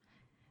to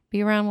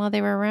be around while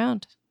they were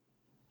around.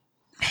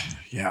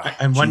 Yeah.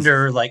 I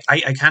wonder, like,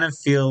 I kind of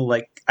feel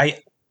like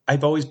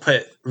I've always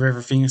put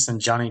River Phoenix and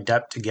Johnny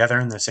Depp together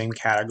in the same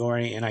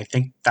category, and I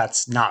think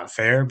that's not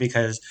fair,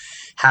 because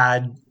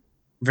had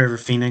River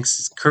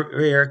Phoenix's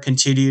career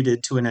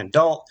continued to an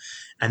adult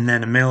and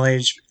then a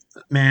middle-aged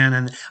man,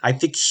 and I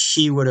think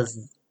he would have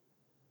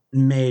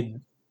made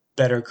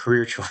better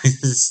career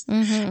choices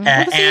and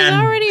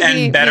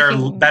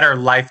better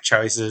life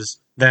choices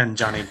than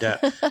Johnny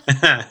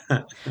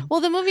Depp.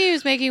 Well, the movie he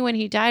was making when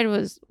he died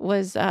was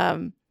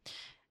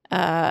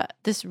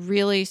this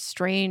really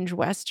strange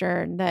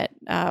Western that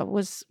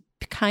was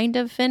kind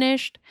of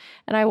finished,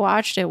 and I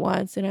watched it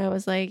once, and I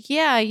was like,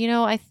 yeah,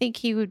 I think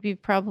he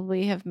would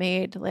probably have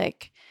made,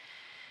 like,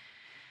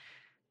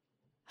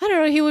 I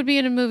don't know, he would be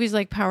in movies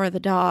like Power of the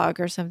Dog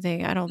or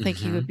something. I don't think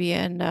he would be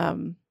in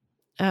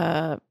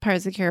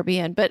Pirates of the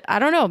Caribbean, but I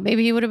don't know,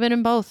 maybe he would have been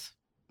in both.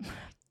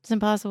 It's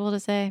impossible to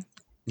say.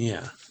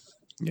 Yeah.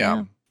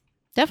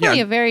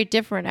 Definitely a very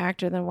different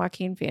actor than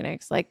Joaquin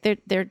Phoenix. Like there's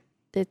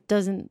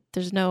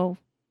no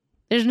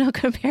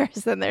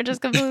comparison. They're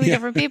just completely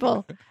different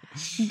people.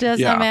 It does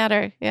not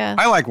matter. Yeah.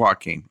 I like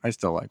Joaquin. I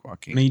still like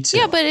Joaquin. Me too.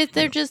 Yeah, but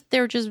they're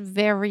just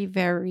very,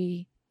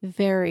 very,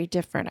 very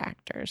different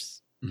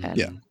actors. Mm-hmm.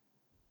 Yeah.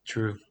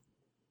 True.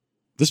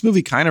 This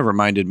movie kind of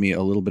reminded me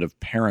a little bit of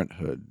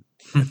Parenthood,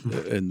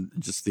 and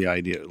just the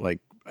idea, like,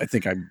 I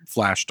think I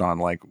flashed on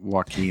like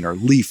Joaquin, or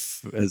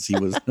Leaf as he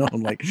was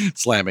known, like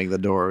slamming the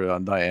door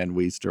on Diane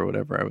Wiest or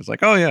whatever. I was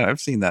like, oh yeah, I've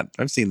seen that.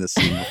 I've seen this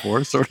scene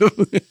before, sort of.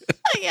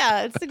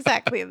 Yeah, it's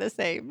exactly the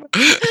same.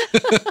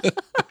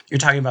 You're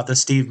talking about the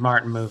Steve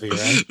Martin movie,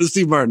 right? The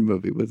Steve Martin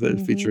movie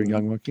with featuring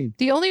young Joaquin.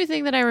 The only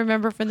thing that I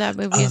remember from that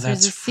movie is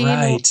there's a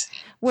scene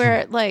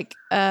where like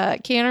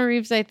Keanu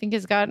Reeves, I think,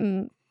 has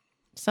gotten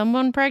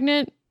someone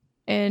pregnant,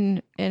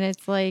 and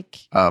it's like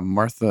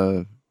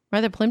Martha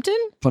Plimpton?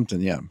 Plimpton,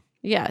 yeah.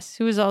 Yes,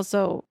 she was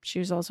also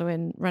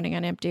in Running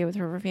on Empty with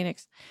River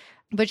Phoenix.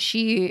 But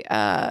she,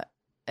 Diane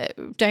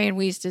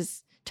Wiest,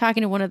 is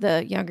talking to one of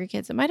the younger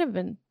kids. It might have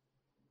been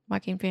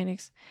Joaquin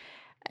Phoenix.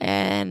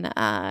 And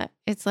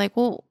it's like,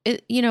 well,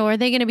 are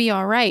they going to be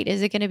all right?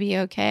 Is it going to be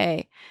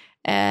okay?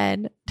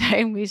 And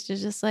Diane Wiest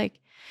is just like,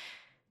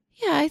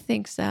 yeah, I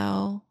think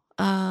so.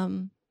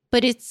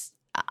 But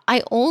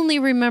I only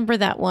remember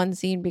that one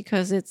scene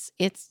because it's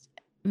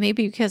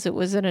maybe because it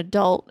was an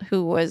adult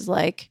who was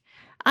like,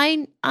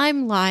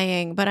 I'm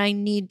lying, but I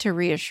need to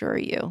reassure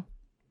you.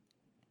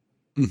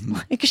 Mm-hmm.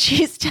 Like,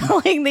 she's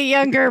telling the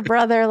younger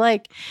brother,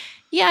 like,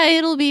 yeah,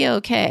 it'll be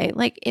okay.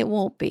 Like, it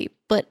won't be,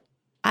 but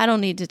I don't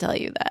need to tell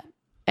you that.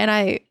 And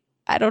I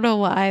don't know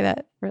why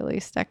that really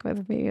stuck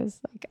with me. Is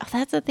like, oh,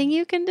 that's a thing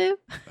you can do.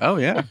 Oh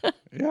yeah,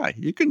 yeah,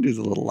 you can do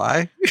the little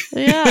lie.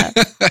 Yeah.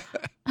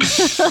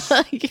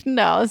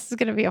 No, this is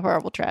gonna be a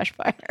horrible trash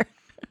fire.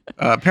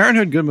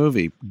 Parenthood, good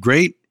movie,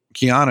 great.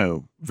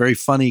 Keanu, very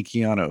funny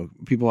Keanu.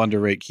 People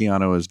underrate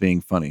Keanu as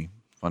being funny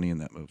in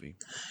that movie.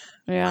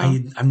 Yeah.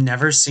 I've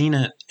never seen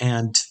it,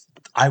 and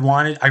I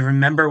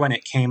remember when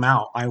it came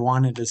out, I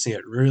wanted to see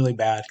it really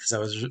bad because I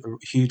was a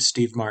huge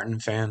Steve Martin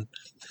fan.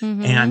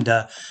 Mm-hmm. And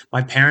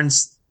my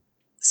parents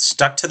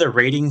stuck to the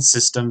rating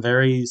system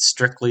very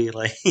strictly.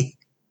 Like,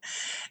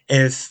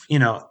 if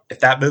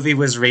that movie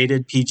was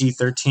rated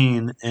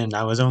PG-13 and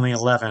I was only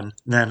 11,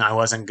 then I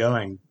wasn't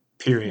going.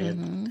 Period.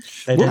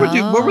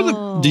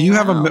 Mm-hmm. Do you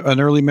have an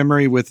early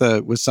memory with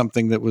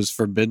something that was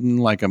forbidden,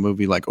 like a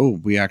movie like, oh,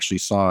 we actually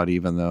saw it,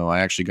 even though I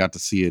actually got to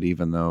see it,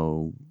 even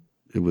though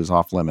it was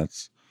off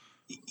limits?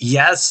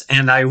 Yes.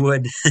 And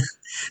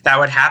that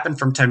would happen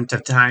from time to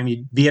time.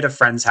 You'd be at a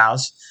friend's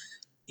house,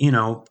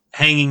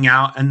 hanging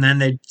out, and then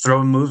they'd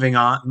throw a movie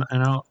on,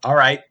 all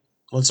right,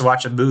 let's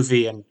watch a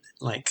movie. And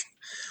like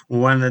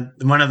one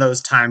of those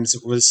times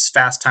was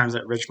Fast Times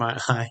at Ridgemont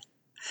High.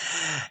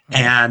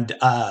 And,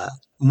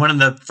 one of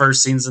the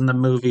first scenes in the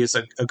movie is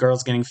a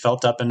girl's getting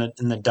felt up in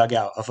the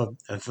dugout of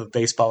a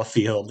baseball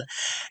field,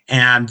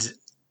 and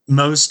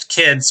most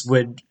kids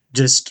would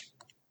just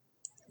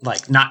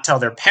like not tell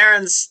their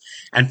parents.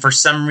 And for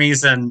some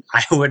reason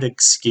I would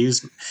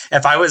excuse,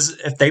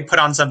 if they put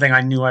on something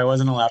I knew I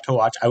wasn't allowed to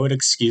watch, I would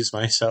excuse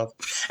myself.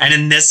 And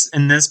in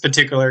this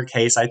particular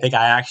case, I think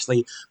I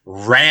actually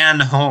ran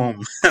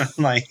home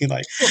like,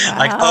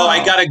 oh,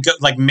 I gotta go,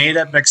 like made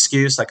up an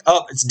excuse, like,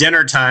 oh, it's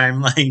dinner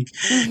time, like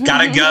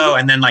gotta go.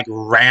 And then like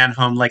ran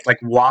home, like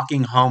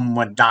walking home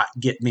would not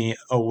get me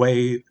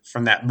away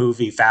from that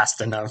movie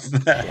fast enough.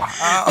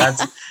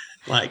 That's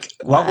like,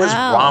 what was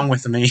wrong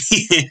with me?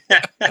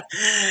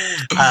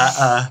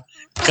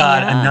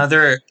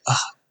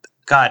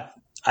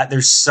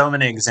 There's so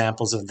many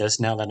examples of this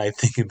now that I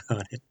think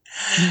about it.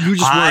 You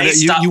just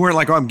weren't, you weren't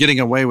like, oh, I'm getting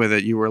away with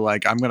it. You were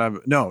like, I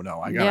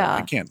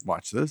can't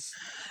watch this.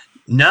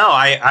 No,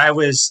 I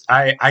was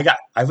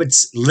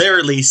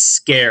literally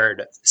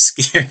scared.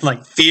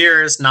 Like,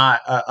 fear is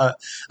not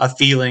a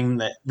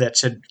feeling that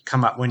should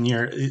come up when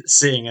you're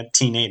seeing a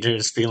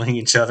teenagers feeling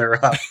each other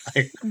up.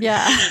 Like,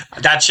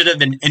 that should have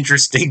been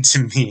interesting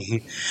to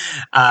me.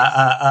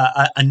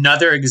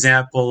 Another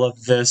example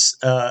of this,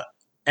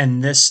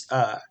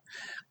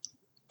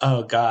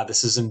 oh God,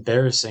 this is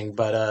embarrassing,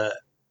 but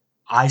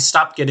I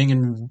stopped getting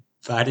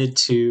invited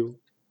to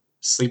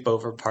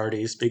sleepover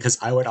parties because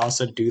I would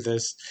also do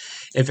this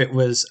if it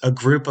was a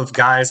group of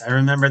guys. I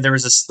remember there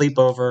was a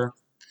sleepover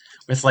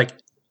with like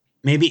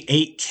maybe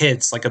 8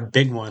 kids, like a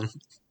big one,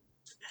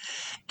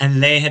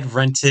 and they had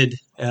rented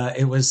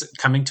it was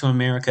Coming to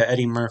America,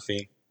 Eddie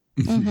Murphy.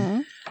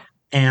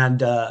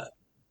 And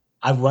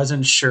I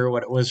wasn't sure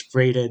what it was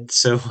rated,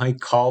 so I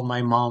called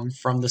my mom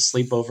from the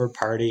sleepover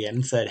party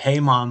and said,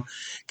 hey Mom,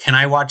 can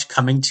I watch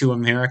Coming to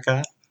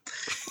America?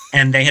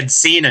 And they had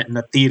seen it in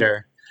the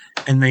theater.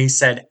 And they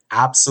said,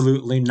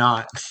 absolutely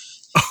not.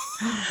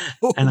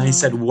 And I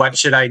said, what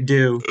should I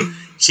do?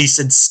 She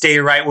said, stay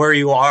right where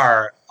you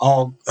are.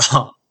 I'll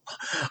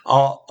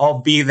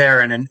be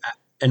there in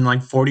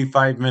like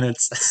 45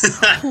 minutes.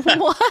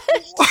 What?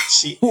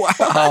 She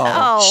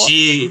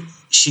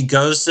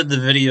goes to the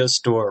video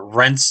store,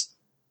 rents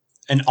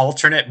an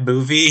alternate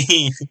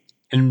movie,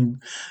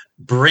 and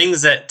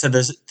brings it to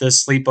the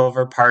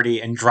sleepover party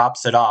and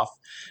drops it off.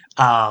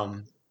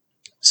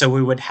 So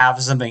we would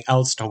have something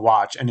else to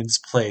watch in its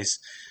place.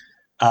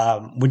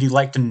 Would you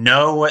like to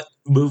know what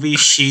movie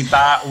she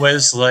thought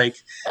was like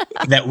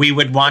that we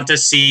would want to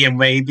see and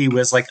maybe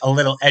was like a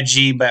little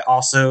edgy, but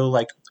also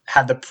like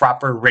had the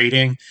proper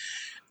rating?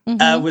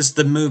 Was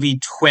the movie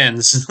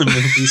Twins, the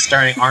movie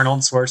starring Arnold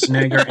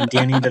Schwarzenegger and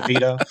Danny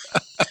DeVito.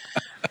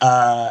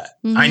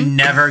 I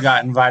never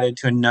got invited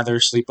to another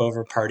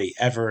sleepover party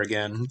ever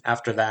again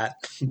after that.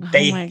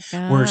 They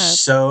were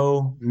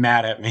so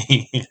mad at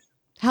me.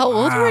 How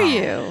old were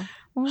you?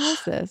 What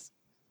was this?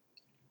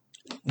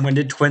 When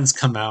did Twins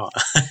come out?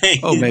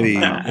 Maybe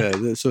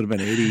this would have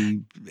been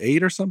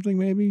 88 or something,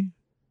 maybe.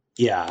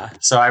 Yeah,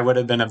 so I would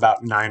have been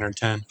about 9 or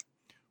 10.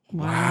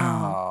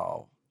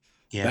 Wow.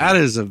 Yeah, that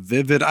is a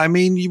vivid. I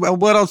mean,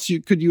 what else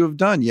could you have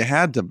done? You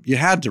had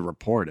to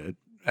report it.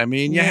 I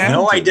mean, you had to.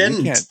 No, I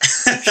didn't. It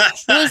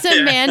was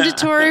a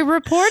mandatory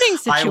reporting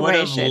situation. I would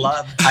have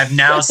loved. I've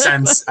now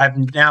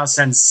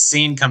since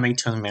seen Coming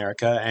to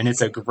America, and it's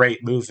a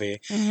great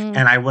movie,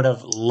 and I would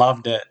have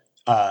loved it.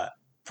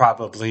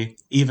 Probably,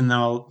 even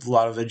though a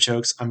lot of the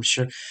jokes, I'm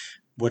sure,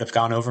 would have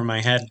gone over my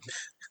head.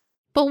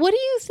 But what do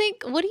you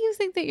think? What do you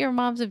think that your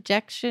mom's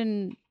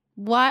objection?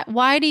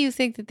 Why do you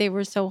think that they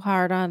were so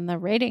hard on the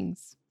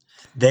ratings?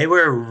 They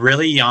were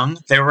really young.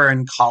 They were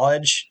in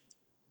college.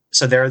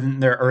 So they're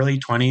in their early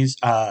 20s.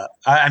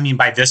 I mean,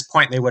 by this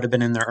point, they would have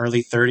been in their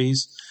early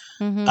 30s.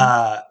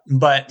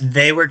 But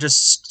they were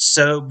just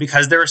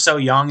because they were so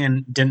young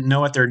and didn't know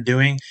what they're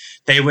doing,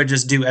 they would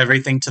just do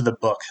everything to the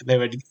book. They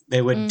would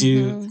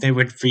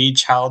read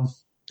child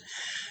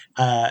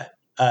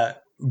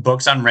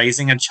books on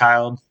raising a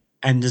child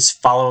and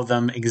just follow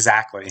them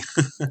exactly.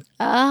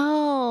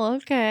 Oh,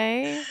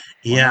 okay.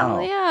 Yeah.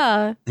 Well,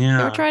 yeah.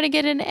 They were trying to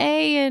get an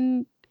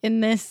A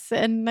in this,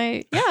 and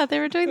they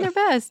were doing their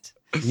best.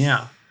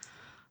 Yeah.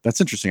 That's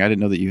interesting. I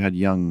didn't know that you had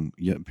young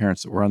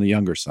parents that were on the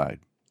younger side.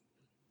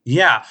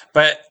 Yeah,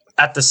 but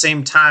at the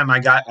same time, I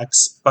got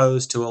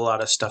exposed to a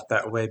lot of stuff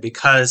that way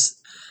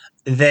because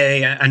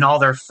they and all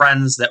their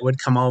friends that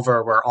would come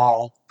over were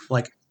all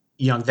like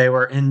young. They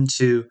were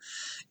into,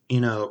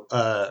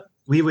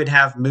 we would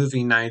have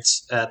movie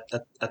nights at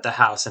the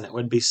house, and it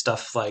would be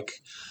stuff like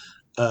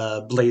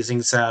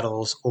Blazing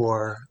Saddles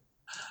or,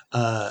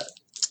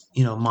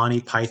 Monty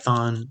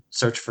Python,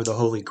 Search for the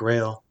Holy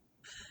Grail.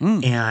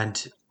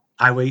 And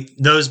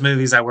those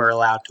movies I were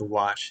allowed to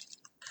watch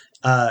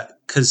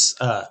because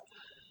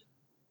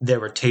they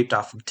were taped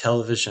off of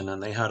television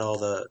and they had all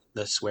the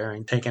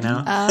swearing taken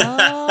out.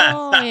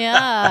 Oh,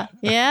 yeah.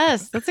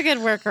 Yes, that's a good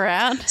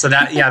workaround. So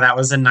that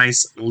was a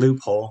nice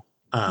loophole.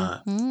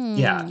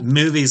 Yeah,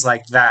 movies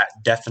like that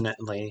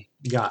definitely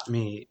got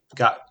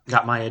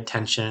my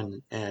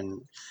attention,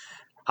 and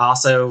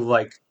also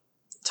like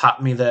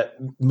taught me that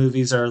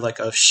movies are like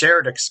a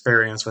shared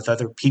experience with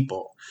other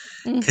people.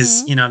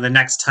 Because the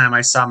next time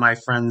I saw my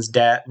friend's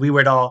dad, they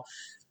would all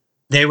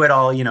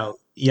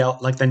yell,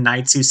 like the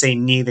knights who say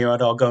knee, they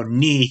would all go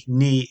knee,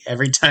 knee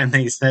every time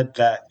they said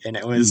that. And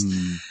it was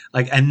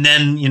like, and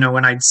then, you know,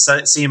 when I'd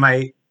see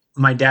my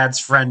dad's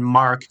friend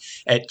Mark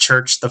at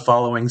church the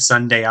following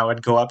Sunday, I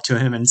would go up to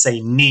him and say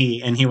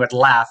knee, and he would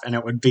laugh, and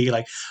it would be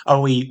like,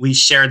 oh, we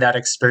shared that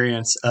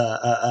experience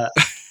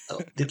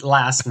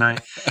last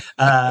night.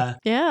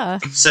 Yeah.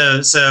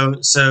 So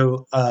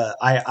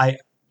I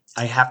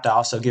have to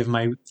also give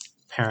my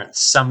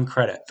parents some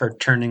credit for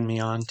turning me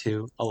on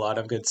to a lot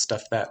of good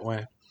stuff that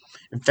way.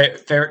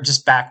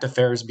 Just back to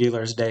Ferris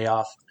Bueller's Day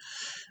Off.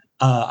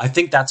 I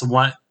think that's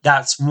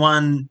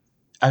one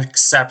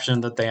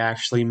exception that they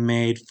actually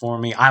made for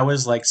me. I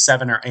was like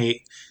 7 or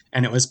 8,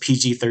 and it was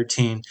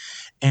PG-13,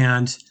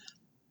 and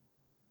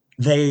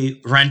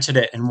they rented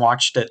it and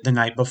watched it the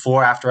night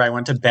before after I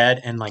went to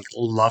bed, and like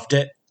loved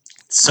it.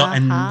 So,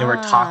 and they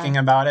were talking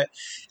about it,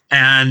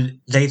 and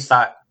they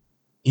thought,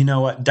 you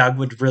know what, Doug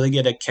would really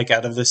get a kick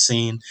out of the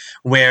scene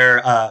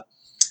where,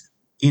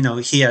 you know,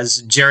 he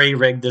has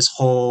jerry-rigged this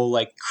whole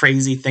like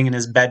crazy thing in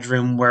his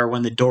bedroom where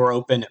when the door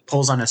opens, it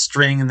pulls on a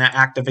string and that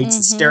activates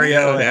the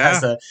stereo. It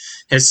has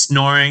his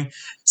snoring.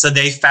 So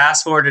they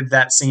fast-forwarded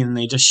that scene, and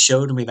they just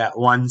showed me that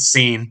one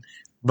scene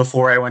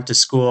before I went to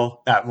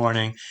school that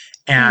morning.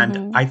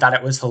 And I thought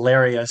it was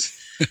hilarious.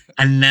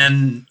 And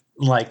then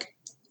like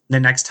the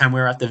next time we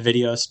were at the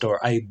video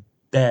store, I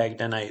begged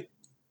and I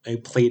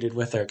pleaded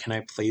with her, can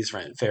I please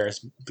rent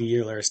Ferris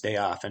Bueller's Day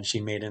Off? And she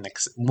made an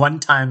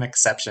one-time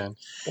exception.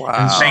 Wow.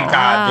 And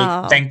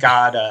thank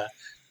God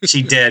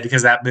she did,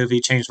 because that movie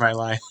changed my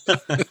life.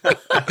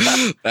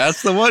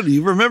 That's the one.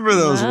 You remember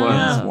those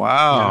ones.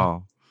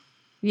 Wow.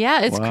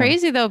 Yeah, it's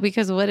crazy though,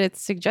 because what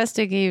it's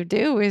suggesting you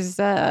do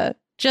is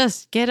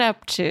just get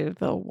up to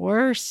the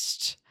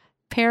worst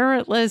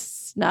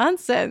parentless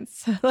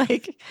nonsense.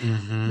 Like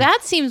that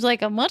seems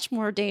like a much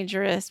more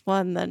dangerous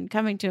one than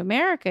Coming to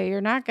America.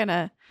 You're not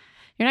gonna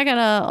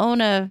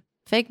own a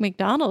fake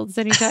McDonald's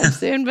anytime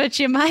soon, but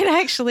you might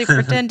actually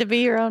pretend to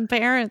be your own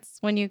parents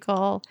when you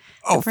call.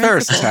 Oh,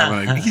 Ferris is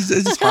having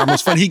he's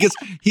harmless fun. He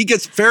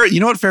gets Ferris. You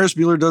know what Ferris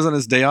Bueller does on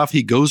his day off?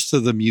 He goes to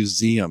the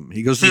museum.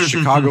 He goes to the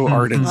Chicago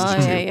Art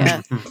Institute.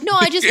 Yeah. No,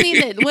 I just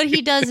mean that what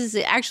he does is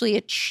actually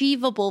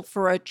achievable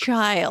for a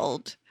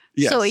child.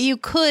 Yes. So you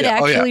could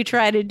actually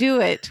try to do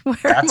it.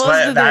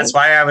 That's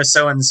why I was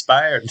so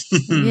inspired.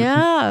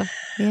 Yeah.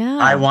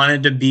 I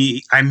wanted to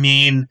be,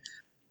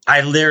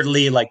 I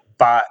literally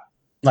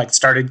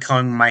started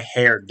combing my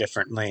hair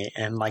differently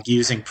and like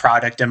using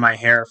product in my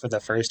hair for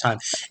the first time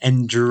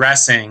and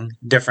dressing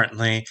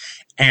differently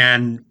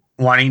and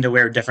wanting to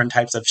wear different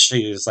types of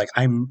shoes. Like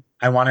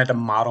I wanted to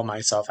model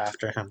myself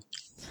after him.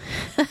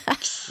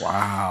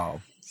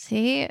 Wow.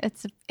 See,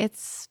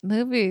 it's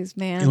movies,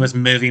 man. It was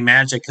movie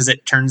magic, because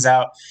it turns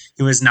out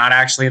he was not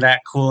actually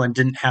that cool and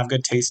didn't have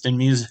good taste in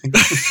music.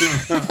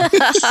 Well, he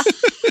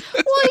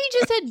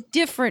just had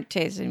different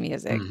taste in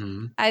music.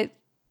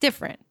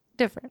 Different.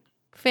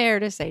 Fair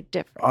to say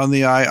different. On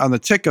the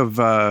tick of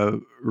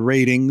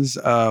ratings,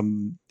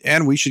 and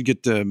we should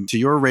get to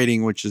your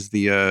rating, which is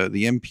the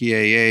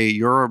MPAA,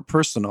 your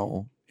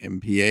personal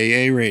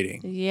MPAA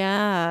rating.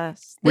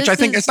 Yes. Which I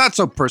think it's not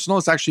so personal.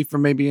 It's actually for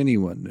maybe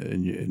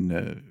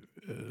anyone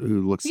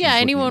who looks. Yeah,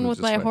 anyone with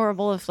my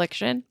horrible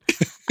affliction.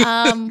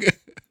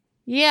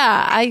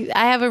 Yeah, I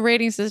have a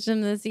rating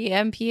system that's the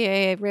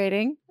MPAA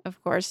rating.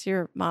 Of course,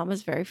 your mom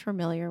is very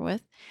familiar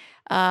with,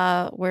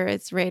 where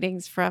it's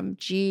ratings from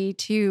G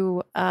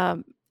to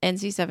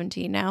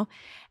NC-17 now.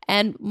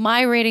 And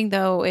my rating,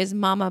 though, is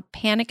Mama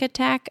Panic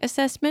Attack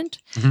Assessment.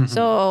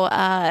 So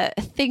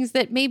things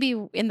that maybe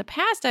in the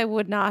past I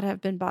would not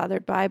have been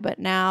bothered by, but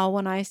now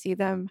when I see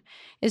them,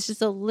 it's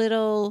just a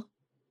little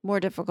more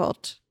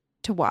difficult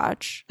to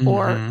watch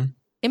or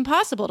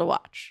impossible to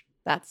watch.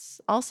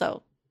 That's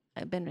also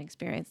been an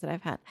experience that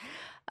I've had.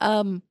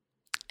 And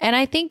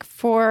I think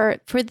for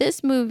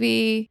this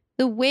movie,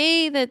 the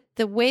way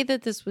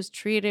that this was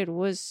treated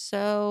was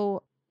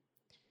so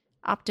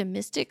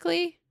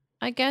optimistically.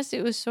 I guess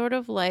it was sort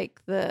of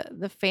like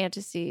the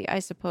fantasy, I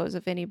suppose,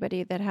 of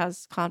anybody that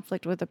has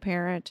conflict with a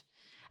parent.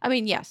 I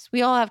mean, yes,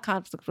 we all have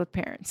conflict with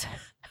parents,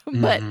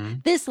 but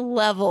this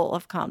level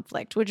of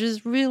conflict, which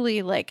is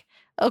really like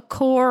a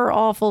core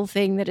awful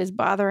thing that is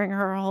bothering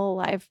her whole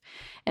life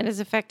and is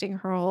affecting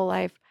her whole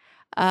life.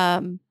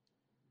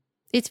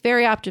 It's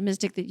very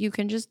optimistic that you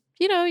can just,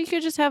 you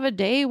could just have a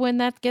day when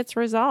that gets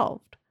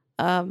resolved.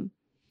 And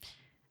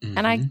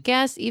I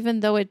guess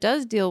even though it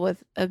does deal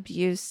with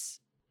abuse,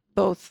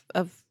 both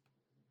of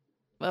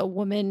a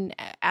woman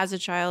as a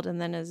child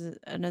and then as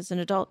an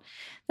adult,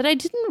 that I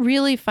didn't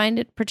really find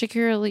it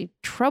particularly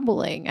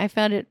troubling. I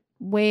found it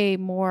way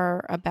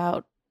more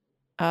about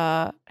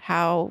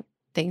how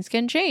things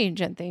can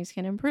change and things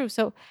can improve.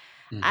 So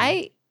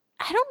I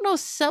don't know,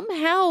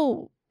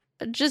 somehow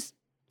just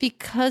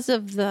because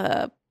of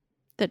the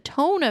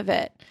tone of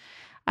it,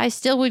 I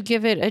still would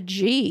give it a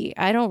G.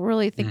 I don't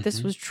really think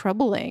this was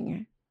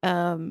troubling.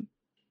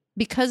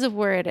 because of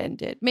where it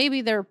ended.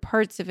 Maybe there are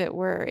parts of it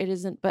where it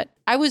isn't, but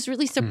I was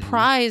really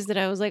surprised that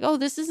I was like, oh,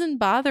 this isn't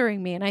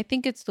bothering me. And I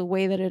think it's the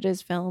way that it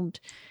is filmed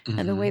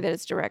and the way that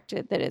it's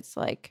directed, that it's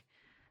like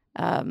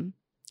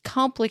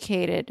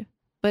complicated,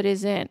 but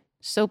isn't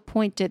so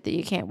pointed that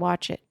you can't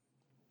watch it.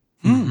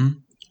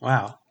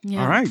 Wow.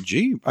 Yeah. All right.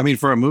 Gee, I mean,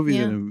 for a movie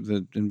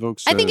that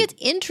invokes, I think it's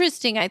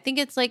interesting. I think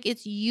it's like,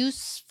 it's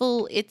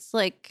useful. It's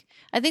like,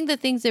 I think the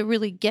things that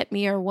really get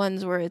me are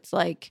ones where it's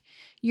like,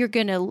 you're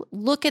going to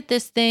look at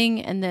this thing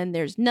and then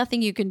there's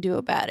nothing you can do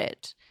about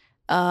it.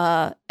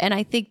 And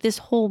I think this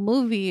whole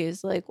movie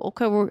is like,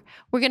 okay, we're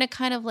going to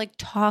kind of like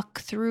talk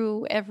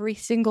through every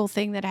single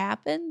thing that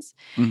happens.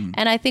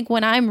 And I think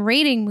when I'm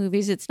rating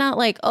movies, it's not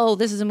like, oh,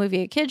 this is a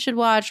movie a kid should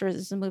watch, or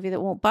this is a movie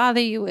that won't bother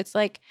you. It's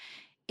like,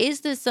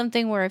 is this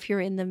something where if you're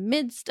in the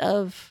midst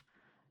of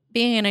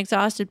being an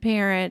exhausted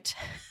parent,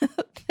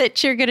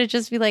 that you're going to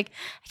just be like,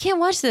 I can't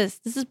watch this.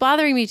 This is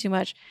bothering me too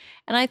much.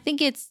 And I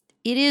think it's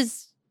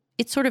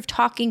sort of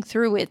talking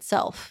through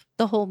itself,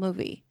 the whole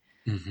movie.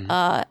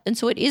 And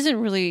so it isn't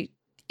really,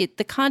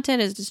 the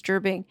content is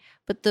disturbing,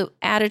 but the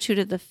attitude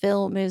of the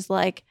film is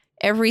like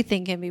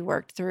everything can be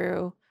worked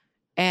through.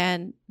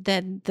 And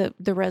then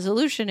the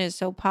resolution is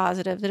so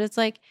positive that it's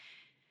like,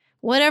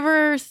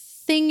 whatever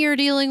thing you're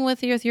dealing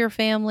with your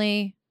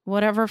family,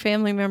 whatever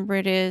family member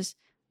it is,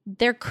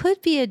 there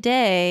could be a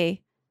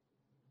day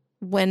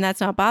when that's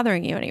not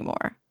bothering you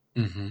anymore,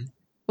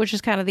 which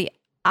is kind of the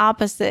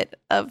opposite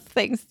of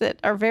things that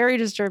are very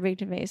disturbing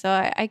to me. So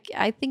I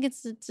think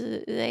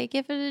I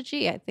give it a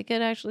G. I think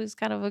it actually is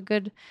kind of a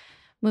good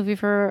movie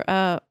for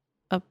a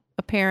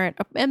parent,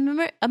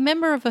 a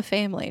member of a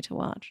family to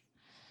watch.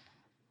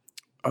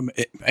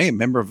 Hey, a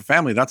member of a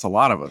family, that's a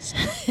lot of us.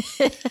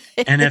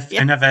 And if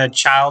a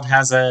child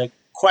has a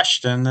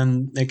question,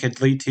 then it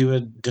could lead to a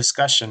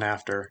discussion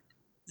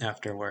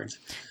afterwards.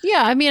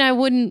 Yeah, I mean,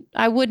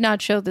 I would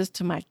not show this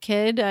to my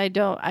kid. I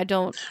don't.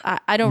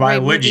 Why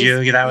would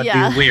you? That would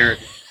be weird.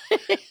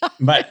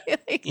 But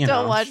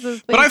don't watch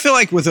this. But I feel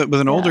like with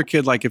an older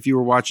kid, like if you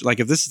were watching, like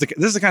if this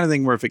is the kind of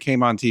thing where if it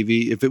came on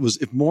TV,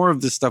 if more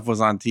of this stuff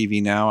was on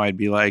TV now, I'd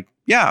be like,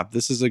 yeah,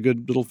 this is a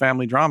good little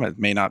family drama.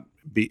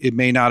 It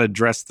may not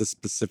address the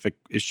specific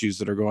issues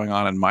that are going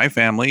on in my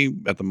family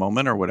at the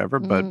moment or whatever,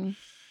 but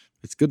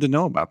it's good to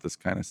know about this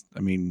kind of. I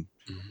mean,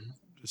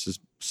 this is.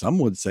 Some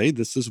would say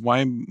this is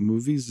why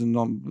movies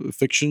and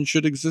fiction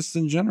should exist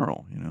in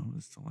general. You know,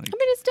 it's like. I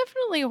mean, it's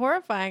definitely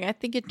horrifying. I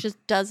think it just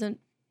doesn't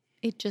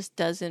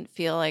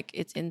feel like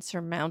it's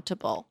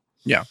insurmountable.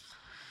 Yeah.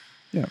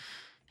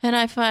 And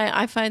I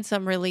find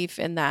some relief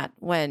in that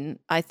when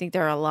I think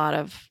there's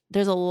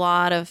a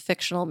lot of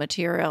fictional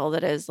material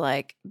that is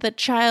like the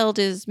child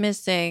is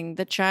missing,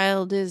 the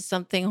child is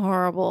something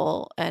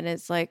horrible, and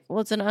it's like, well,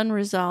 it's an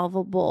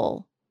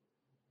unresolvable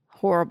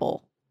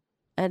horrible,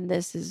 and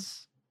this is.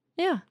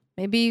 Yeah,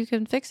 maybe you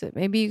can fix it.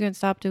 Maybe you can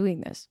stop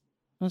doing this.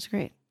 That's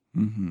great.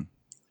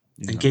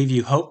 It gave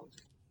you hope?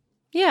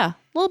 Yeah, a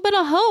little bit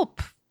of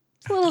hope.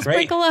 A little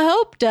sprinkle of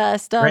hope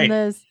dust on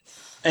this.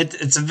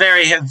 It's a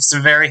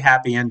very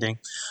happy ending.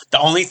 The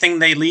only thing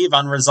they leave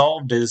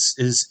unresolved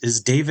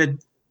is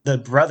David, the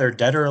brother,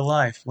 dead or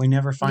alive. We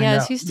never find out.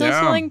 Yeah, is he still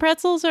selling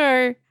pretzels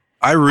or?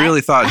 I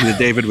really thought that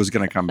David was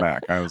going to come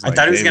back. I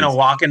thought he was going to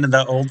walk into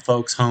the old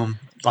folks' home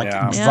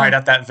right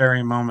at that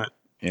very moment.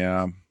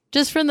 Yeah.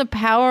 Just from the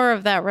power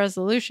of that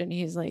resolution,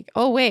 he's like,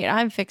 oh, wait,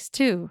 I'm fixed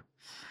too.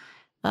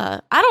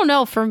 I don't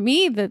know. For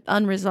me, the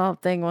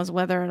unresolved thing was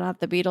whether or not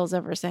the Beatles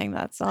ever sang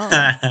that song.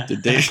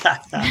 Did they?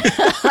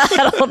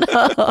 I don't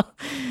know.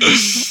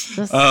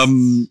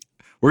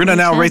 We're going to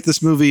now rate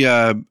this movie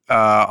on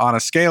a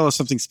scale of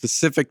something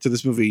specific to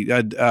this movie.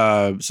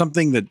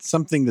 Something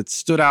that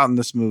stood out in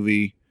this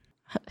movie.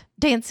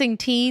 Dancing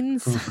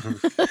teens.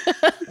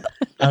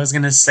 I was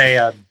going to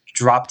say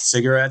dropped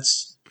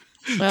cigarettes.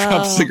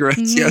 Drop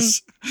cigarettes,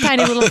 yes.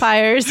 Tiny little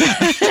fires.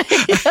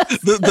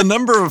 The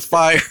number of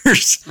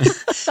fires.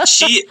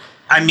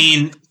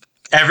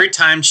 Every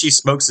time she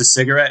smokes a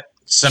cigarette,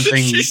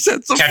 something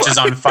catches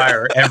on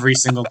fire every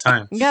single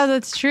time. Yeah,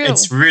 that's true.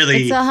 It's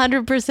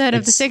 100%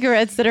 of the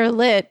cigarettes that are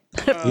lit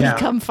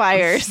become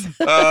fires.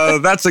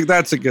 That's a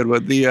good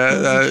one.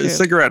 The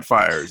cigarette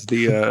fires.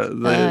 The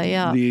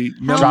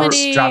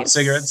drop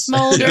cigarettes.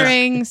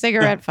 Smoldering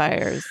cigarette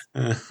fires.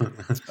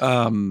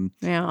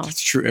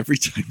 That's true. Every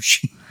time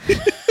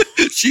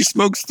she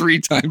smokes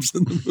 3 times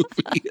in the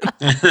movie.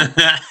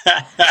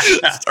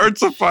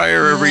 Starts a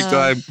fire every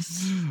time.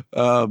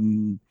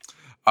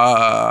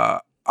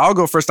 I'll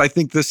go first. I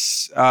think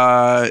this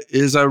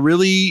is a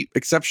really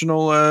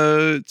exceptional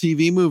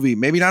TV movie.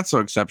 Maybe not so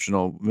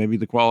exceptional. Maybe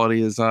the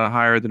quality is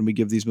higher than we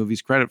give these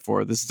movies credit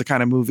for. This is the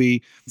kind of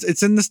movie,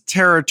 it's in this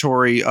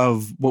territory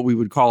of what we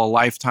would call a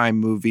Lifetime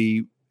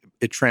movie.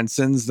 It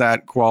transcends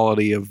that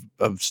quality of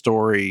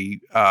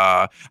story.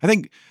 I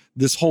think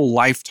this whole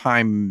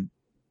Lifetime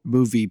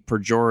movie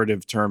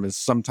pejorative term is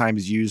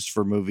sometimes used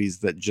for movies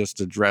that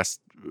just address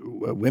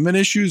women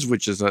issues,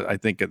 which is I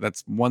think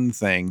that's one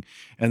thing,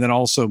 and then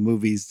also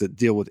movies that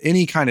deal with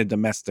any kind of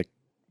domestic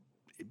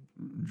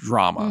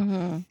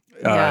drama.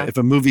 if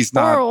a movie's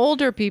not, or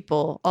older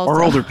people also.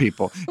 or older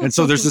people. And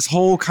so there's this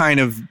whole kind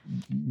of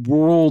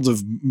world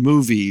of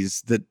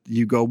movies that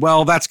you go,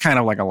 well, that's kind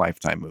of like a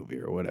Lifetime movie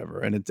or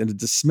whatever. And it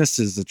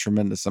dismisses a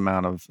tremendous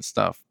amount of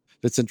stuff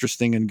that's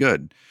interesting and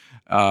good.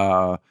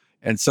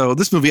 And so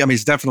this movie, I mean,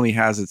 it definitely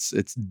has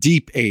its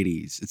deep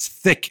 80s, it's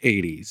thick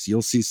 80s.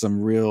 You'll see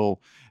some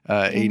real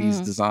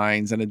 80s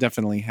designs, and it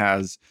definitely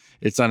has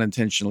its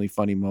unintentionally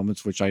funny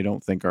moments, which I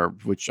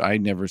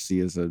never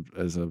see as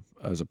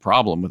a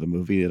problem with a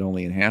movie. It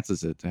only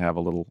enhances it to have a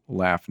little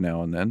laugh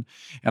now and then.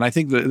 And I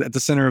think that at the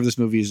center of this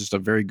movie is just a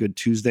very good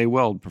Tuesday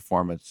Weld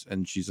performance,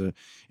 and she's a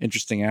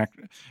interesting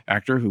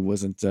actor who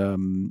wasn't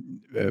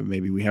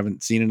maybe we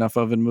haven't seen enough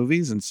of in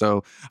movies, and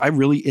so I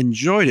really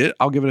enjoyed it.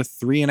 I'll give it a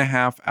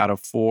 3.5 out of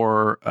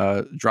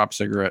 4 drop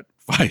cigarette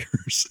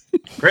fires.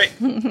 Great.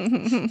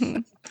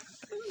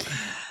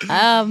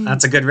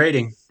 That's a good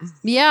rating.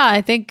 Yeah,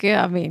 I think,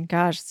 I mean,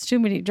 gosh, it's too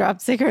many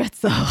drop cigarettes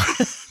though.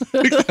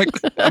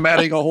 Exactly. I'm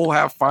adding a whole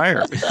half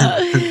fire.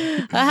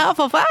 A half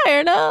a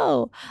fire,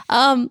 no.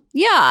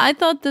 Yeah, I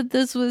thought that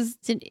this was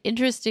an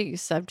interesting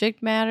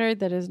subject matter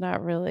that is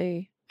not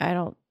really,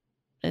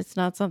 it's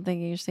not something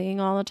you're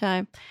seeing all the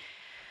time.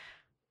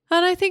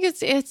 And I think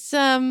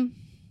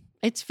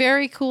it's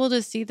very cool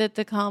to see that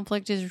the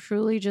conflict is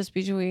truly just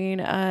between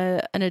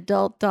an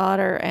adult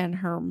daughter and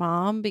her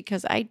mom,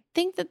 because I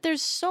think that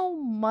there's so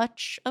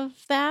much of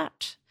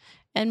that.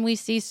 And we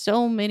see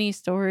so many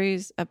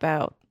stories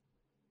about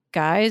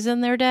guys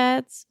and their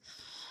dads.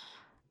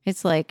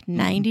 It's like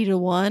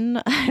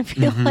 90-1, I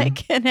feel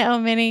like, and how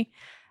many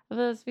of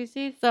those we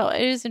see. So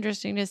it is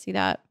interesting to see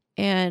that.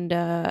 And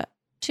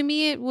to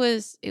me, it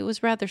was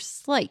rather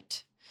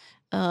slight.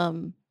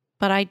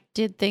 But I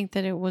did think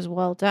that it was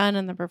well done,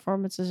 and the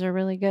performances are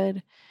really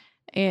good.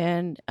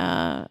 And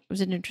it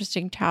was an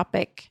interesting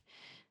topic.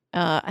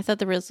 I thought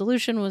the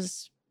resolution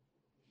was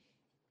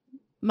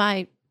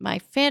my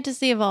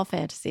fantasy of all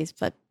fantasies,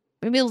 but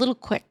maybe a little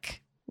bit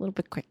quick.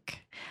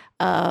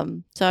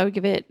 So I would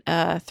give it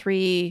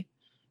 3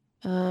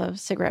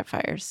 cigarette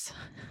fires.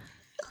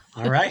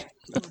 All right.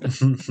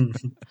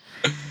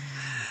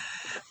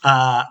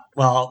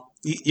 Well,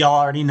 y'all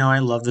already know I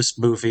love this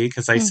movie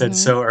because I said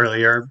so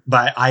earlier,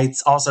 but I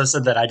also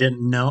said that I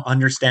didn't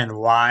understand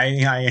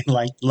why I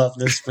love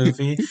this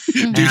movie.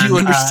 Do you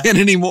understand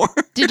anymore?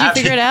 Did you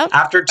figure it out?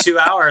 After 2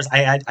 hours,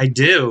 I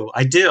do.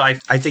 I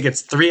think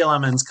it's 3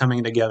 elements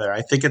coming together.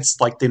 I think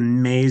it's like the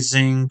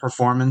amazing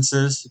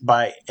performances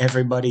by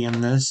everybody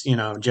in this. You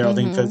know,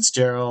 Geraldine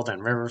Fitzgerald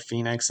and River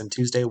Phoenix and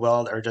Tuesday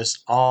Weld are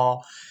just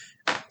all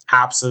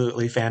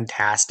absolutely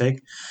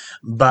fantastic.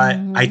 But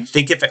I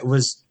think if it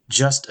was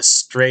just a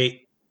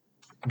straight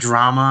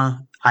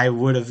drama, I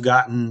would have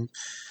gotten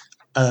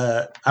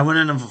I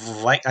wouldn't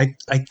have liked. I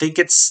think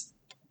it's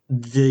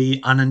the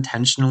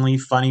unintentionally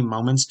funny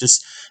moments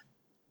just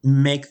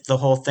make the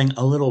whole thing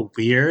a little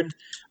weird,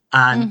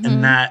 and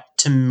that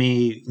to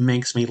me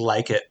makes me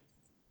like it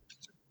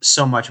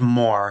so much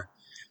more.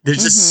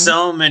 There's just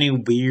so many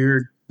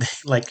weird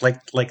like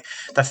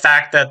the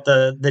fact that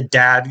the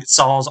dad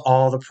solves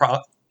all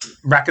the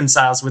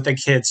reconciles with the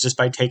kids just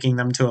by taking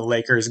them to a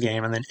Lakers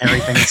game, and then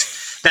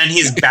then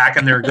he's back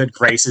in their good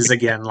graces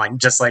again,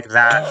 just like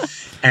that.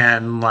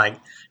 And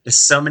there's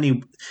so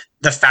many,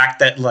 the fact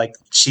that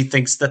she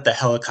thinks that the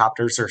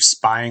helicopters are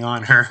spying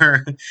on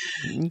her.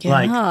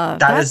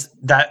 There's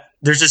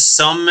just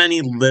so many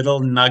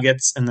little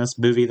nuggets in this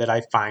movie that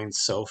I find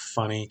so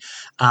funny.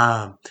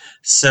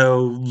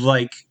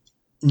 So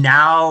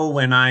now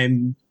when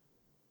I'm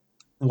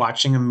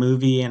watching a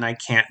movie and I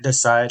can't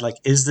decide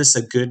is this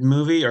a good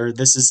movie or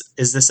is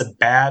this a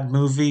bad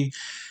movie,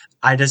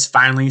 I just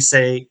finally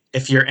say,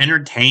 if you're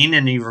entertained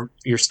and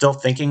you're still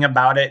thinking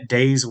about it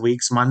days,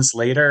 weeks, months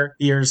later,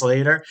 years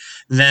later,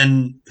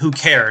 then who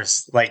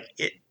cares?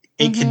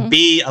 It could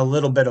be a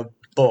little bit of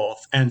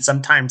both, and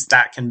sometimes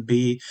that can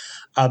be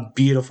a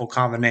beautiful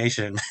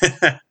combination.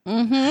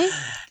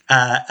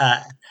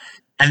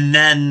 And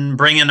then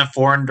bring in a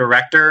foreign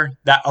director,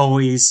 that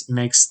always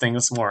makes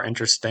things more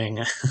interesting.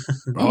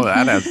 Oh,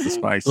 that adds the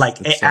spice.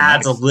 It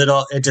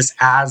just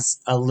adds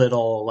a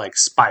little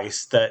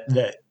spice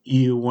that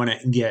you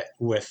wouldn't get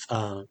with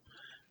a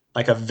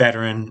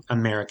veteran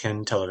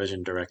American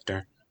television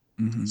director.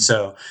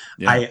 So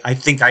yeah. I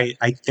think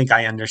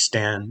I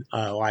understand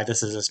why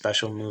this is a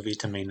special movie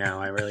to me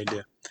now. I really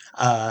do.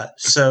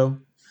 So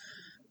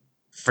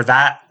for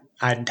that,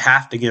 I'd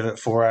have to give it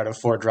 4 out of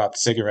 4 dropped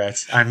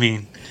cigarettes. I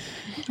mean,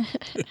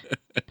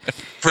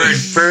 for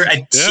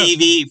a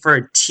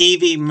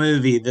TV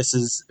movie, this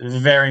is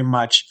very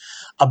much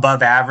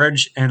above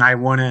average, and I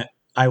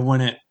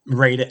wouldn't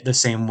rate it the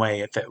same way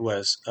if it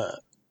was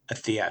a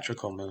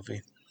theatrical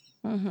movie.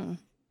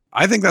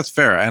 I think that's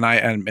fair, and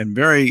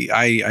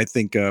I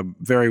think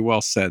very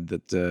well said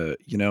that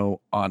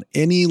on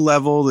any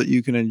level that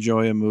you can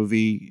enjoy a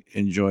movie.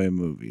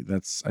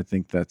 I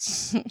think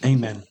that's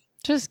amen.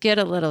 Just get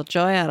a little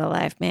joy out of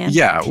life, man.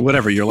 Yeah,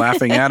 whatever. You're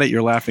laughing at it.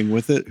 You're laughing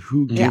with it.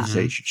 Who gives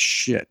a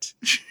shit?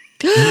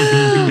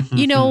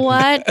 You know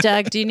what,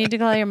 Doug? Do you need to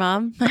call your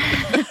mom?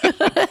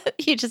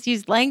 You just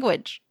used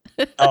language.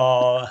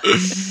 Oh,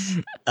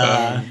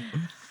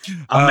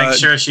 I'll make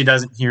sure she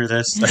doesn't hear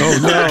this. Oh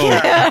no!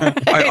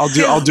 I'll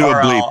do a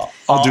bleep.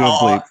 I'll do a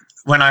bleep.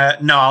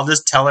 I'll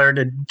just tell her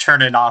to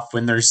turn it off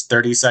when there's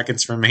 30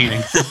 seconds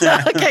remaining.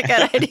 Okay,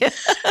 good idea.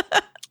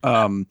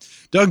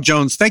 Doug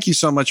Jones, thank you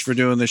so much for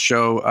doing this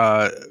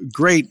show.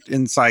 Great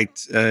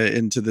insight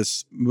into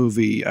this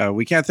movie.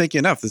 We can't thank you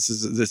enough. This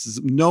is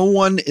no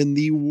one in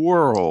the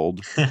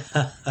world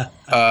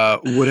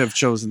would have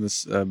chosen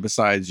this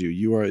besides you.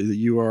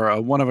 You are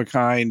a one of a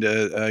kind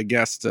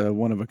guest,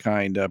 one of a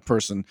kind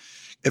person.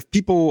 If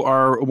people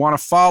want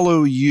to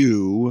follow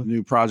you,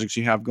 new projects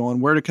you have going,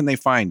 where can they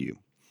find you?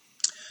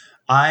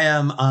 I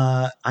am.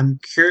 I'm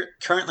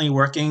currently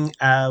working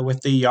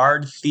with the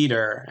Yard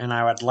Theater, and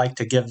I would like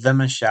to give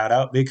them a shout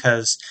out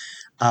because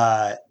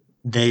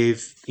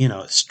they've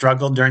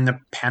struggled during the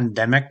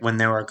pandemic when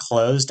they were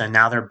closed, and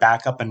now they're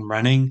back up and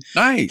running.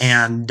 Nice.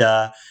 And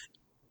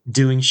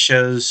doing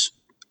shows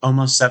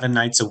almost 7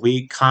 nights a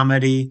week,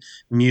 comedy,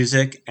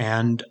 music,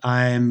 and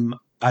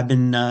I've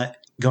been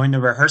going to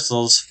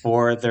rehearsals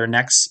for their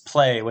next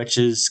play, which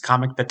is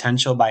Comic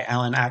Potential by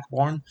Alan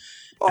Ayckbourn.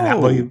 And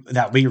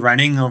that will be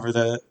running over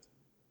the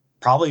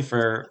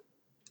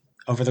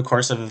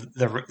course of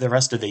the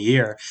rest of the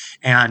year.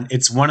 And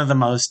it's one of the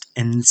most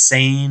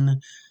insane,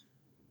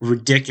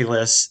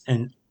 ridiculous,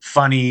 and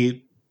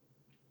funniest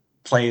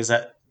plays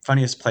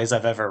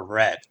I've ever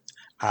read.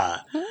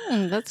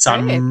 That's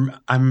so great.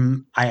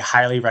 I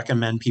highly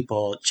recommend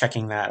people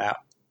checking that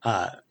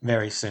out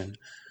very soon.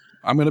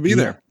 I'm going to be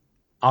there.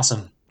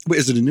 Awesome. Wait,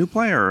 is it a new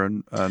play or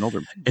an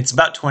older? It's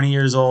about 20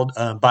 years old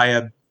by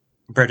a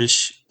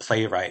British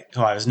playwright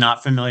who I was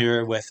not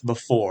familiar with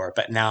before,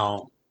 but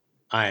now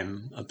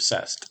I'm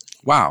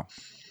obsessed. Wow.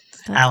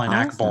 That's Alan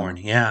awesome.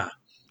 Ayckbourn. Yeah.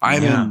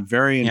 I'm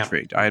very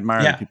intrigued. I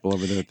admire the people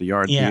over there at the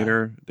Yard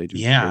Theater. They do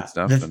great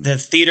stuff. The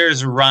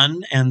theater's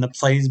run and the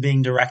play's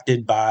being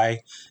directed by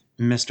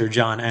Mr.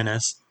 John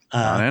Ennis.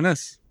 John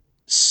Ennis.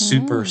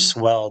 Super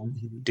swell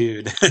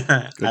dude.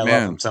 I love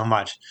him so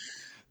much.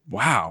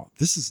 Wow.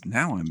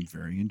 I'm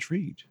very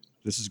intrigued.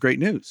 This is great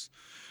news.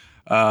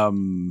 All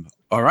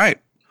right.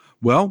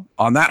 Well,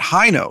 on that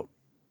high note,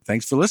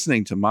 thanks for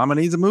listening to Mama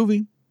Needs a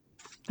Movie.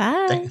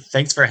 Bye.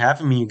 Thanks for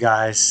having me, you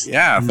guys.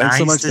 Yeah, thanks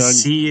so much, Nice to Doug.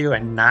 see you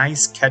and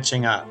nice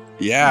catching up.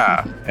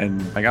 Yeah,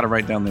 and I got to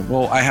write down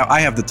well, I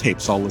have the tape,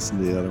 so I'll listen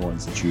to the other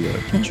ones that you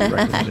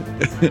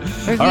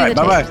recommended. All right,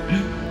 bye-bye.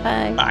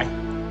 Bye. Bye.